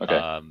 Okay.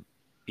 Um,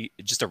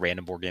 just a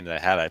random board game that I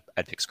had.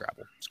 I'd pick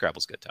Scrabble.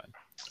 Scrabble's a good time.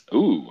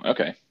 Ooh.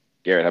 Okay.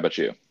 Garrett, how about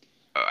you?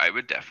 I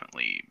would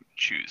definitely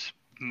choose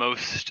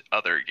most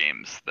other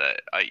games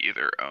that I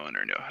either own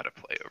or know how to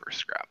play over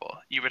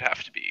Scrabble. You would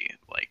have to be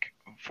like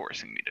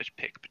forcing me to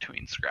pick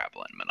between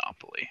Scrabble and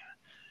Monopoly.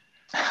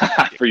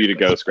 For you to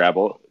go Ridiculous.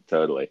 Scrabble,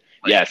 totally.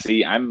 Yeah. Like,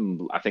 See, I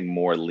think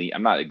more lean.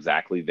 I'm not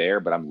exactly there,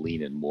 but I'm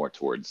leaning more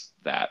towards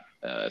that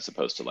as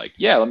opposed to like,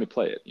 yeah, let me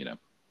play it.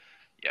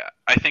 yeah,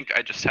 I think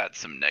I just had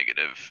some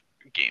negative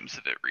games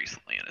of it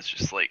recently, and it's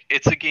just like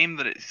it's a game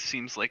that it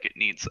seems like it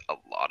needs a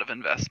lot of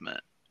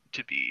investment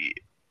to be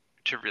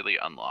to really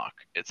unlock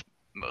its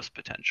most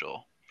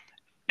potential.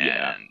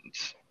 Yeah. And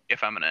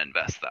if I'm going to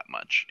invest that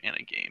much in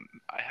a game,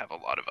 I have a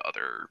lot of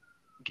other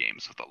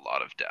games with a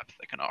lot of depth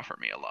that can offer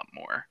me a lot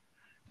more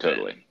than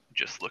Totally.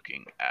 just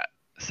looking at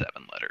 7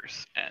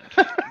 letters and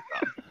feeling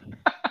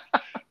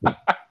dumb.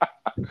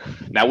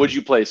 Now, would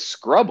you play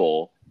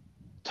Scrabble?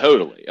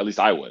 Totally. At least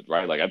I would,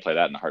 right? Like I'd play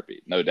that in a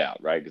heartbeat, no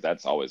doubt, right? Because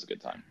that's always a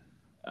good time.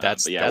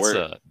 That's But yeah, that's we're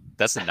a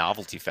that's a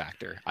novelty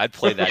factor. I'd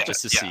play that Yeah,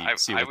 just to yeah,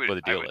 see I what would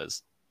the I deal would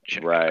is.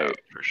 check it right. out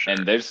for sure.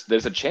 And there's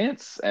a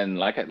chance, and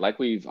like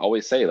we've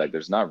always say, like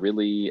there's not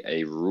really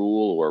a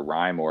rule or a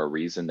rhyme or a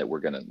reason that we're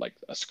gonna like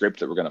a script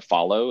that we're gonna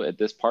follow at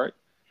this part.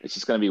 It's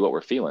just gonna be what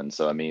we're feeling.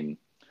 So I mean,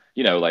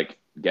 like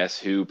Guess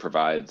Who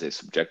provides a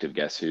subjective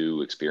Guess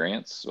Who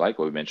experience, like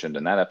what we mentioned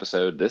in that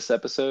episode. This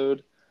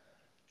episode,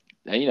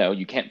 and,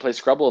 you can't play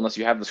Scrabble unless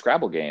you have the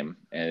Scrabble game,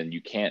 and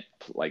you can't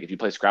like if you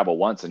play Scrabble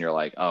once and you're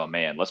like, oh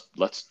man,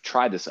 let's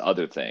try this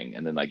other thing,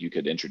 and then like you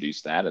could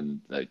introduce that,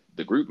 and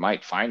the group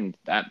might find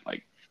that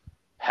like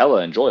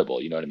hella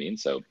enjoyable. You know what I mean?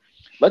 So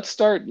let's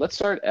start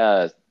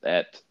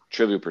at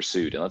Trivial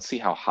Pursuit, and let's see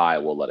how high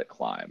we'll let it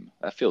climb.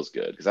 That feels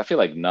good because I feel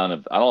like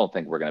I don't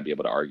think we're going to be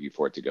able to argue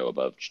for it to go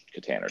above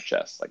Catan or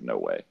chess. Like no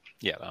way.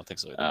 Yeah, I don't think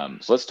so either.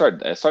 So let's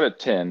start at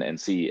 10 and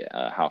see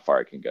how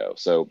far it can go.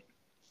 So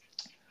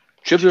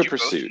Did Trivial you both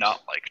Pursuit.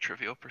 not like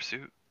Trivial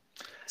Pursuit?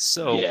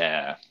 So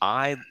Yeah,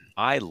 I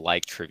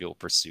like Trivial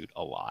Pursuit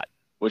a lot.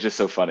 which is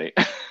so funny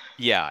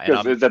Yeah, and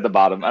because it's at the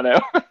bottom. I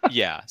know.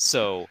 yeah.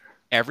 So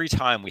every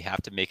time we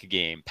have to make a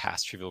game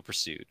past Trivial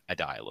Pursuit, I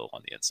die a little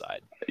on the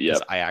inside because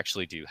Yep. I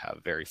actually do have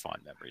very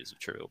fond memories of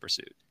Trivial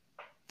Pursuit.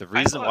 The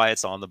I reason thought why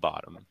it's on the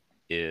bottom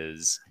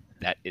is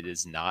that it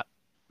is not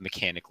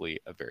mechanically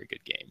a very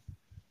good game.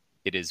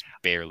 It is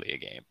barely a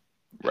game.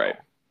 Right.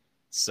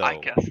 So I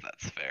guess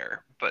that's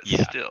fair, but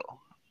Yeah. still,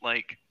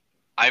 like,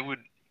 I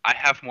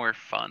have more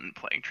fun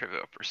playing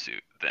Trivial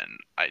Pursuit than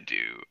I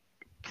do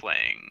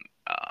playing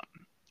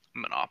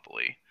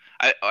Monopoly.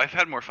 I've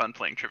had more fun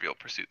playing Trivial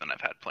Pursuit than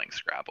I've had playing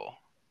Scrabble.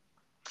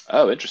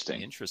 Oh,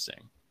 interesting.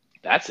 Interesting.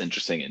 That's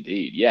interesting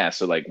indeed. Yeah.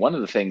 So like one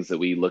of the things that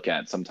we look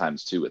at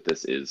sometimes too with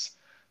this is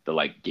the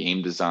like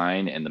game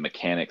design and the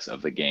mechanics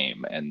of the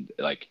game. And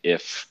like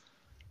if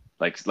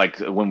like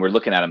when we're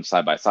looking at them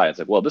side by side, it's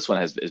like, well, this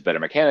one is better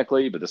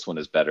mechanically, but this one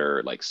is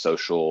better like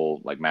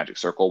social, like Magic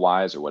Circle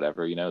wise or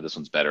whatever, you know, this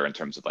one's better in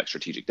terms of like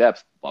strategic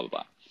depth, blah,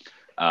 blah,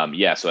 blah.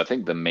 Yeah, so I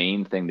think the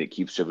main thing that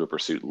keeps Trivial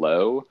Pursuit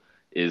low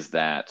is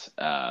that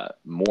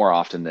more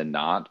often than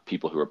not,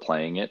 people who are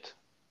playing it,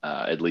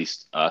 at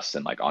least us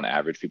and like on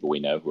average, people we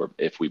know who are,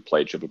 if we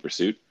played Trivial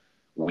Pursuit,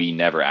 we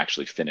never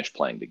actually finish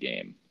playing the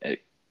game.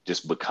 It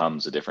just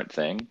becomes a different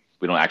thing.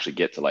 We don't actually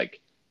get to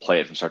like play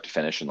it from start to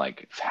finish and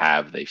like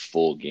have the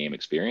full game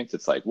experience.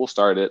 It's like we'll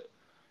start it,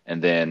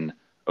 and then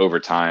over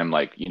time,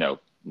 like you know,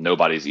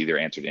 nobody's either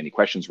answered any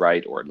questions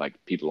right, or like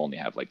people only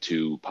have like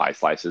 2 pie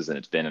slices and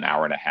it's been an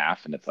hour and a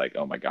half, and it's like,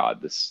 oh my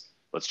god, this,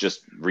 let's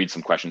just read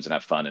some questions and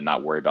have fun and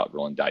not worry about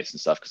rolling dice and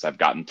stuff because I've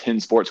gotten 10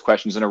 sports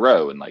questions in a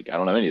row and like I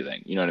don't know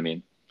anything, you know what I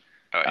mean?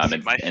 Oh, I see.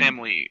 And, My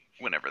family,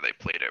 whenever they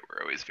played it,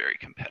 were always very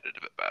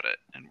competitive about it,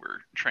 and we're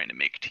trying to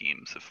make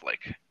teams of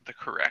like the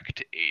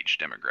correct age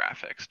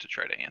demographics to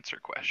try to answer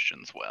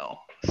questions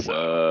well. So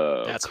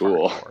whoa, That's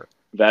cool. hardcore.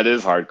 That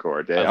is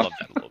hardcore. I Damn. love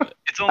that a little bit.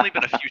 it's only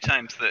been a few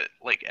times that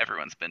like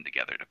everyone's been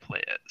together to play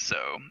it, so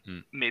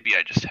maybe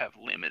I just have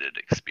limited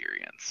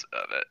experience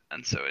of it,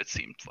 and so it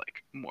seemed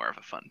like more of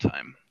a fun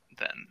time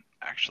than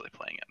actually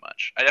playing it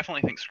much. I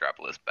definitely think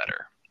Scrabble is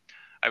better.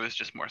 I was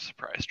just more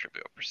surprised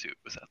Trivial Pursuit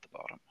was at the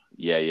bottom.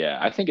 Yeah,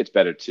 I think it's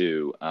better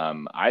too.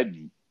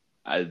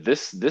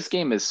 This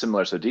game is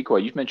similar. So Decoy,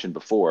 you've mentioned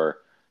before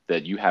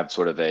that you have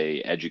sort of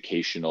a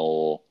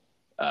educational,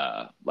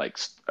 like,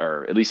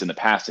 or at least in the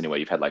past anyway,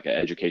 you've had like an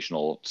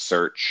educational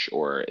search,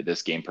 or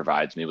this game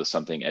provides me with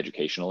something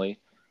educationally,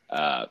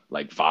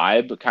 like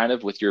vibe kind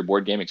of with your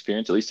board game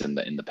experience, at least in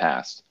the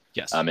past.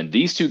 Yes. And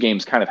these two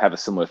games kind of have a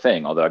similar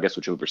thing. Although I guess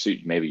with Trivial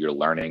Pursuit, maybe you're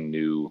learning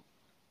new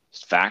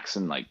facts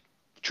and like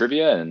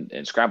trivia,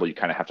 and Scrabble, you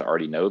kind of have to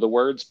already know the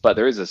words, but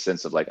there is a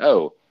sense of like,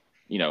 oh,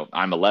 you know,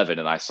 I'm 11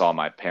 and I saw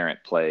my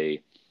parent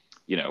play,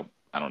 you know,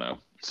 I don't know,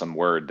 some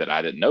word that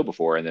I didn't know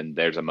before. And then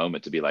there's a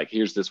moment to be like,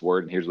 here's this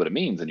word and here's what it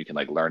means. And you can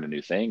like learn a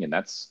new thing. And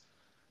that's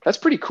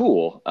pretty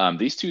cool.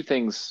 These two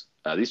things,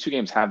 these two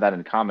games have that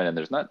in common. And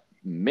there's not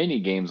many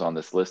games on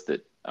this list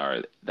that are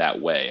that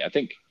way. I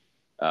think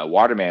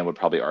Waterman would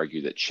probably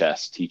argue that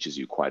chess teaches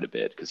you quite a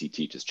bit because he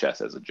teaches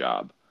chess as a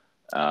job.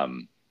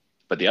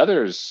 But the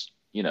others,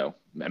 you know,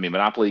 I mean,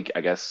 Monopoly, I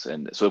guess.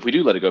 And so if we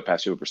do let it go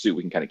past Trivial Pursuit,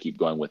 we can kind of keep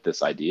going with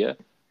this idea.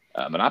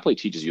 Monopoly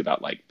teaches you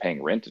about like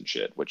paying rent and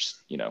shit, which,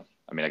 you know,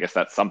 I mean, I guess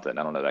that's something.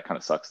 I don't know. That kind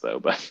of sucks though,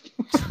 but.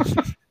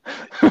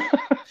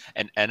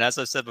 and as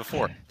I said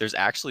before, there's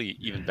actually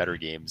even better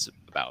games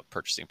about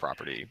purchasing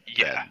property.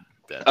 Yeah.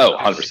 Than Oh,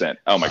 Monopoly. 100%.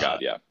 Oh my God.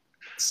 Yeah.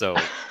 So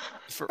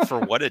for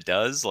what it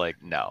does,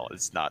 like, no,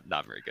 it's not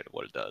very good at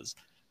what it does.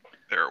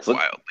 There are So-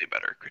 wildly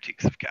better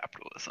critiques of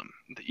capitalism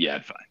that you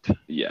can find.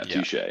 Yeah.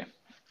 Yeah. Touche.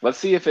 Let's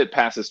see if it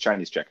passes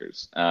Chinese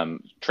checkers.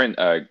 Trent,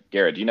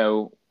 Garrett, do you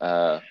know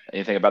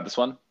anything about this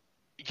one?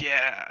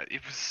 Yeah,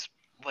 it was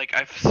like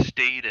I've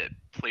stayed at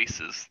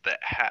places that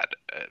had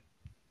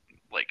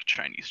like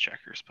Chinese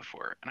checkers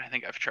before, and I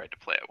think I've tried to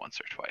play it once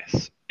or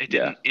twice. It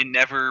Yeah. didn't. It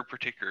never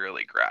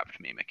particularly grabbed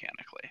me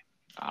mechanically.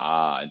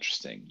 Ah,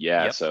 interesting.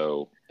 Yeah. Yep.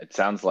 So it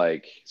sounds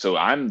like, so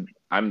and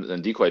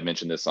Decoy had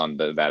mentioned this on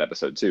that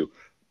episode too.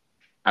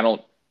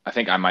 I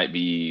think I might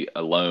be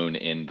alone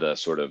in the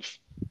sort of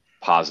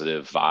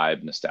positive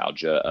vibe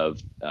nostalgia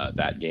of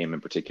that game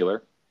in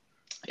particular.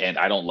 And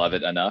I don't love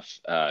it enough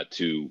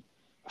to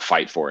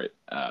fight for it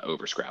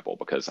over Scrabble,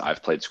 because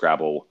I've played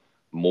Scrabble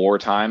more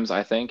times,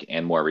 I think,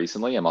 and more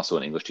recently. I'm also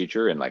an English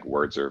teacher, and like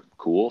words are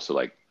cool. So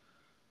like,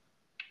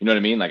 you know what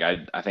I mean? Like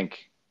I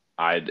think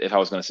if I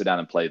was going to sit down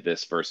and play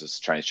this versus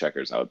Chinese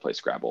checkers, I would play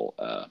Scrabble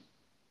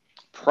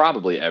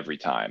probably every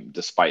time,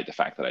 despite the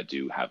fact that I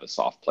do have a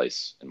soft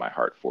place in my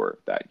heart for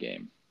that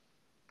game.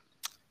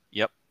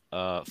 Yep.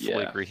 Fully Yeah.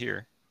 agree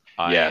here.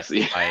 Yes.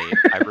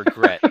 I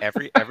regret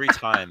every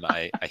time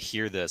I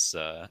hear this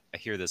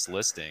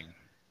listing,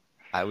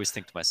 I always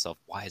think to myself,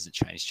 why isn't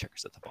Chinese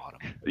checkers at the bottom?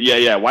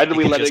 Yeah. Why did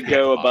we let it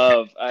go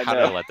above? I How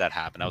did I know. let that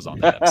happen? I was on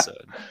that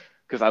episode.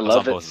 Because I was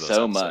love on it both of those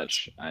so episodes.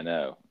 much. I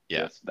know.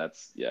 Yeah.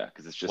 That's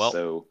because it's just Well,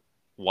 so.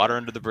 Water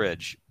under the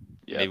bridge.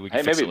 Yeah. Maybe we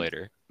can fix it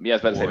later. Yeah, I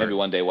was about to say Or- maybe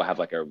one day we'll have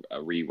like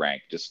a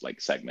re-rank, just like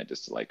segment,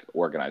 just to like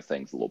organize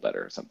things a little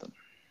better or something.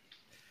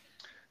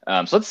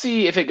 So let's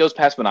see if it goes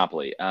past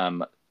Monopoly.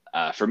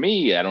 For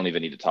me, I don't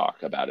even need to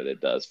talk about it.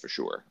 It does for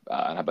sure.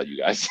 How about you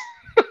guys?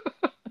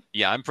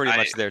 Yeah, I'm pretty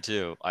much there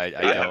too. I I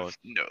don't. have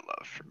no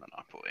love for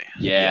Monopoly.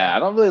 Yeah, I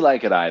don't really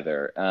like it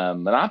either.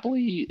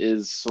 Monopoly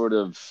is sort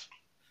of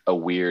a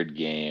weird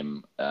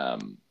game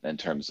in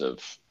terms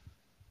of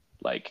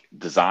like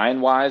design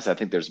wise, I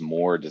think there's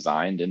more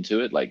designed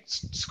into it. Like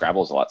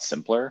Scrabble is a lot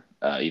simpler,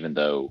 even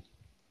though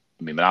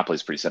I mean Monopoly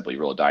is pretty simple. You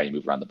roll a die, you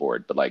move around the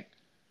board, but like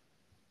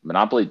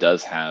Monopoly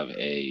does have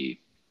a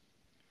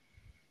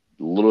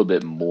little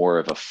bit more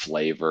of a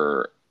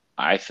flavor,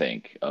 I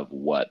think, of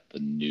what the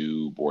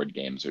new board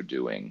games are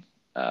doing.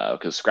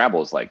 Because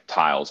Scrabble is like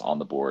tiles on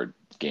the board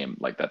game,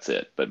 like that's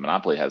it. But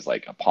Monopoly has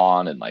like a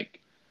pawn and like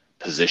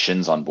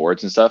positions on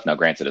boards and stuff. Now,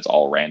 granted, it's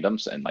all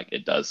randoms and like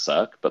it does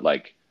suck, but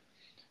like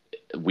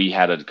we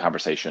had a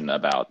conversation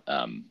about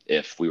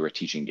if we were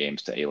teaching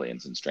games to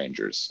aliens and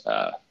strangers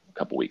a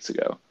couple weeks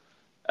ago,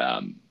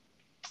 um,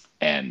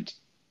 and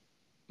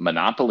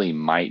Monopoly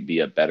might be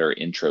a better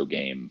intro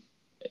game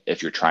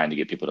if you're trying to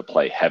get people to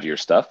play heavier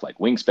stuff like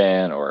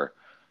Wingspan or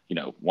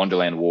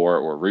Wonderland War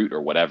or Root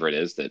or whatever it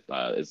is that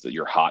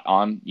you're hot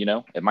on.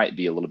 It might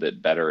be a little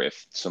bit better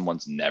if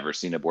someone's never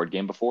seen a board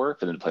game before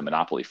for them to play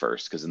Monopoly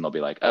first, because then they'll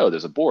be like, oh,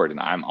 there's a board and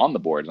I'm on the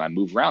board and I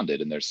move around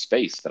it and there's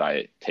space that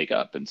I take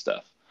up and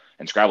stuff.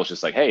 And Scrabble's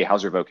just like, hey,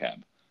 how's your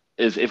vocab?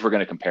 Is if we're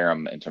going to compare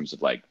them in terms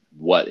of like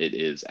what it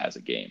is as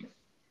a game.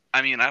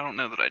 I mean, I don't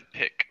know that I'd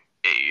pick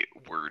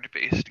a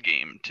word-based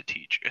game to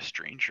teach a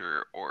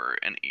stranger or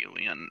an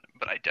alien,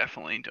 but I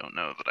definitely don't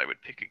know that I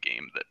would pick a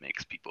game that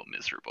makes people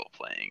miserable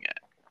playing it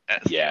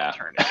as the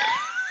alternative.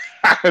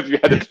 If you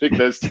had to pick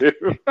those two.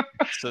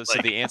 So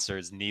the answer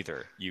is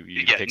neither. You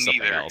pick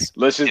something neither. else.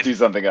 Let's just do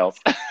something else.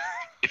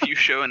 If you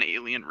show an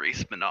alien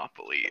race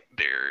Monopoly,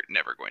 they're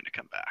never going to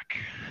come back.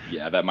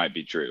 Yeah, that might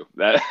be true.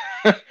 That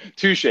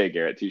touche,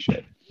 Garrett, touche.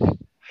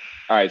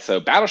 All right, so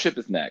Battleship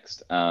is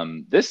next.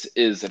 This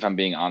is, if I'm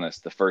being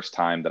honest, the first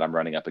time that I'm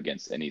running up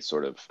against any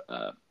sort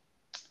of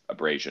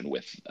abrasion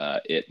with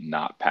it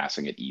not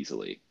passing it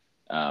easily.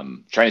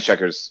 Chinese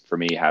Checkers, for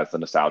me, has the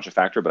nostalgia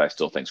factor, but I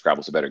still think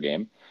Scrabble's a better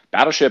game.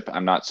 Battleship,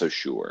 I'm not so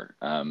sure.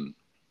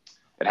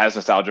 It has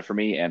nostalgia for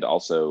me and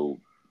also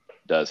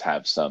does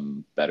have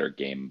some better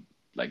game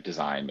like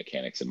design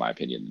mechanics, in my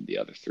opinion, than the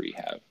other three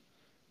have.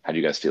 How do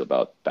you guys feel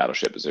about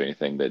Battleship? Is there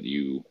anything that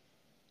you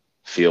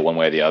feel one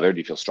way or the other? Do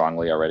you feel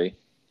strongly already?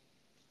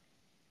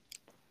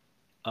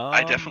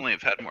 I definitely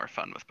have had more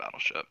fun with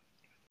Battleship.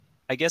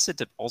 I guess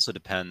it also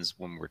depends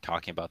when we're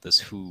talking about this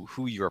who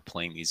you're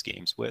playing these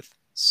games with.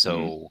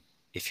 So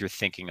if you're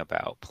thinking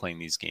about playing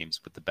these games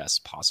with the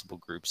best possible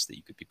groups that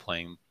you could be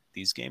playing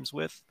these games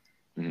with,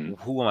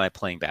 who am I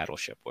playing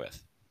Battleship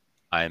with?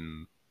 I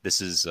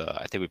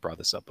think we brought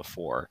this up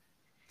before.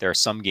 There are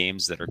some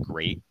games that are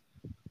great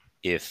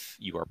if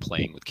you are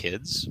playing with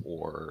kids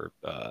or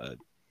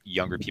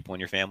younger people in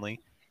your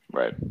family.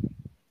 Right.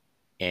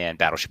 And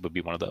Battleship would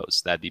be one of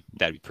those. That'd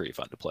be pretty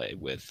fun to play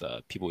with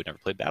people who'd never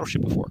played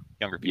Battleship before,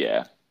 younger people.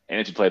 Yeah, and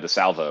if you play the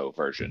Salvo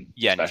version,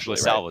 yeah, and if you play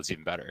Salvo, it's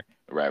even better.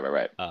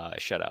 Right.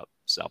 Shut out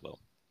Salvo.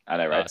 I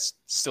know, right?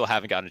 Still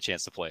haven't gotten a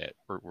chance to play it.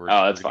 We're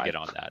that's gonna fine. get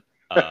on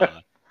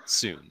that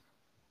soon.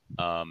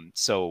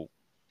 So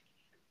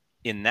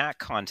in that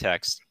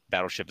context,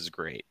 Battleship is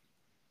great.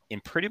 In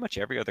pretty much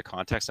every other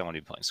context, I want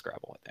to be playing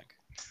Scrabble, I think.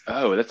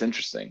 Oh, that's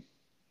interesting.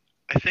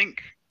 I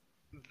think,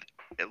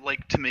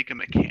 like, to make a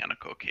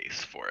mechanical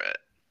case for it,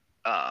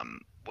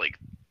 like,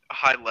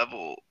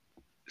 high-level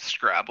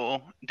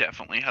Scrabble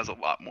definitely has a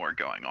lot more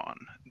going on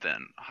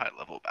than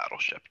high-level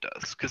Battleship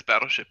does, because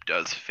Battleship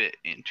does fit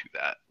into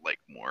that, like,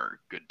 more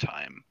good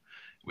time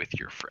with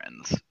your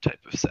friends type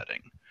of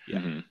setting.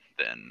 Yeah.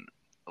 Than,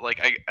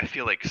 like, I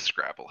feel like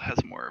Scrabble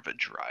has more of a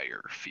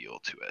drier feel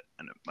to it,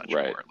 and a much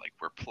more like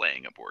we're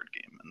playing a board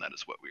game, and that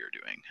is what we are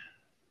doing.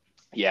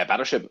 Yeah,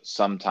 Battleship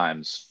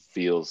sometimes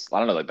feels, I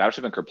don't know, like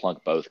Battleship and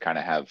Kerplunk both kind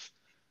of have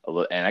a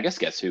little, and I guess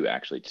Guess Who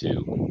actually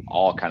too,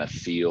 all kind of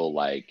feel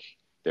like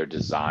they're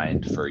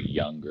designed for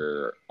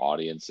younger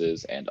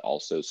audiences and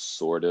also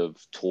sort of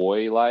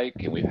toy-like.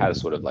 And we've had a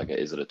sort of like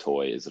is it a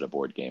toy, is it a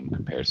board game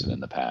comparison in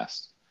the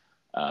past.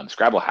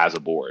 Scrabble has a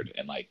board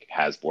and like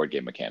has board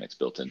game mechanics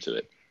built into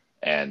it.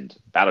 And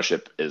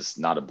Battleship is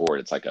not a board.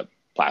 It's like a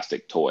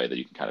plastic toy that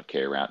you can kind of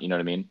carry around. You know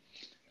what I mean?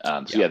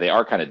 So they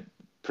are kind of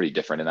pretty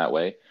different in that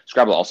way.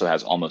 Scrabble also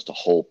has almost a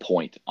whole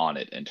point on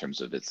it in terms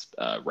of its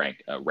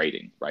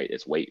rating, right?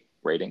 Its weight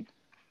rating.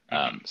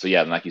 So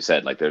yeah, and like you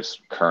said, like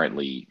there's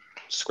currently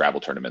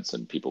Scrabble tournaments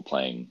and people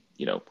playing,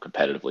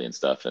 competitively and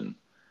stuff. And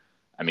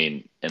I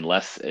mean,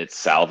 unless it's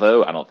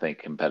Salvo, I don't think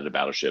competitive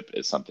Battleship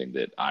is something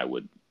that I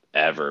would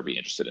ever be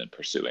interested in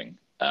pursuing.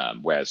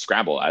 Whereas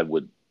Scrabble, I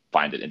would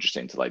find it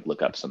interesting to like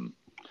look up some,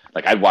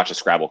 like I'd watch a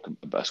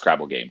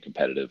Scrabble game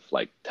competitive,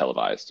 like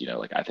televised,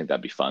 like I think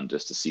that'd be fun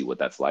just to see what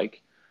that's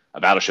like. A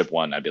Battleship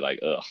one, I'd be like,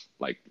 ugh,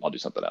 like I'll do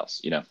something else,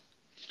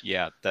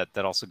 Yeah, that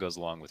also goes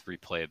along with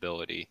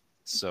replayability.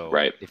 So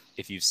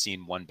if you've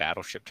seen one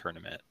Battleship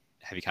tournament,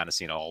 have you kind of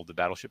seen all the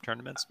Battleship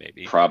tournaments?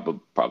 Maybe. Probably.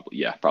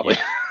 Yeah.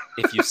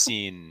 If you've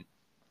seen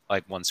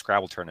like one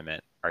Scrabble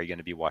tournament, are you going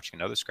to be watching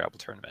another Scrabble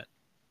tournament?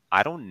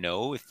 I don't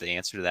know if the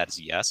answer to that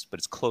is yes, but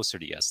it's closer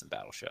to yes than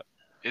Battleship.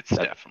 It's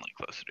definitely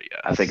closer to yes.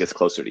 I think it's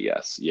closer to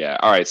yes. Yeah.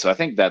 All right. So I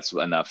think that's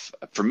enough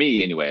for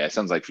me anyway. It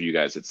sounds like for you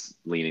guys, it's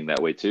leaning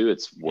that way too.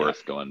 It's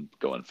worth going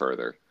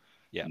further.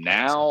 Yeah, I think so.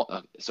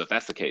 Now, so if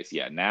that's the case,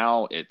 yeah,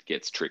 now it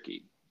gets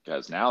tricky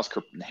because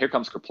here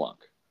comes Kerplunk,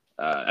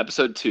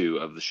 episode 2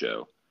 of the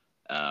show,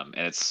 and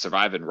it's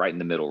surviving right in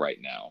the middle right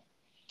now.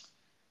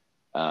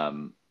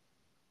 Um,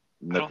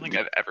 I don't think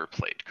I've ever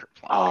played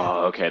Kerplunk.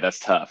 oh, okay, that's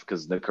tough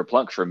because the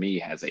Kerplunk for me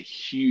has a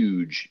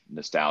huge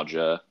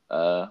nostalgia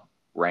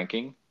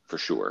ranking for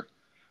sure.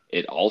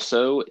 It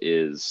also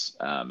is,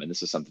 and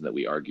this is something that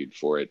we argued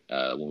for it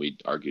when we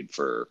argued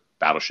for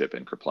Battleship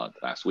and Kerplunk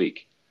last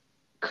week.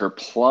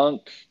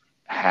 Kerplunk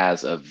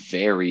has a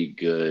very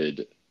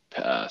good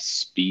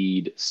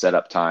speed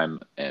setup time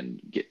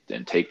and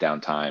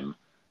takedown time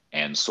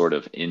and sort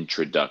of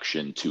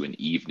introduction to an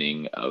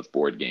evening of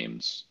board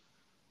games.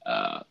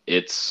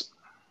 It's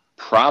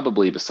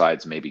probably,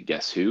 besides maybe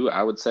Guess Who,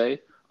 I would say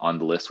on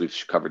the list we've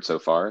covered so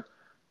far,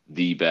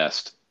 the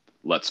best.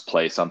 Let's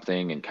play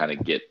something and kind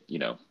of get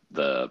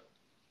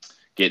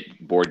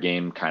board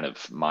game kind of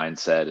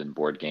mindset and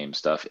board game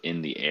stuff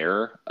in the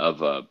air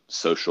of a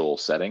social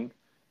setting.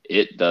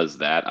 It does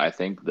that, I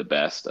think, the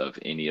best of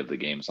any of the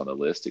games on the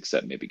list,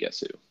 except maybe Guess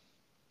Who.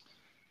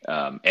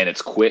 And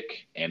it's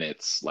quick, and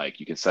it's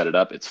like you can set it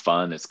up. It's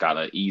fun. It's got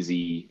a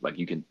easy, like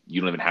you don't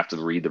even have to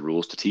read the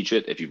rules to teach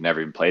it. If you've never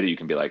even played it, you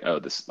can be like, oh,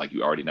 this, like,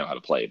 you already know how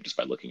to play it just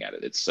by looking at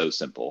it. It's so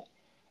simple,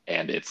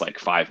 and it's like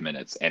 5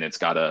 minutes, and it's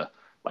got a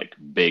like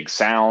big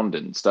sound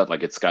and stuff.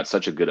 Like it's got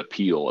such a good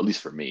appeal, at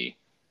least for me,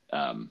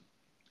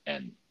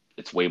 and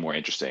it's way more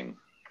interesting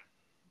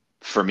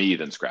for me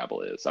than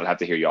Scrabble is. I'd have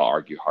to hear y'all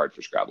argue hard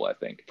for Scrabble, I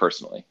think,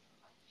 personally.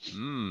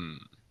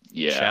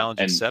 Yeah, Challenge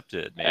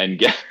accepted.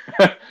 Maybe.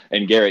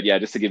 And Garrett, yeah,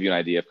 just to give you an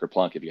idea of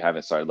Kerplunk, if you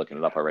haven't started looking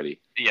it up already.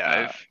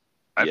 Yeah,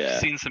 I've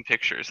seen some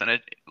pictures, and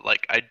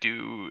I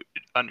do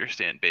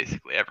understand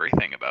basically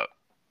everything about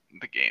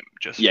the game.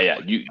 Just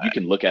you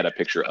can look at a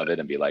picture of it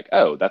and be like,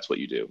 oh, that's what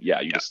you do.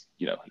 Yeah, just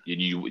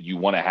you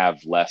want to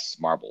have less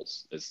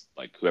marbles. It's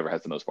like whoever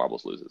has the most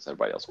marbles loses.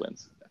 Everybody else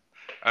wins.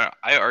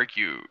 I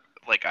argue,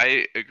 like,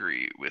 I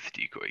agree with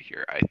Decoy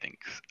here. I think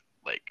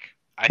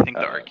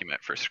the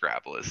argument for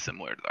Scrabble is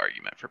similar to the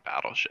argument for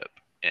Battleship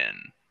in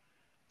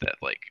that,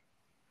 like,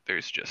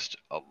 there's just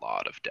a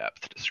lot of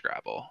depth to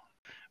Scrabble.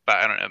 But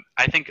I don't know.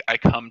 I think I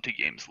come to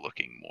games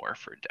looking more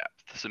for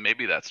depth. So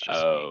maybe that's just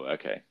me.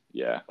 Okay.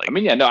 Yeah. Like, I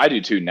mean, yeah, no, I do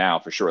too now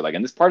for sure. Like,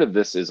 and this part of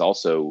this is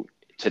also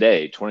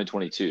today,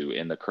 2022,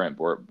 in the current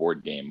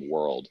board game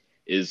world,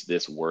 is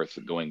this worth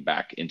going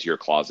back into your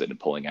closet and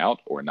pulling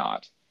out or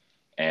not?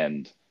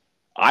 And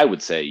I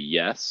would say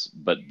yes,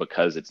 but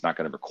because it's not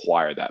going to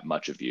require that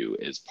much of you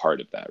is part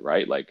of that,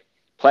 right? Like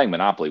playing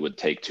Monopoly would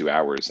take 2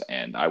 hours,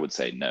 and I would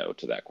say no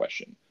to that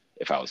question.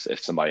 If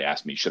somebody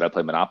asked me, should I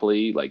play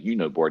Monopoly? Like,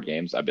 board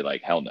games, I'd be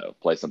like, hell no,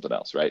 play something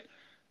else, right?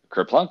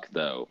 Kerplunk,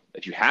 though,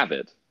 if you have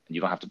it and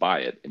you don't have to buy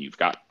it and you've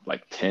got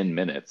like 10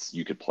 minutes,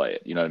 you could play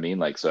it. You know what I mean?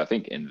 Like, so I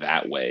think in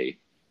that way,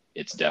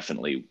 it's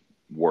definitely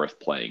worth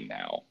playing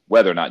now.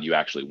 Whether or not you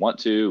actually want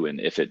to, and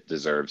if it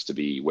deserves to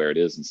be where it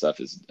is and stuff,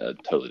 is a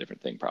totally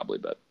different thing probably,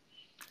 but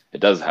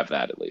it does have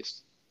that at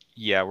least.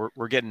 Yeah,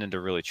 we're getting into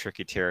really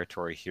tricky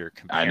territory here,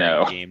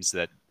 comparing games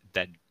that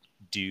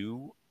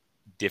do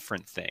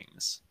different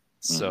things.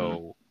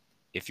 So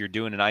if you're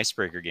doing an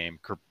icebreaker game,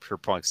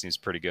 Kerplunk seems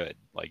pretty good.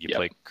 Like you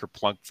play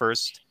Kerplunk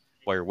first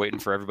while you're waiting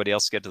for everybody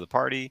else to get to the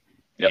party,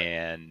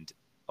 and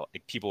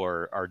like, people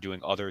are doing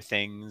other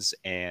things,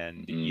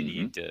 and you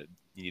need to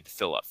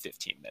fill up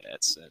 15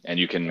 minutes. And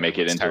you can make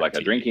it into like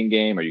a drinking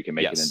game, or you can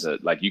make it into,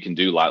 like, you can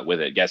do a lot with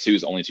it. Guess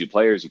Who's only 2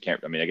 players. You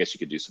can't. I mean, I guess you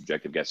could do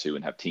subjective Guess Who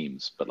and have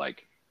teams, but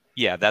like.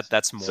 Yeah,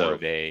 that's more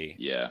of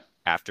a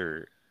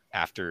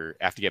after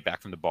you get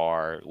back from the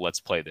bar, let's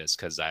play this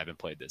because I haven't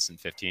played this in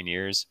 15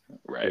 years.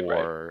 Right.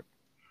 Or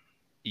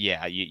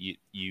you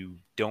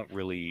don't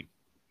really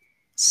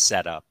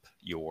set up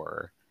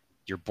your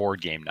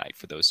board game night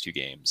for those 2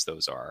 games.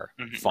 Those are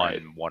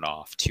fun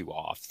one-off,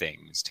 2-off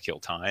things to kill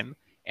time,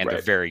 and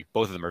they're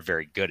both of them are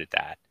very good at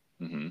that.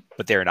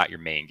 But they're not your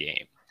main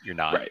game. You're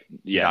not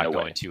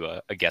going to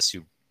a Guess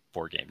Who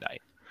board game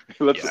night.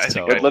 let's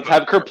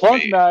have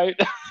Kerplunk night.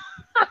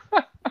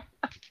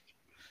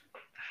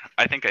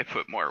 I think I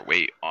put more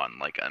weight on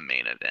like a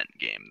main event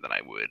game than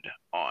I would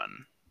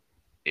on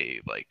a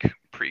like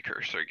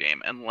precursor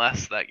game,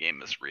 unless that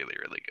game is really,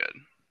 really good.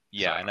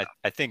 Yeah, so, and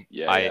I think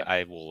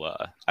I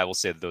will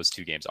say that those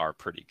 2 games are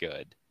pretty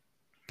good,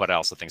 but I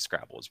also think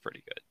Scrabble is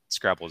pretty good.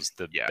 Scrabble is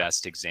the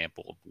best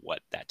example of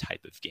what that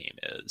type of game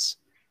is.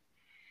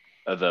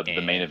 The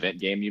main event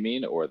game, you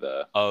mean, or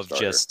the starter?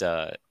 Just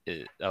a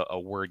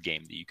word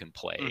game that you can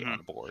play on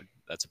a board.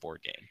 That's a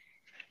board game.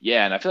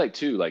 Yeah, and I feel like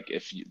too, like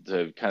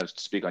to kind of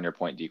speak on your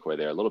point, Decoy,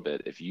 there a little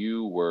bit, if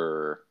you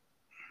were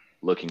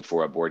looking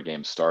for a board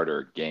game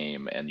starter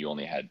game and you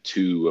only had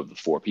 2 of the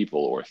 4 people,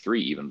 or 3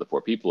 even of the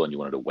 4 people, and you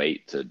wanted to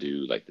wait to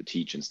do like the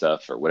teach and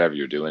stuff or whatever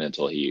you're doing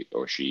until he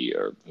or she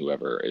or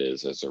whoever it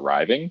is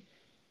arriving,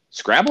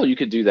 Scrabble, you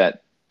could do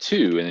that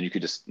too, and then you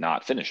could just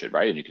not finish it,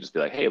 right? And you could just be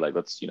like, hey, like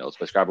let's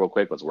play Scrabble real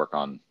quick, let's work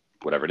on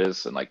whatever it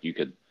is, and like you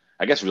could.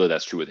 I guess really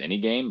that's true with any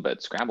game,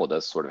 but Scrabble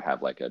does sort of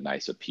have like a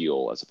nice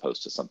appeal as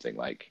opposed to something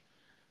like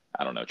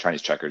I don't know,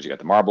 Chinese checkers, you got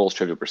the marbles,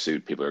 Trivial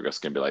Pursuit. People are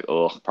just going to be like,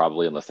 oh,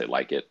 probably unless they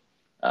like it.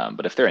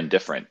 But if they're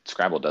indifferent,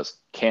 Scrabble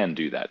can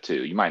do that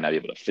too. You might not be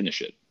able to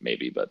finish it,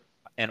 maybe, but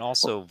And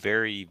also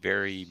very,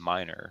 very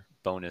minor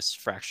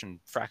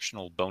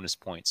fractional bonus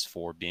points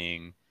for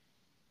being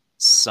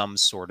some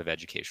sort of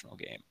educational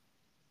game.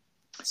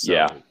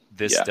 yeah, So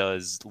this yeah,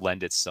 does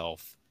lend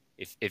itself,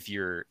 if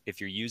you're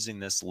using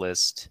this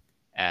list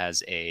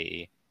as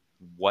a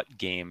what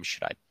game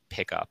should I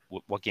pick up?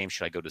 What game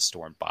should I go to the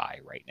store and buy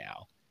right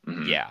now?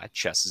 hmm Yeah,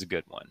 chess is a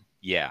good one.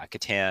 Yeah,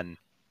 Catan,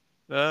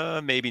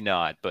 maybe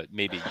not, but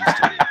maybe it used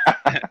to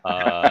be.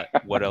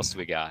 What else do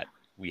we got?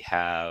 We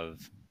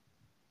have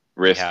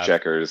we Risk, have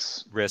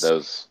checkers, Risk.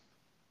 those.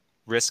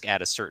 Risk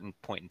at a certain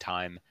point in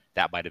time,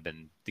 that might have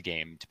been the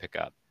game to pick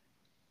up.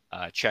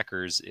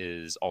 Checkers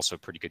is also a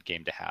pretty good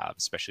game to have,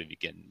 especially if you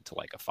get into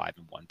like a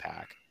 5-in-1 pack.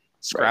 Right.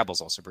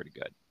 Scrabble's also pretty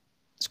good.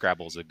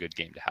 Scrabble's a good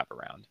game to have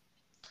around.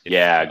 If you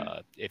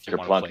want to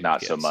Kerplunk play with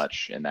not so kids.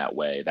 much in that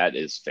way. That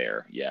is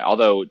fair. Yeah.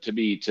 Although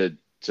to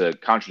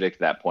contradict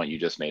that point you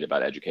just made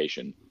about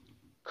education,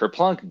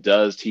 Kerplunk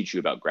does teach you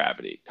about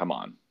gravity. Come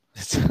on.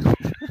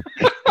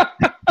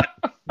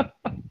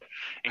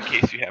 In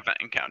case you haven't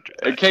encountered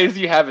that. In case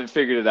you haven't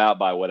figured it out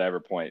by whatever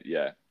point,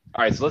 yeah.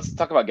 All right, so let's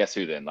talk about Guess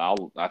Who then.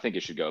 I think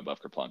it should go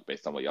above Kerplunk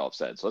based on what y'all have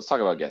said. So let's talk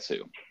about Guess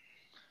Who.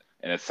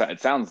 And it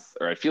sounds,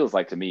 or it feels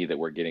like to me that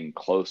we're getting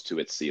close to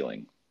its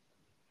ceiling.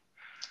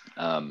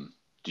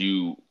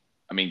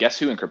 Guess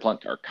Who and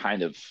Kerplunk are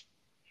kind of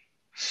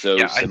so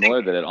Yeah,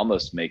 similar that it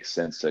almost makes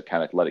sense to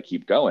kind of let it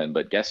keep going.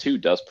 But Guess Who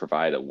does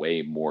provide a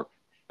way more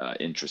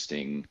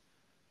interesting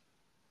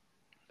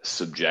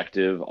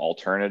subjective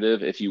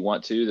alternative if you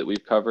want to that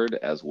we've covered,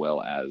 as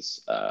well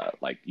as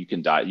like you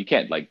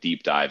can't like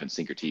deep dive and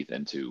sink your teeth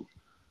into,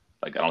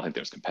 like, I don't think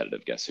there's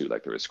competitive Guess Who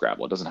like there is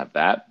Scrabble. It doesn't have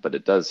that, but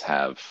it does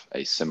have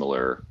a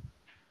similar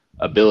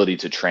ability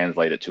to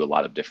translate it to a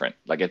lot of different,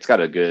 like, it's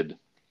got a good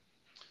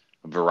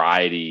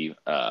variety,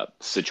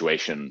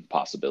 situation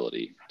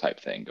possibility type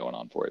thing going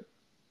on for it.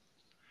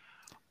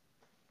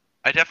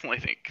 I definitely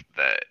think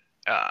that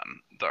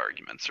the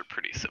arguments are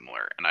pretty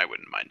similar, and I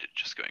wouldn't mind it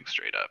just going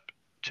straight up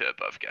to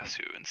above Guess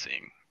Who and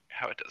seeing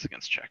how it does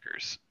against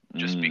checkers,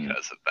 just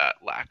because of that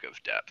lack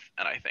of depth.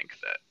 And I think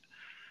that,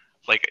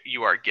 like,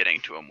 you are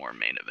getting to a more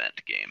main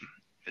event game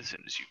as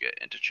soon as you get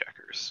into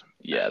checkers.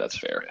 Yeah, that's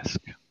fair.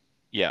 Risk.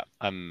 Yeah,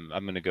 I'm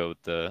gonna go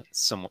with the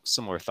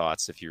similar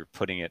thoughts. If you're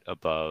putting it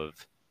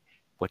above,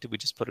 what did we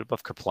just put it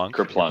above? Kerplunk.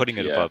 If we're putting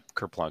it above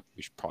Kerplunk,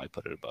 we should probably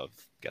put it above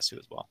Guess Who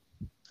as well.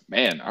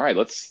 Man, all right,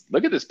 let's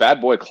look at this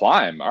bad boy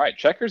climb. All right,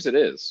 checkers it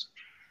is.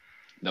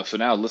 No, so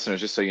now,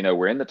 listeners, just so you know,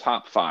 we're in the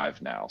top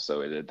 5 now.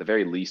 So at the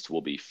very least,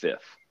 we'll be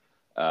 5th.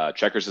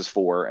 Checkers is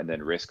 4, and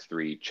then Risk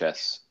 3,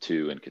 Chess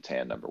 2, and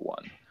Catan number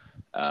 1.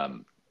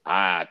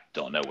 I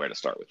don't know where to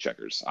start with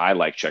checkers. I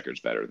like checkers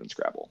better than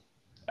Scrabble,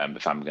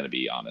 if I'm going to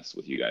be honest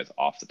with you guys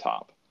off the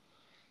top.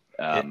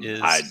 It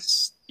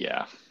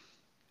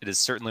is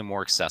certainly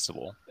more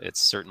accessible. It's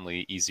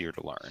certainly easier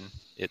to learn.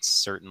 It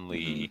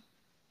certainly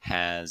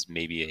has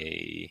maybe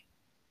a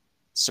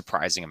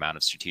surprising amount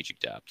of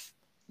strategic depth.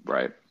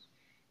 Right.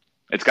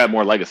 It's got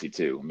more legacy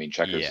too. I mean,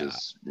 checkers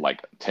is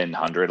like 1000,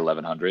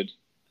 1100.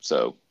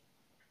 So.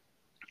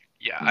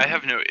 Yeah, I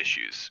have no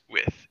issues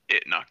with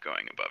it not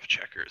going above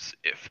checkers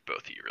if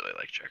both of you really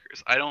like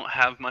checkers. I don't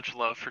have much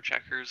love for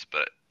checkers,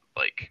 but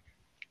like,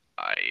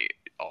 I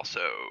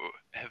also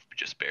have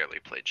just barely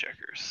played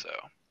checkers, so.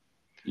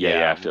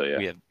 Yeah, I feel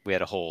you. We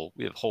have a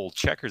whole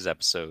checkers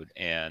episode,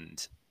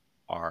 and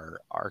our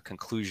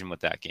conclusion with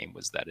that game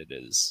was that it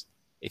is,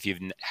 if you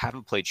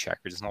haven't played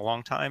checkers in a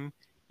long time,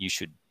 you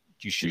should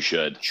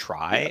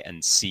try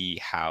and see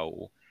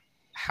how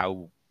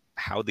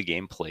the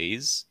game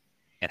plays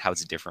and how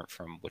it's different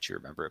from what you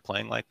remember it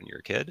playing like when you were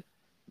a kid.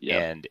 Yeah.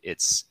 And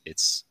it's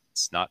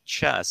not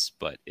chess,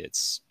 but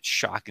it's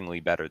shockingly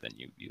better than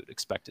you would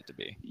expect it to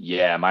be.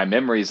 Yeah, my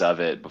memories of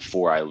it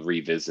before I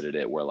revisited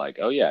it were like,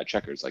 oh yeah,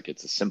 checkers, like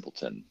it's a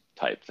simpleton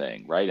type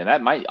thing, right? And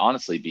that might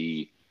honestly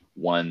be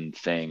one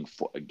thing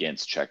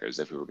against checkers,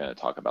 if we were going to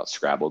talk about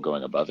Scrabble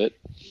going above it,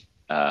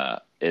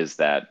 is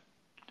that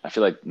I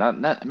feel like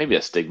not maybe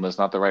a stigma is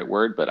not the right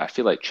word, but I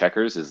feel like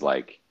checkers is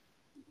like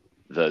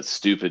the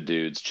stupid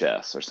dude's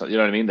chess or something. You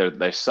know what I mean?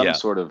 There's some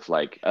sort of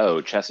like,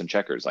 oh, chess and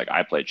checkers. Like,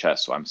 I play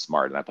chess, so I'm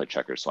smart, and I play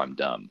checkers, so I'm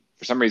dumb.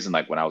 For some reason,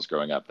 like when I was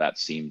growing up, that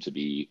seemed to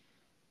be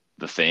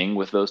the thing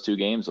with those two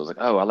games. I was like,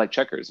 oh, I like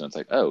checkers, and it's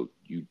like, oh,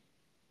 you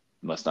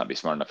must not be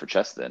smart enough for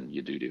chess then,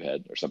 you doo-doo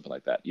head, or something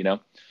like that, you know?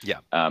 Yeah.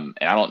 And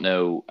I don't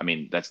know. I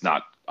mean, that's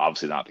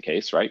obviously not the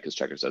case, right? Because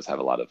checkers does have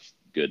a lot of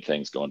good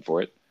things going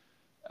for it.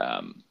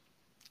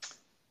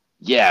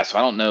 So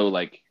I don't know,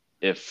 like,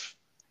 if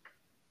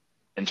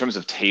in terms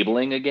of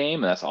tabling a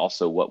game, that's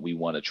also what we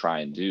want to try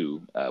and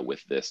do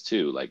with this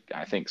too. Like,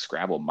 I think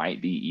Scrabble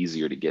might be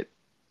easier to get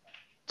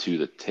to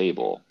the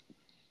table.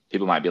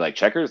 People might be like,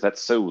 checkers,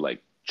 that's so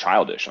like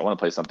childish. I want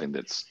to play something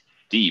that's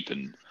deep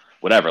and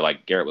whatever,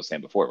 like Garrett was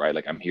saying before, right?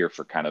 Like, I'm here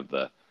for kind of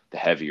the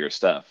heavier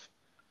stuff.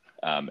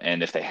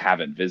 And if they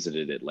haven't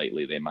visited it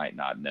lately, they might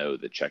not know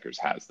that checkers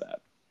has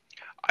that.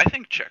 I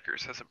think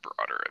checkers has a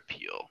broader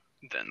appeal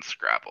than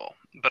Scrabble,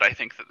 but I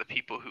think that the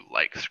people who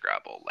like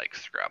Scrabble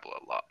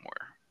a lot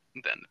more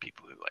than the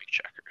people who like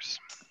checkers.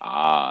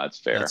 Ah, that's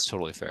fair. That's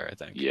totally fair, I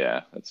think.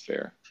 Yeah, that's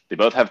fair. They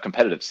both have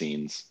competitive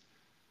scenes.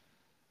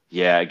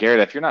 Yeah,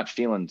 Garrett, if you're not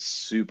feeling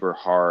super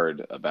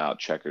hard about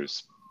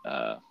checkers,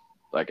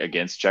 like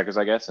against checkers,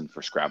 I guess, and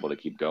for Scrabble to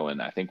keep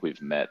going, I think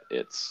we've met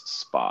its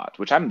spot,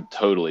 which I'm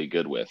totally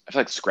good with. I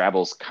feel like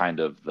Scrabble's kind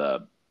of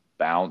the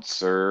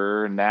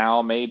bouncer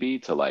now, maybe,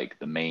 to like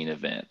the main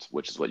event,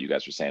 which is what you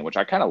guys were saying, which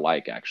I kind of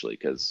like actually,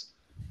 because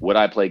would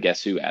I play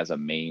Guess Who as a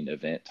main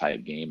event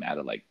type game at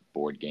a like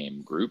board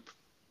game group?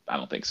 I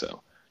don't think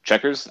so.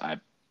 Checkers, I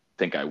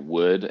think I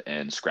would,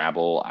 and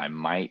Scrabble, I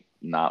might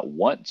not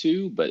want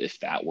to, but if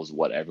that was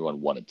what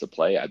everyone wanted to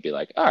play, I'd be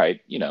like, all right,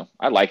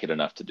 I like it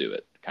enough to do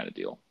it, kind of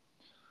deal.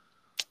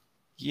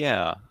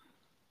 Yeah.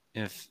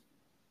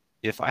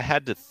 If I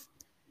had to,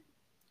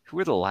 who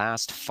are the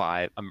last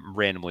five? I'm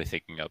randomly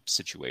thinking up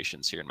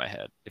situations here in my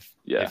head. If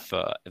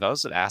I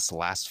was to ask the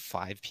last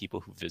five people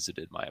who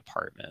visited my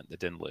apartment that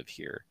didn't live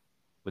here,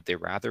 would they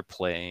rather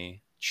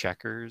play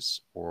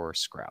checkers or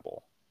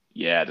Scrabble?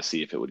 Yeah, to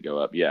see if it would go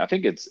up. Yeah, I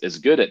think it's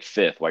good at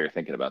fifth while you're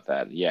thinking about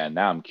that. Yeah, and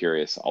now I'm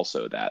curious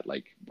also that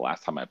like the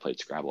last time I played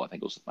Scrabble, I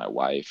think it was with my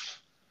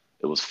wife.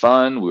 It was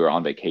fun. We were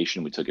on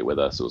vacation. We took it with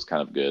us. It was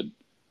kind of good.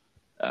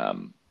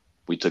 Um,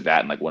 we took that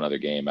and like one other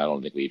game. I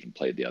don't think we even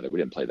played the other. We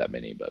didn't play that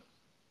many, but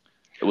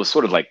it was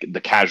sort of like the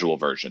casual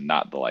version,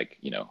 not the like,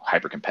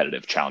 hyper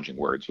competitive, challenging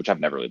words, which I've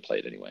never really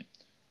played anyway.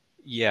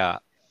 Yeah,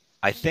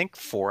 I think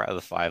 4 out of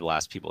the 5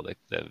 last people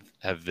that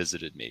have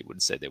visited me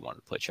would say they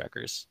wanted to play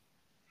checkers.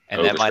 And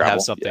that Over might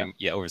have Scrabble? something,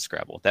 yeah, over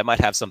Scrabble. That might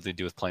have something to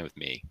do with playing with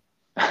me.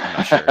 I'm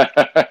not sure.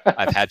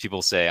 I've had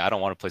people say, I don't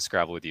want to play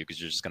Scrabble with you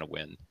because you're just going to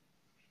win.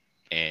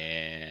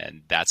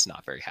 And that's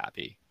not very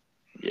happy.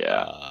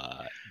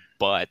 Yeah.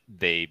 But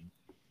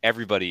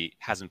everybody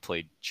hasn't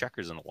played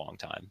checkers in a long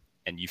time.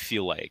 And you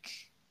feel like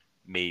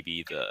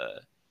maybe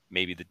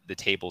the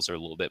tables are a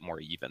little bit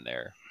more even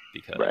there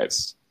because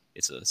Right.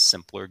 it's a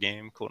simpler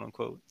game, quote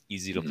unquote,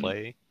 easy to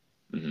play.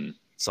 Mm-hmm.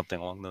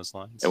 Something along those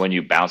lines. And when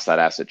you bounce that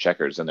ass at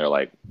checkers and they're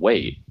like,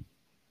 wait,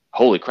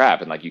 holy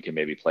crap. And like you can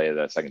maybe play it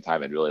a second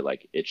time and really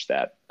like itch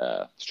that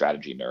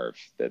strategy nerve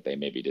that they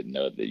maybe didn't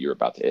know that you're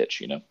about to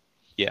itch,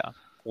 Yeah.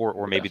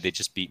 Or maybe they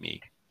just beat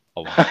me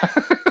a lot.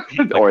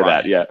 Like or Ryan.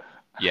 That, yeah.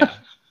 Yeah.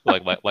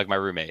 Like my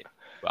roommate.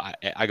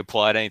 I could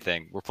pull out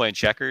anything. We're playing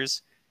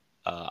checkers.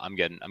 I'm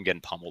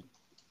getting pummeled.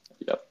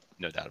 Yep.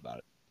 No doubt about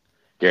it.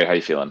 Garrett, how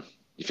you feeling?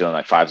 You feeling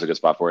like 5's a good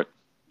spot for it?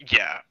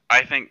 Yeah,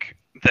 I think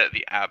that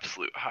the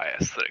absolute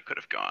highest that it could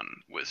have gone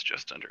was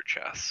just under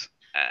chess,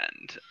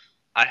 and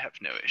I have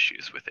no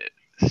issues with it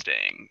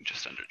staying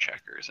just under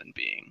checkers and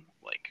being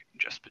like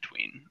just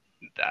between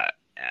that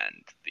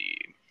and the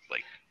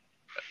like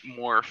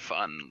more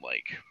fun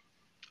like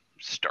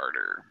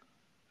starter.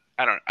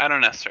 I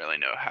don't necessarily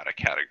know how to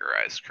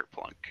categorize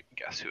Kerplunk,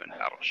 Guess Who, and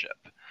Battleship,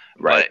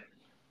 right?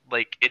 But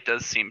like it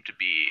does seem to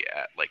be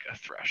at like a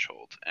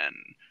threshold, and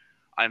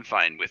I'm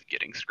fine with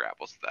getting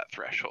Scrabbles to that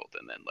threshold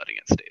and then letting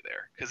it stay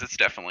there because it's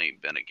definitely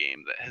been a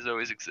game that has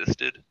always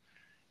existed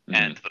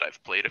and that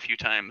I've played a few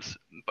times,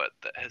 but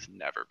that has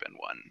never been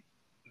one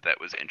that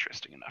was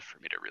interesting enough for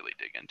me to really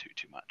dig into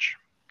too much.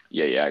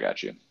 Yeah, I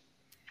got you.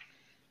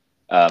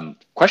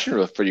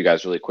 Question for you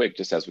guys really quick,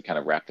 just as we kind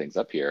of wrap things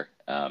up here.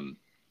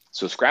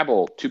 So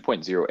Scrabble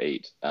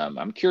 2.08,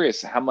 I'm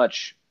curious how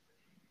much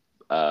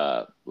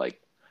like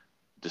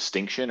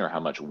distinction or how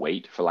much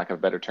weight, for lack of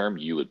a better term,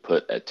 you would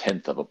put a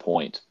 1/10 of a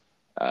point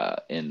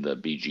in the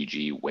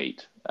BGG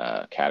weight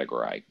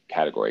category.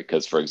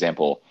 Because, for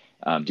example,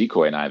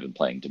 Decoy and I have been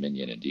playing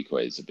Dominion, and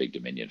Decoy is a big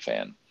Dominion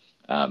fan.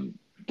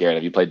 Garrett,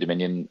 have you played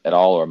Dominion at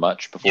all or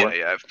much before?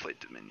 Yeah, I've played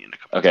Dominion a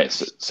couple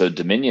times. So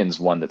Dominion's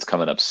one that's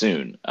coming up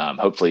soon,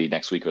 hopefully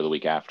next week or the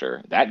week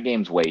after. That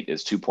game's weight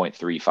is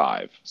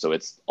 2.35, so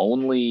it's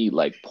only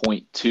like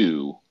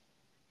 0.2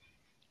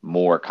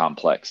 more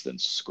complex than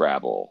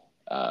Scrabble.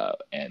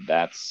 And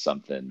that's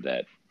something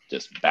that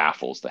just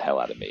baffles the hell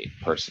out of me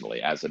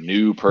personally. As a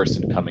new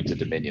person coming to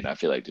Dominion, I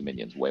feel like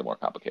Dominion's way more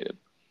complicated.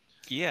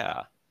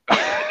 Yeah.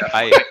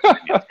 I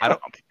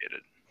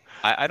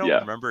don't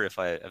remember if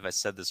I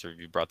said this or if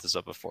you brought this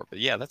up before, but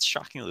yeah, that's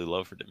shockingly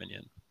low for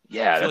Dominion.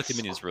 Yeah, I feel like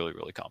Dominion's really,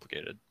 really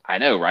complicated. I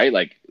know, right?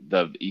 Like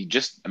the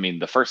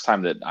first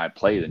time that I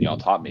played and y'all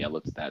taught me, I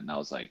looked at that and I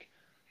was like,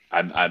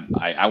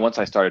 I once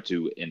I started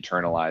to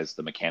internalize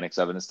the mechanics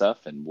of it and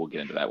stuff, and we'll get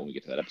into that when we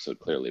get to that episode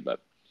clearly. But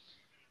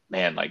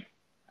man, like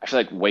I feel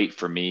like weight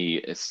for me,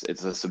 it's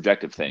a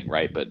subjective thing,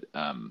 right? But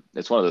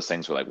it's one of those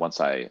things where like once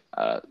I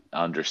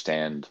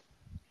understand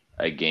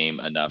a game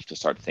enough to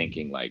start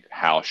thinking like,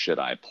 how should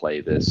I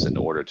play this in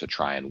order to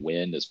try and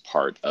win, is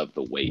part of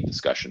the weight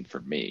discussion for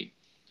me.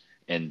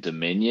 In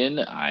Dominion,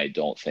 I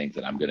don't think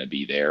that I'm going to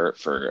be there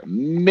for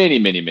many,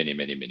 many, many,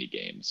 many, many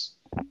games.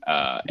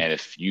 And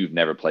if you've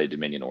never played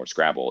Dominion or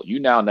Scrabble, you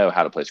now know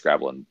how to play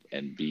Scrabble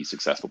and be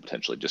successful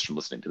potentially just from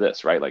listening to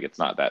this, right? Like it's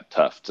not that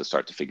tough to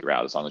start to figure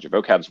out as long as your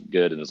vocab's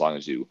good and as long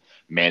as you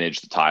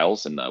manage the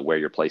tiles and where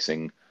you're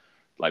placing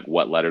like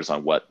what letters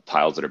on what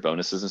tiles that are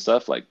bonuses and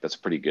stuff, like that's a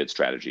pretty good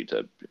strategy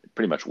to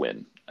pretty much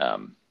win.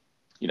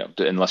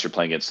 Unless you're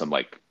playing against some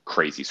like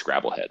crazy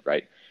Scrabble head,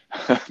 right?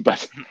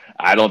 But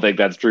I don't think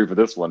that's true for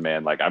this one,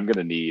 man. Like I'm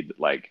gonna need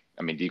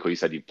Decoy, you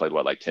said you played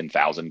what, like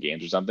 10,000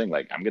 games or something.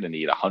 Like I'm gonna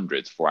need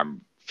hundreds before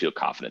I'm feel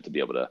confident to be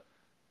able to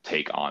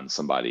take on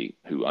somebody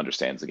who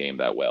understands the game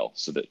that well.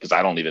 So that, because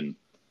I don't even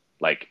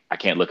like, I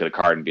can't look at a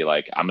card and be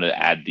like, I'm gonna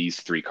add these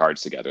 3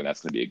 cards together and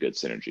that's gonna be a good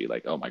synergy.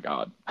 Like, oh my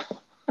god,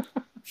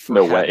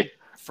 no way.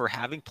 For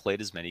having played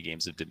as many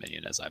games of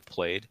Dominion as I've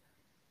played,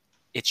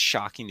 it's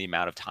shocking the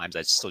amount of times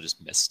I still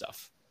just miss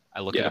stuff. I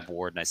look at a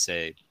board and I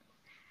say,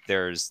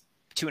 there's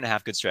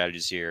 2.5 good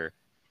strategies here.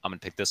 I'm going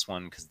to pick this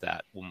one because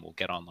that one will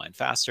get online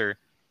faster.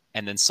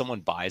 And then someone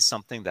buys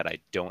something that I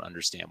don't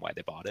understand why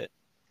they bought it.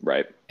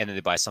 Right. And then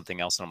they buy something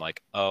else and I'm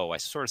like, oh, I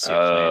sort of see a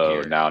plan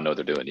here. Now I know what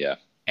they're doing, yeah.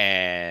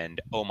 And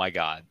oh my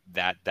god,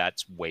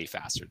 that's way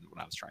faster than what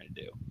I was trying to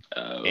do.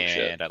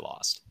 Shit. I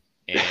lost.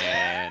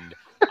 And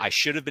I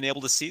should have been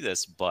able to see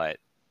this, but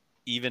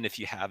even if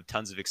you have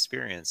tons of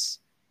experience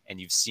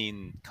and you've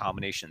seen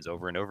combinations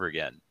over and over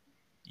again,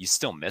 you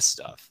still miss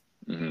stuff.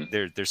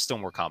 Mm-hmm. There's still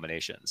more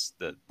combinations.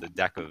 The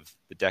deck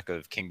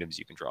of kingdoms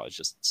you can draw is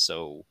just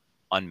so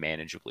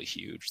unmanageably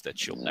huge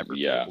that you'll never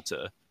be able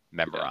to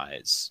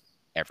memorize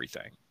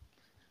everything.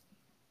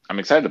 I'm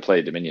excited to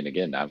play Dominion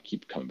again. Now I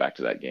keep coming back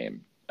to that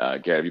game.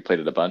 Garrett, have you played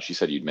it a bunch? You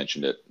said you'd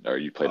mentioned it, or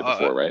you played it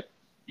before, right?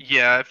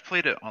 Yeah, I've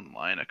played it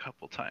online a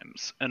couple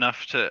times.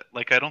 Enough to,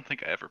 like, I don't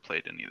think I ever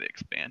played any of the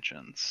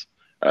expansions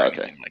or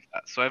anything like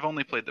that. So I've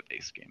only played the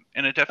base game.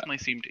 And it definitely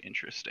seemed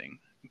interesting,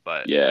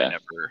 but I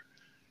never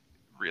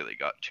really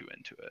got too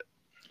into it.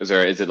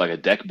 Is it like a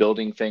deck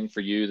building thing for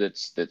you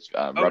that's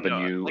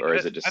rubbing you, or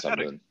is it just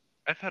something?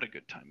 I've had a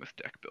good time with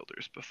deck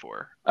builders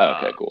before. Oh,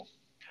 okay, cool.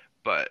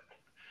 But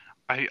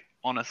I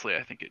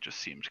think it just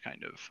seemed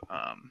kind of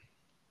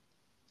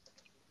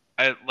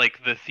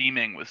the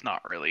theming was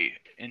not really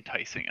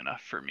enticing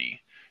enough for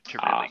me to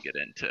really get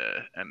into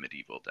a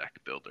medieval deck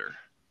builder.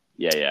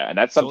 Yeah, and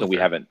that's something we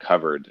haven't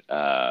covered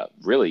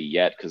really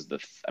yet, because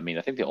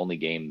I think the only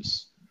game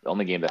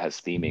that has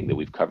theming that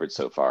we've covered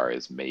so far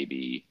is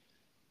maybe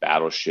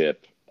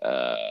Battleship,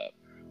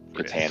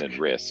 Catan, and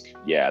Risk.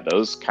 Yeah,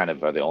 those kind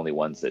of are the only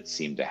ones that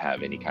seem to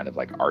have any kind of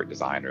like art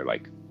design or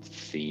like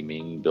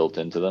theming built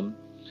into them.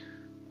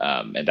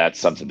 And that's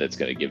something that's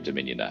going to give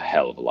Dominion a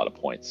hell of a lot of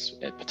points,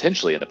 and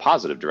potentially in the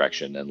positive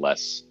direction,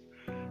 unless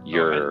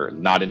you're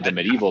not into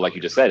medieval, like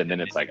you just said, and then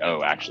it's like,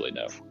 oh, actually,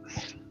 no.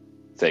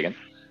 Say again?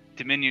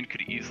 Dominion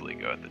could easily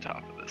go at the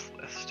top of this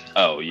list.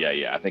 Oh,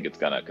 yeah. I think it's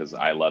gonna, because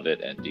I love it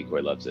and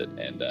Decoy loves it,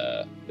 and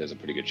there's a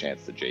pretty good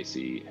chance that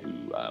JC,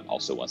 who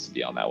also wants to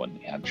be on that one,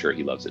 I'm sure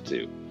he loves it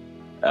too.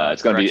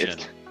 It's going to be...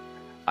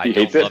 I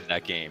don't love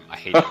that game. I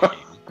hate that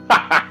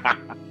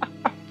game.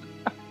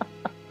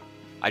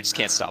 I just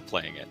can't stop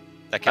playing it.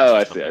 That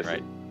counts for something,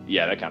 right?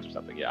 Yeah, that counts for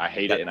something. Yeah, I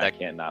hate it, and I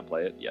cannot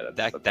play it. Yeah,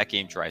 that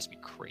game drives me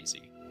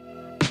crazy.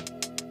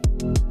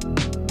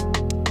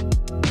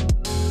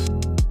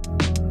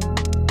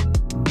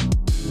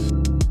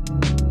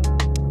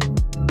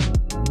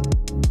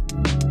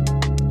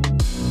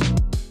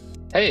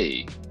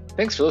 Hey,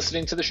 thanks for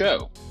listening to the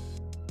show.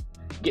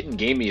 Getting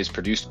Gamey is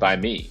produced by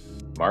me,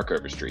 Mark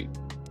Overstreet.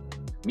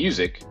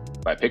 Music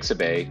by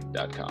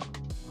Pixabay.com.